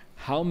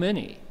 How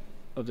many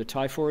of the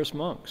Thai forest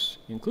monks,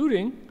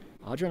 including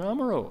Ajahn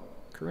Amaro,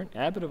 current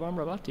abbot of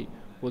Amravati,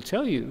 will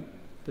tell you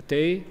that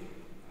they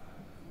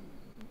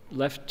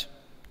left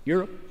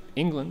Europe,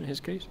 England in his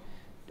case,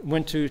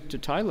 went to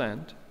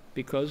Thailand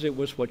because it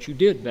was what you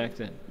did back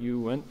then. You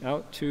went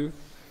out to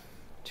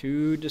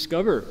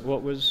discover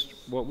what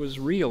was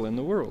real in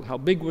the world, how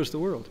big was the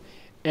world.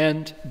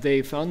 And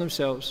they found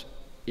themselves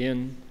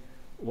in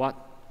Wat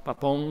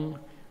Papong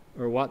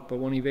or Wat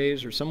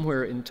Bawanives or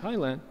somewhere in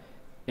Thailand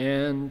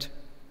and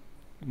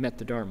met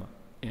the Dharma.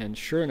 And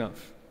sure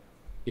enough,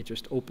 it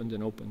just opened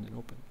and opened and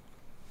opened.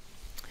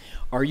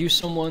 Are you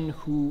someone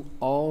who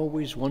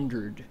always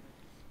wondered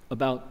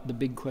about the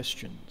big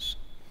questions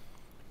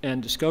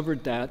and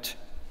discovered that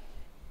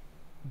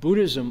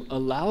Buddhism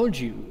allowed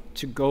you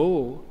to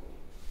go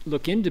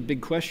look into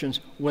big questions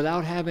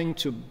without having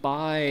to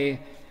buy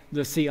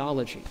the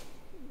theology,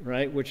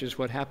 right? Which is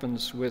what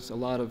happens with a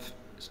lot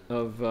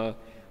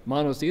of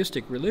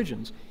monotheistic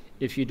religions.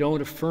 If you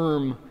don't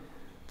affirm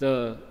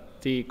the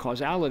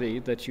causality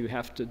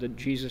that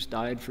Jesus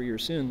died for your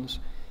sins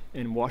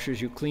and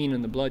washes you clean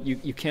in the blood,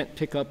 you can't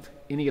pick up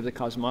any of the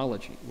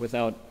cosmology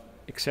without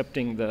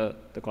accepting the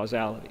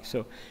causality.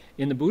 So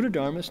in the Buddha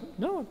Dharma,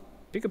 no,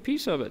 pick a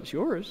piece of it. It's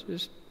yours.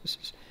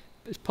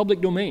 It's public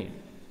domain.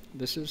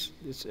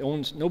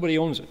 Nobody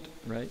owns it,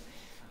 right?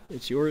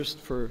 It's yours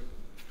for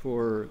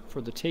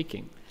the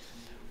taking.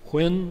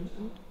 When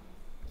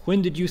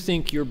did you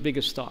think your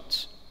biggest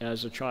thoughts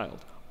as a child?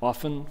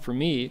 Often, for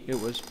me, it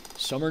was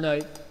summer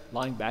night,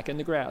 lying back in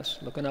the grass,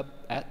 looking up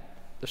at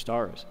the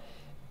stars,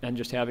 and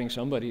just having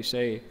somebody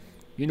say,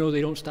 they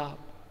don't stop.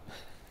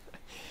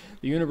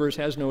 The universe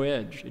has no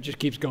edge. It just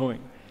keeps going.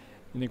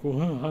 And they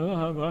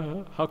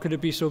go, how could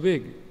it be so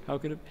big? How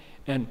could it?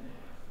 And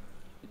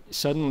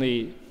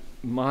suddenly,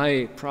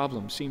 my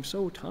problem seems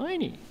so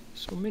tiny,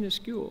 so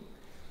minuscule,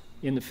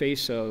 in the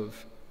face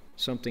of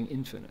something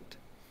infinite.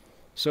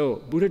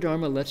 So Buddha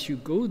Dharma lets you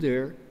go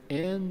there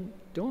and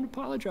don't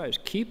apologize.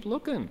 Keep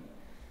looking.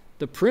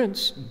 The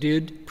prince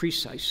did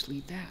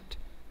precisely that.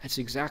 That's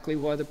exactly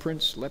why the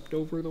prince leapt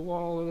over the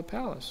wall of the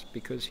palace,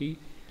 because he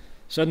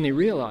suddenly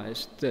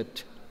realized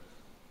that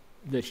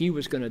he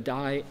was going to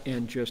die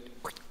and just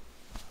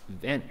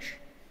vanish.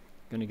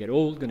 Going to get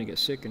old, going to get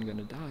sick, and going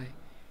to die.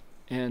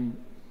 And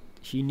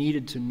he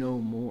needed to know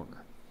more.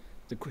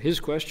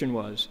 His question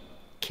was,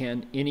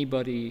 can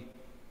anybody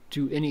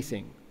do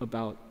anything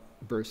about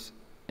birth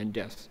and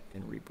death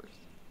and rebirth?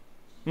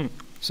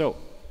 So,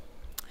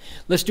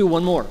 let's do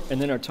one more,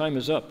 and then our time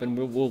is up, and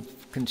we'll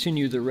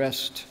continue the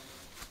rest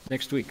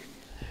next week.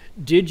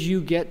 Did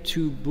you get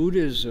to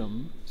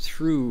Buddhism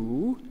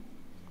through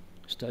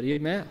study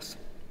of math,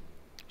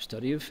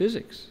 study of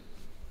physics,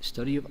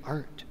 study of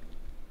art,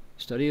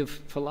 study of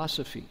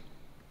philosophy,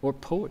 or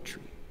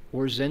poetry,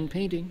 or Zen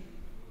painting,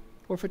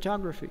 or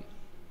photography?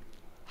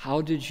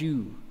 How did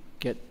you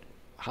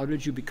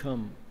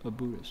become a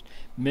Buddhist?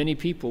 Many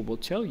people will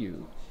tell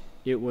you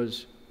it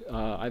was,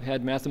 I've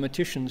had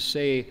mathematicians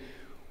say,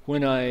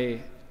 when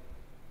I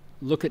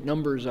look at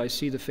numbers, I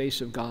see the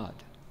face of God,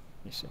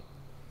 you see.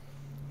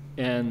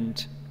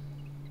 And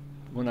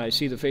when I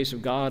see the face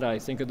of God, I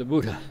think of the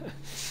Buddha.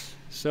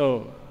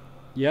 So,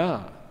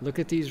 yeah, look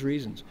at these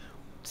reasons.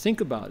 Think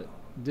about it.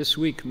 This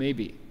week,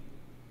 maybe.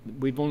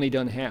 We've only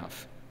done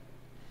half.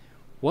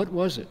 What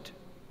was it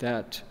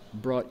that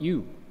brought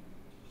you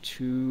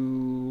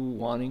to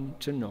wanting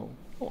to know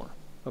more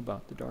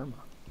about the Dharma?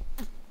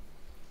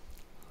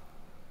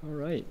 All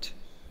right.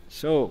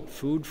 So,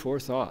 food for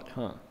thought,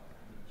 huh?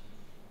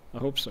 I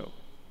hope so.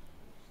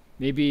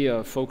 Maybe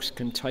folks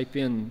can type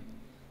in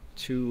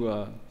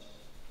to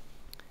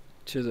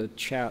the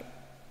chat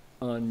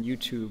on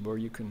YouTube, or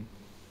you can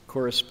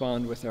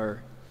correspond with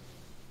our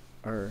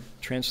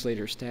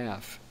translator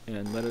staff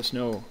and let us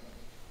know,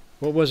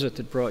 what was it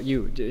that brought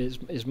you?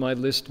 Is my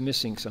list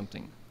missing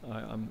something?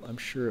 I'm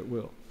sure it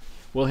will.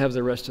 We'll have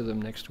the rest of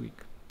them next week.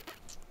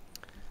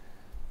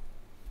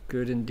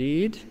 Good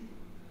indeed.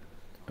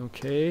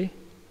 Okay.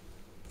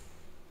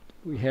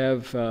 We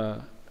have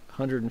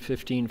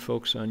 115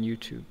 folks on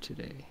YouTube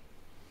today.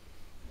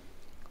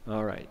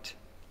 All right.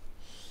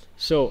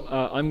 So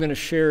I'm going to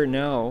share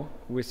now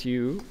with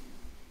you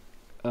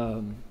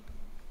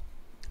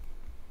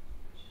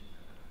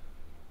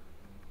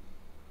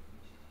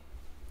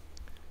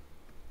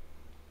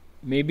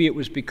maybe it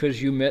was because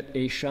you met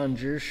a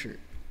Shanzhishi,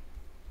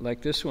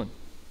 like this one.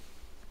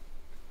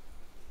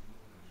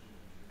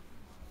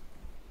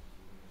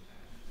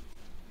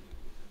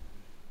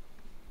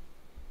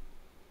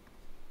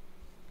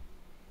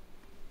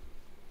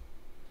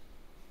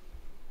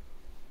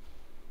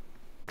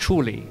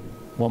 Truly,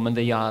 我们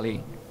的压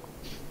力.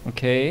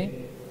 Okay,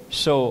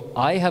 so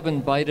I have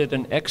invited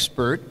an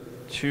expert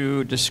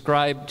to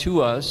describe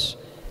to us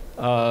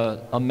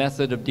a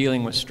method of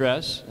dealing with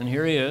stress, and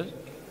here he is.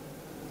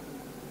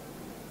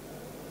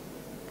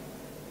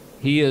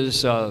 He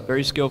is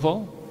very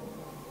skillful.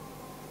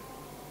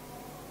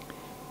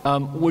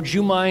 Would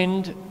you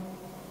mind,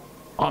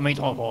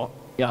 Amitabha,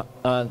 yeah,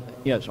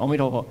 yes,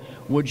 Amitabha,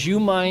 would you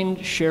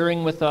mind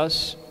sharing with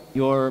us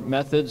your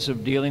methods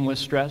of dealing with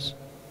stress?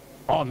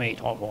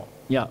 Amitabha,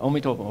 yeah,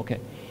 Amitabha, okay.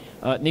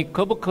 你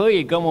可不可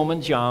以跟我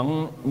们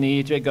讲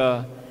你这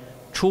个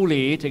处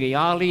理这个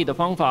压力的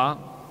方法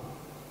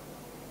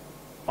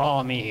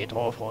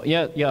？Amitabha,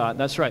 yeah, yeah,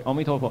 that's right,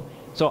 Amitabha.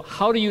 So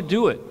how do you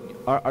do it?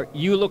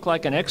 You look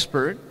like an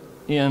expert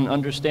in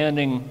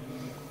understanding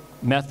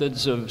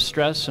methods of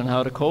stress and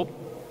how to cope.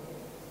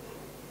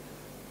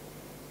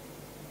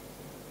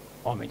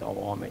 And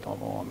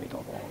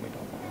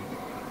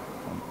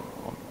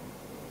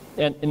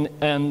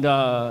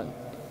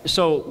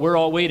so we're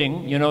all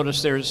waiting. You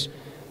notice there's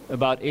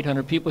about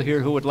 800 people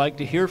here who would like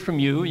to hear from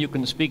you. You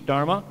can speak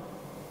Dharma.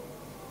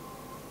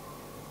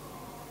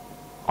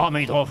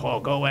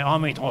 Amitabha, go away,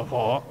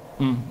 Amitabha.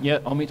 Yeah,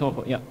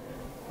 Amitabha, yeah.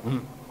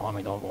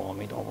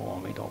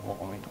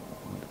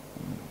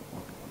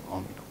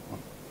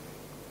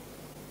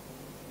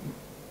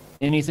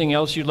 Anything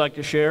else you'd like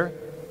to share?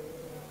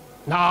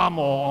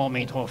 Namo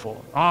Amitabha.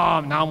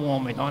 Namo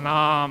Amitabha.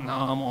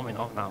 Namo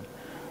Amitabha.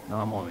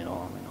 Namo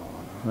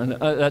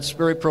Amitabha. That's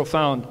very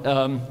profound.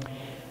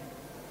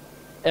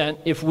 And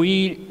if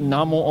we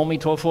Namo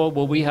Amitabha,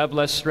 will we have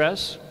less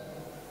stress?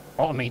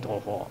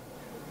 Amitabha.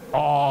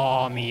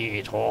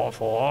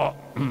 Amitabha.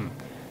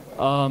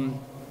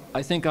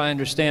 I think I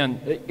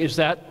understand. Is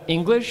that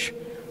English?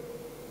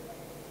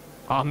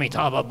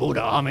 Amitabha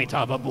Buddha,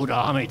 Amitabha Buddha,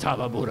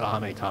 Amitabha Buddha,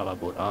 Amitabha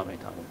Buddha,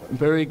 Amitabha Buddha.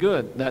 Very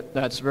good.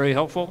 That's very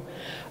helpful.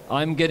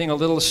 I'm getting a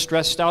little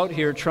stressed out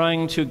here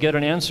trying to get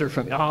an answer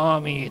from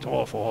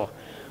Amitabha.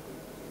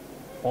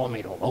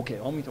 Amitabha. Okay,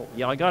 Amitabha.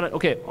 Yeah, I got it.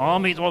 Okay,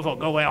 Amitabha.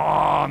 Go away.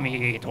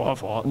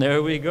 Amitabha.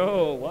 There we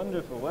go.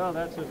 Wonderful. Well,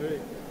 that's a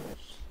very...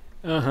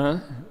 Uh-huh.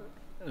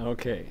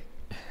 Okay.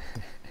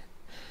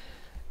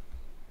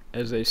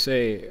 As they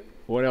say,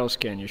 what else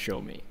can you show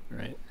me,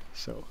 right?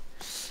 So,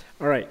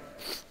 all right.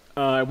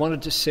 I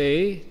wanted to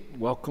say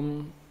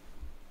welcome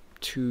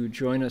to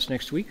join us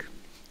next week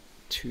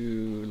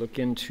to look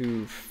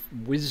into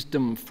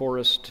Wisdom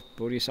Forest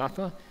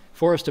Bodhisattva,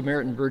 Forest of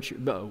Merit and Virtue,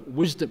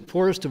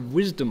 Forest of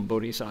Wisdom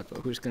Bodhisattva,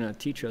 who's going to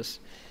teach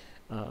us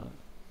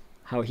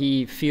how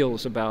he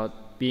feels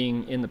about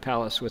being in the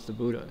palace with the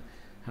Buddha,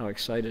 how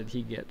excited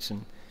he gets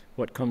and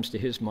what comes to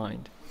his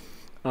mind.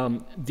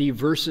 The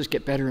verses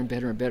get better and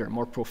better and better,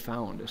 more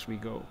profound as we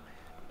go.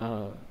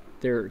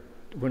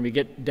 When we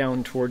get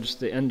down towards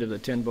the end of the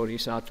 10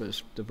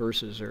 Bodhisattvas, the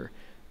verses are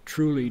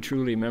truly,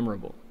 truly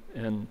memorable.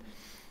 And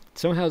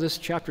somehow this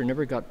chapter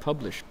never got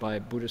published by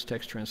Buddhist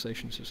Text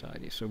Translation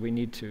Society, so we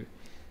need to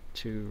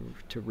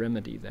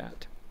remedy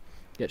that,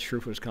 get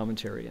Sherpa's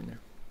commentary in there.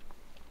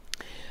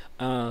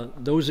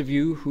 Those of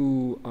you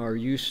who are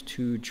used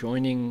to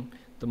joining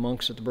the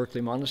monks at the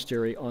Berkeley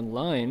Monastery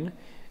online,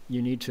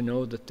 you need to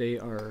know that they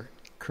are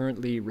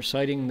currently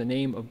reciting the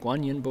name of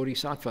Guanyin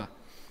Bodhisattva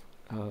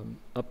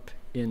up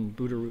in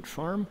Buddha Root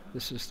Farm.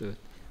 This is the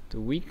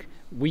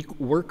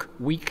work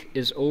week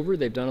is over.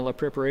 They've done a lot of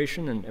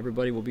preparation, and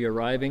everybody will be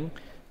arriving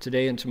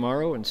today and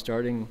tomorrow and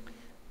starting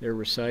their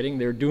reciting.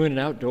 They're doing it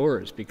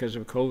outdoors because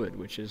of COVID,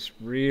 which is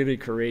really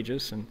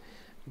courageous, and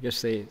I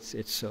guess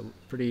it's a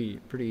pretty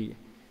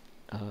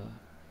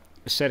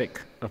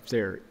ascetic up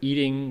there.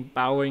 Eating,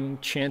 bowing,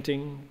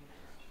 chanting,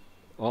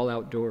 all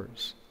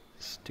outdoors,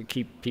 to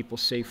keep people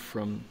safe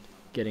from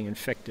getting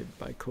infected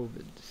by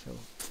COVID. So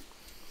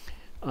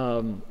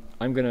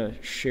I'm going to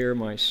share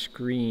my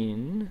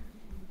screen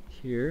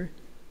here.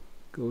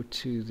 Go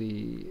to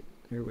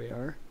there we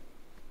are.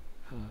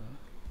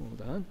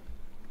 Hold on.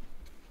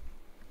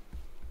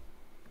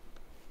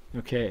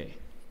 Okay,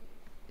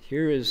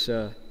 here is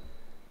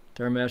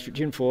Dharma Master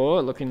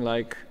Jinpo looking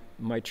like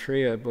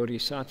Maitreya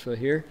Bodhisattva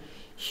here.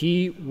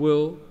 He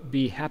will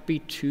be happy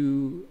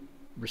to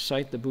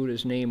recite the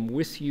Buddha's name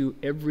with you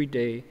every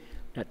day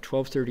at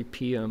 12:30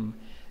 p.m.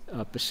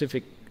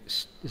 Pacific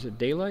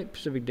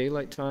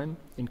Daylight Time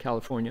in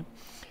California.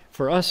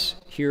 For us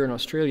here in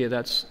Australia,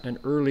 that's an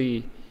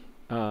early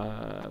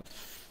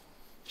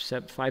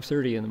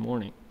 5:30 in the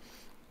morning.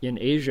 In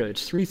Asia,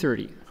 it's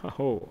 3:30.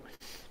 Ho-ho.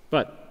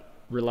 But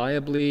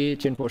reliably,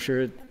 Jinpo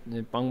Shi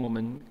Bang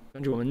Woman,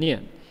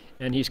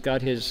 and he's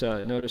got his,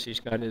 notice he's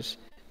got his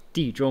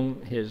Di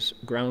Zhong, his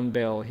ground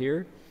bell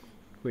here,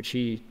 which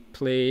he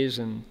plays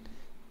and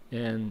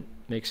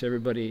makes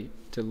everybody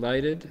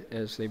delighted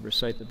as they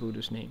recite the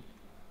Buddha's name.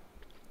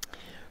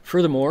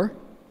 Furthermore,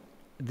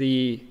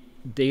 the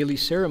daily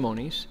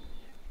ceremonies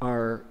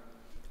are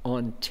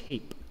on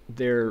tape.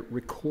 They're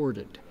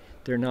recorded.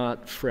 They're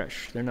not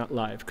fresh. They're not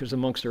live because the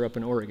monks are up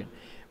in Oregon.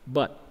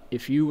 But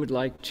if you would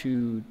like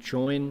to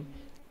join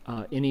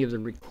any of the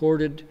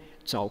recorded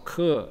Zao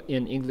Ke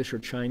in English or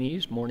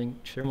Chinese, morning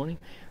ceremony,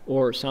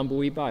 or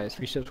Sambu Bai,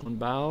 3 steps 1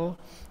 bow,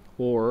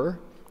 or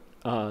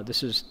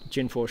this is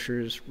Jinpo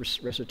Shi's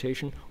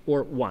recitation,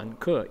 or Wan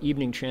Ke,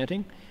 evening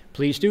chanting,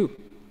 please do.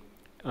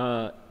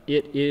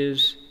 It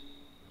is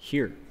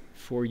here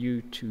for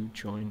you to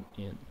join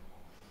in.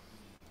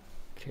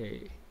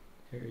 Okay,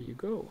 there you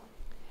go.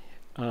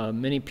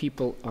 Many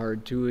people are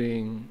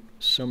doing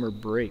summer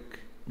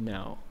break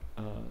now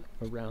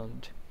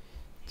around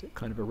the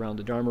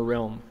Dharma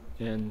realm,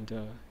 and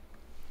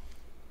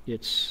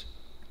it's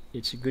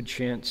a good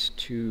chance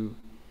to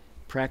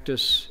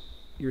practice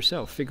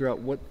yourself, figure out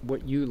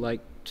what you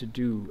like to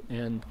do,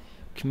 and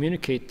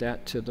communicate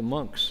that to the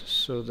monks,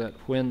 so that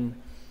when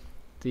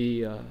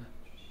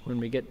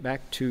we get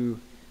back to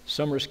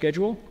summer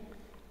schedule,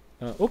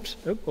 I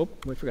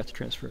forgot to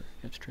transfer.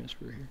 I have to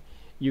transfer here.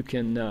 You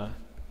can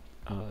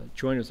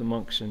join with the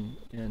monks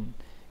and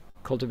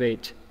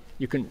cultivate.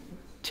 You can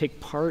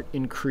take part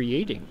in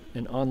creating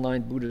an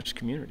online Buddhist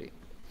community.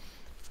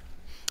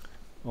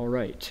 All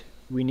right,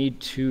 we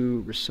need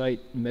to recite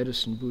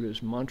Medicine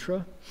Buddha's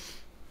mantra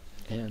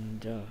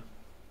and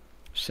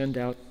send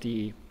out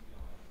the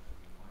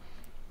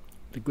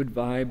good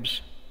vibes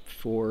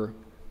for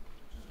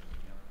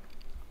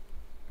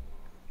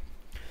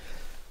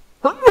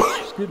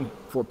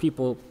for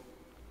people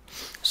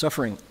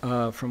suffering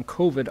from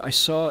COVID. I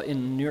saw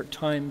in the New York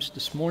Times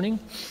this morning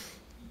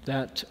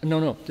that,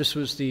 this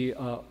was the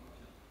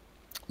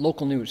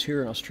local news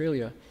here in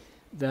Australia,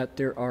 that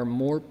there are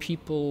more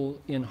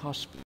people in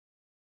hospital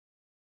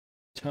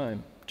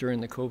time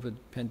during the COVID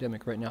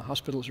pandemic right now.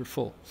 Hospitals are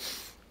full.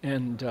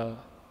 And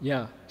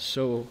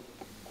so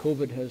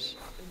COVID has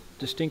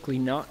distinctly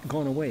not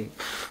gone away.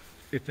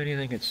 If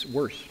anything, it's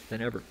worse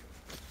than ever.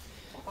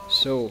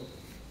 So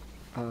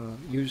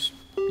use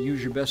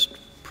your best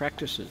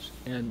practices.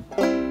 And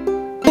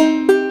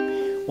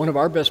one of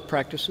our best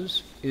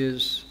practices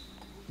is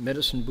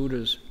Medicine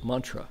Buddha's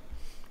mantra,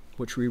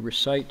 which we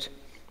recite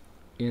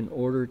in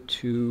order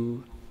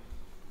to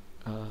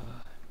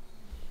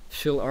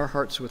fill our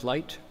hearts with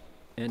light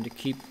and to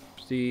keep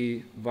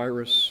the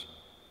virus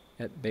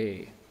at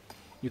bay.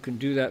 You can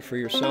do that for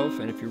yourself,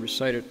 and if you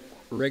recite it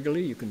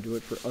regularly, you can do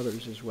it for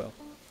others as well.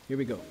 Here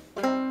we go.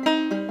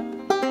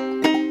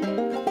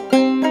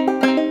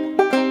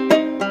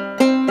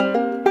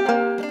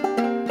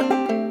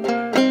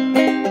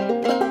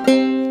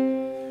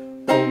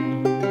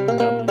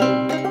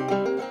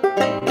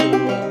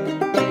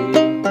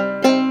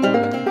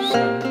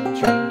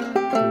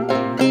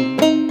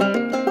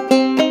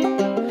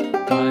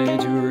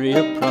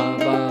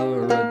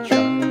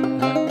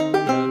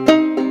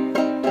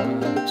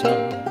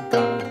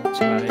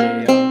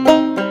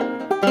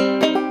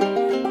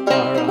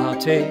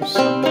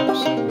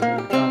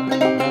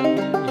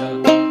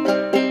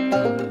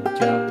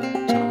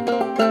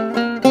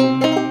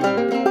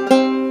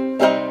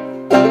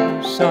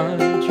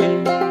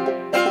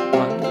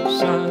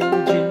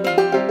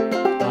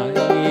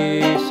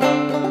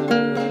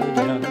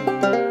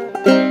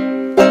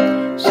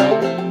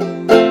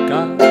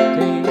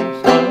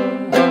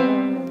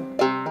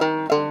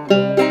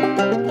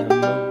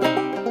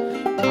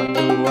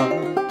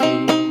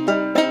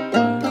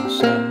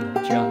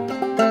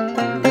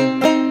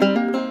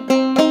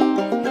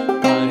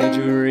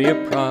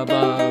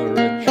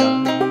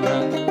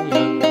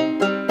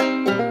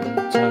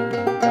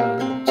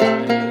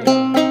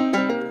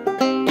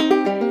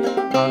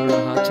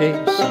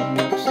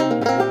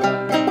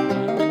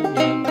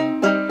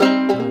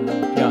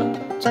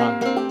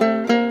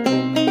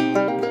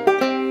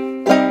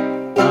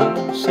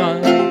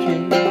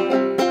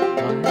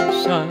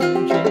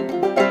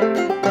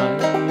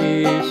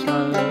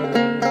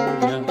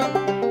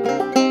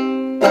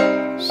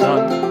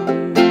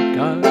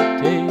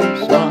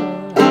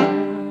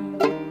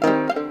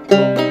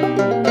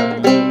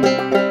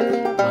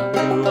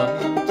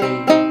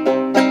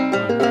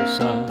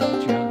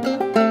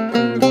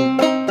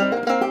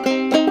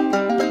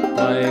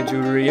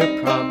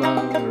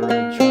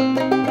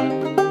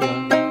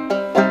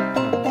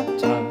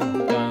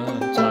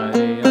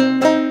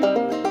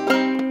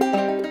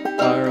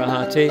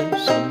 Samukate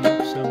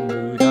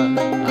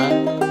Sambuddhaya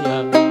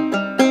Ajatam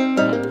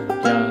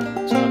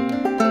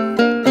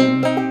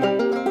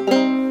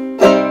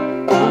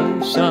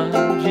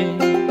Asaji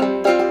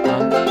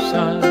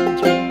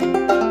Asaji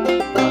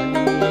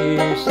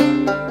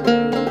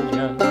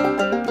Aisaja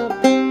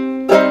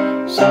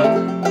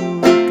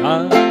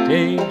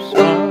Samukate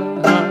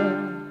Swaha.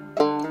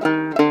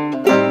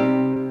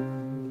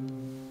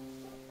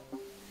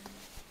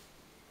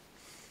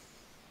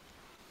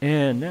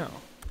 And now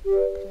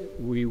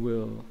we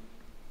will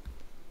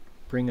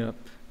bring up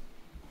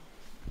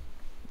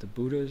the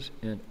Buddhas,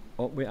 and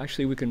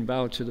actually we can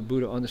bow to the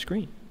Buddha on the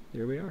screen.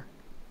 There we are.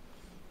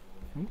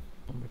 One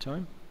more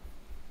time.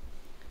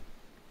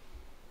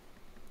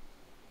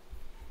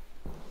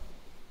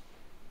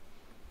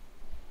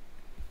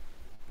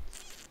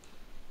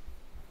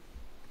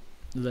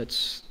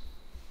 Let's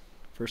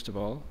first of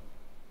all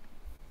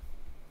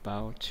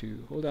bow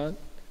to, hold on,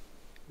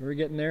 we're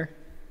getting there.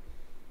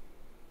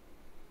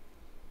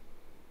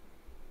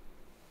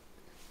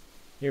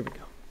 Here we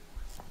go.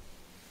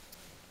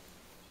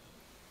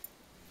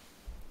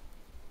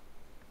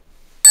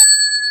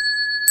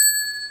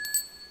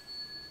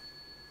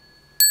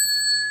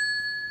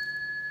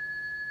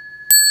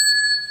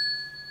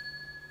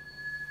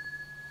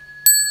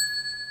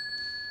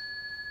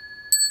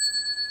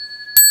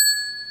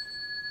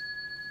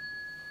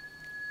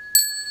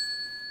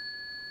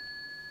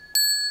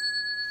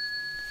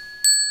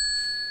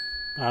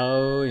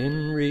 Bow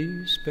in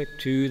respect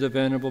to the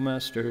Venerable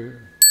Master.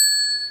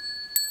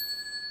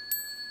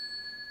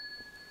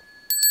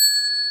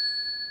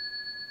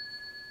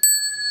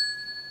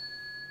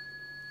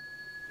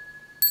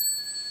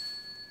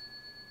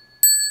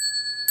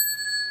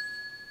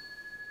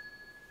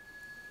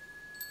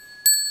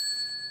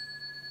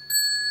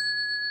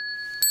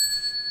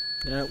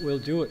 That will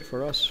do it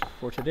for us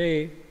for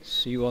today.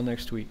 See you all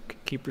next week.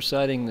 Keep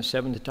reciting the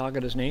 7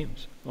 Tathagata's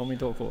names. Om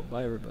Toko.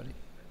 Bye, everybody.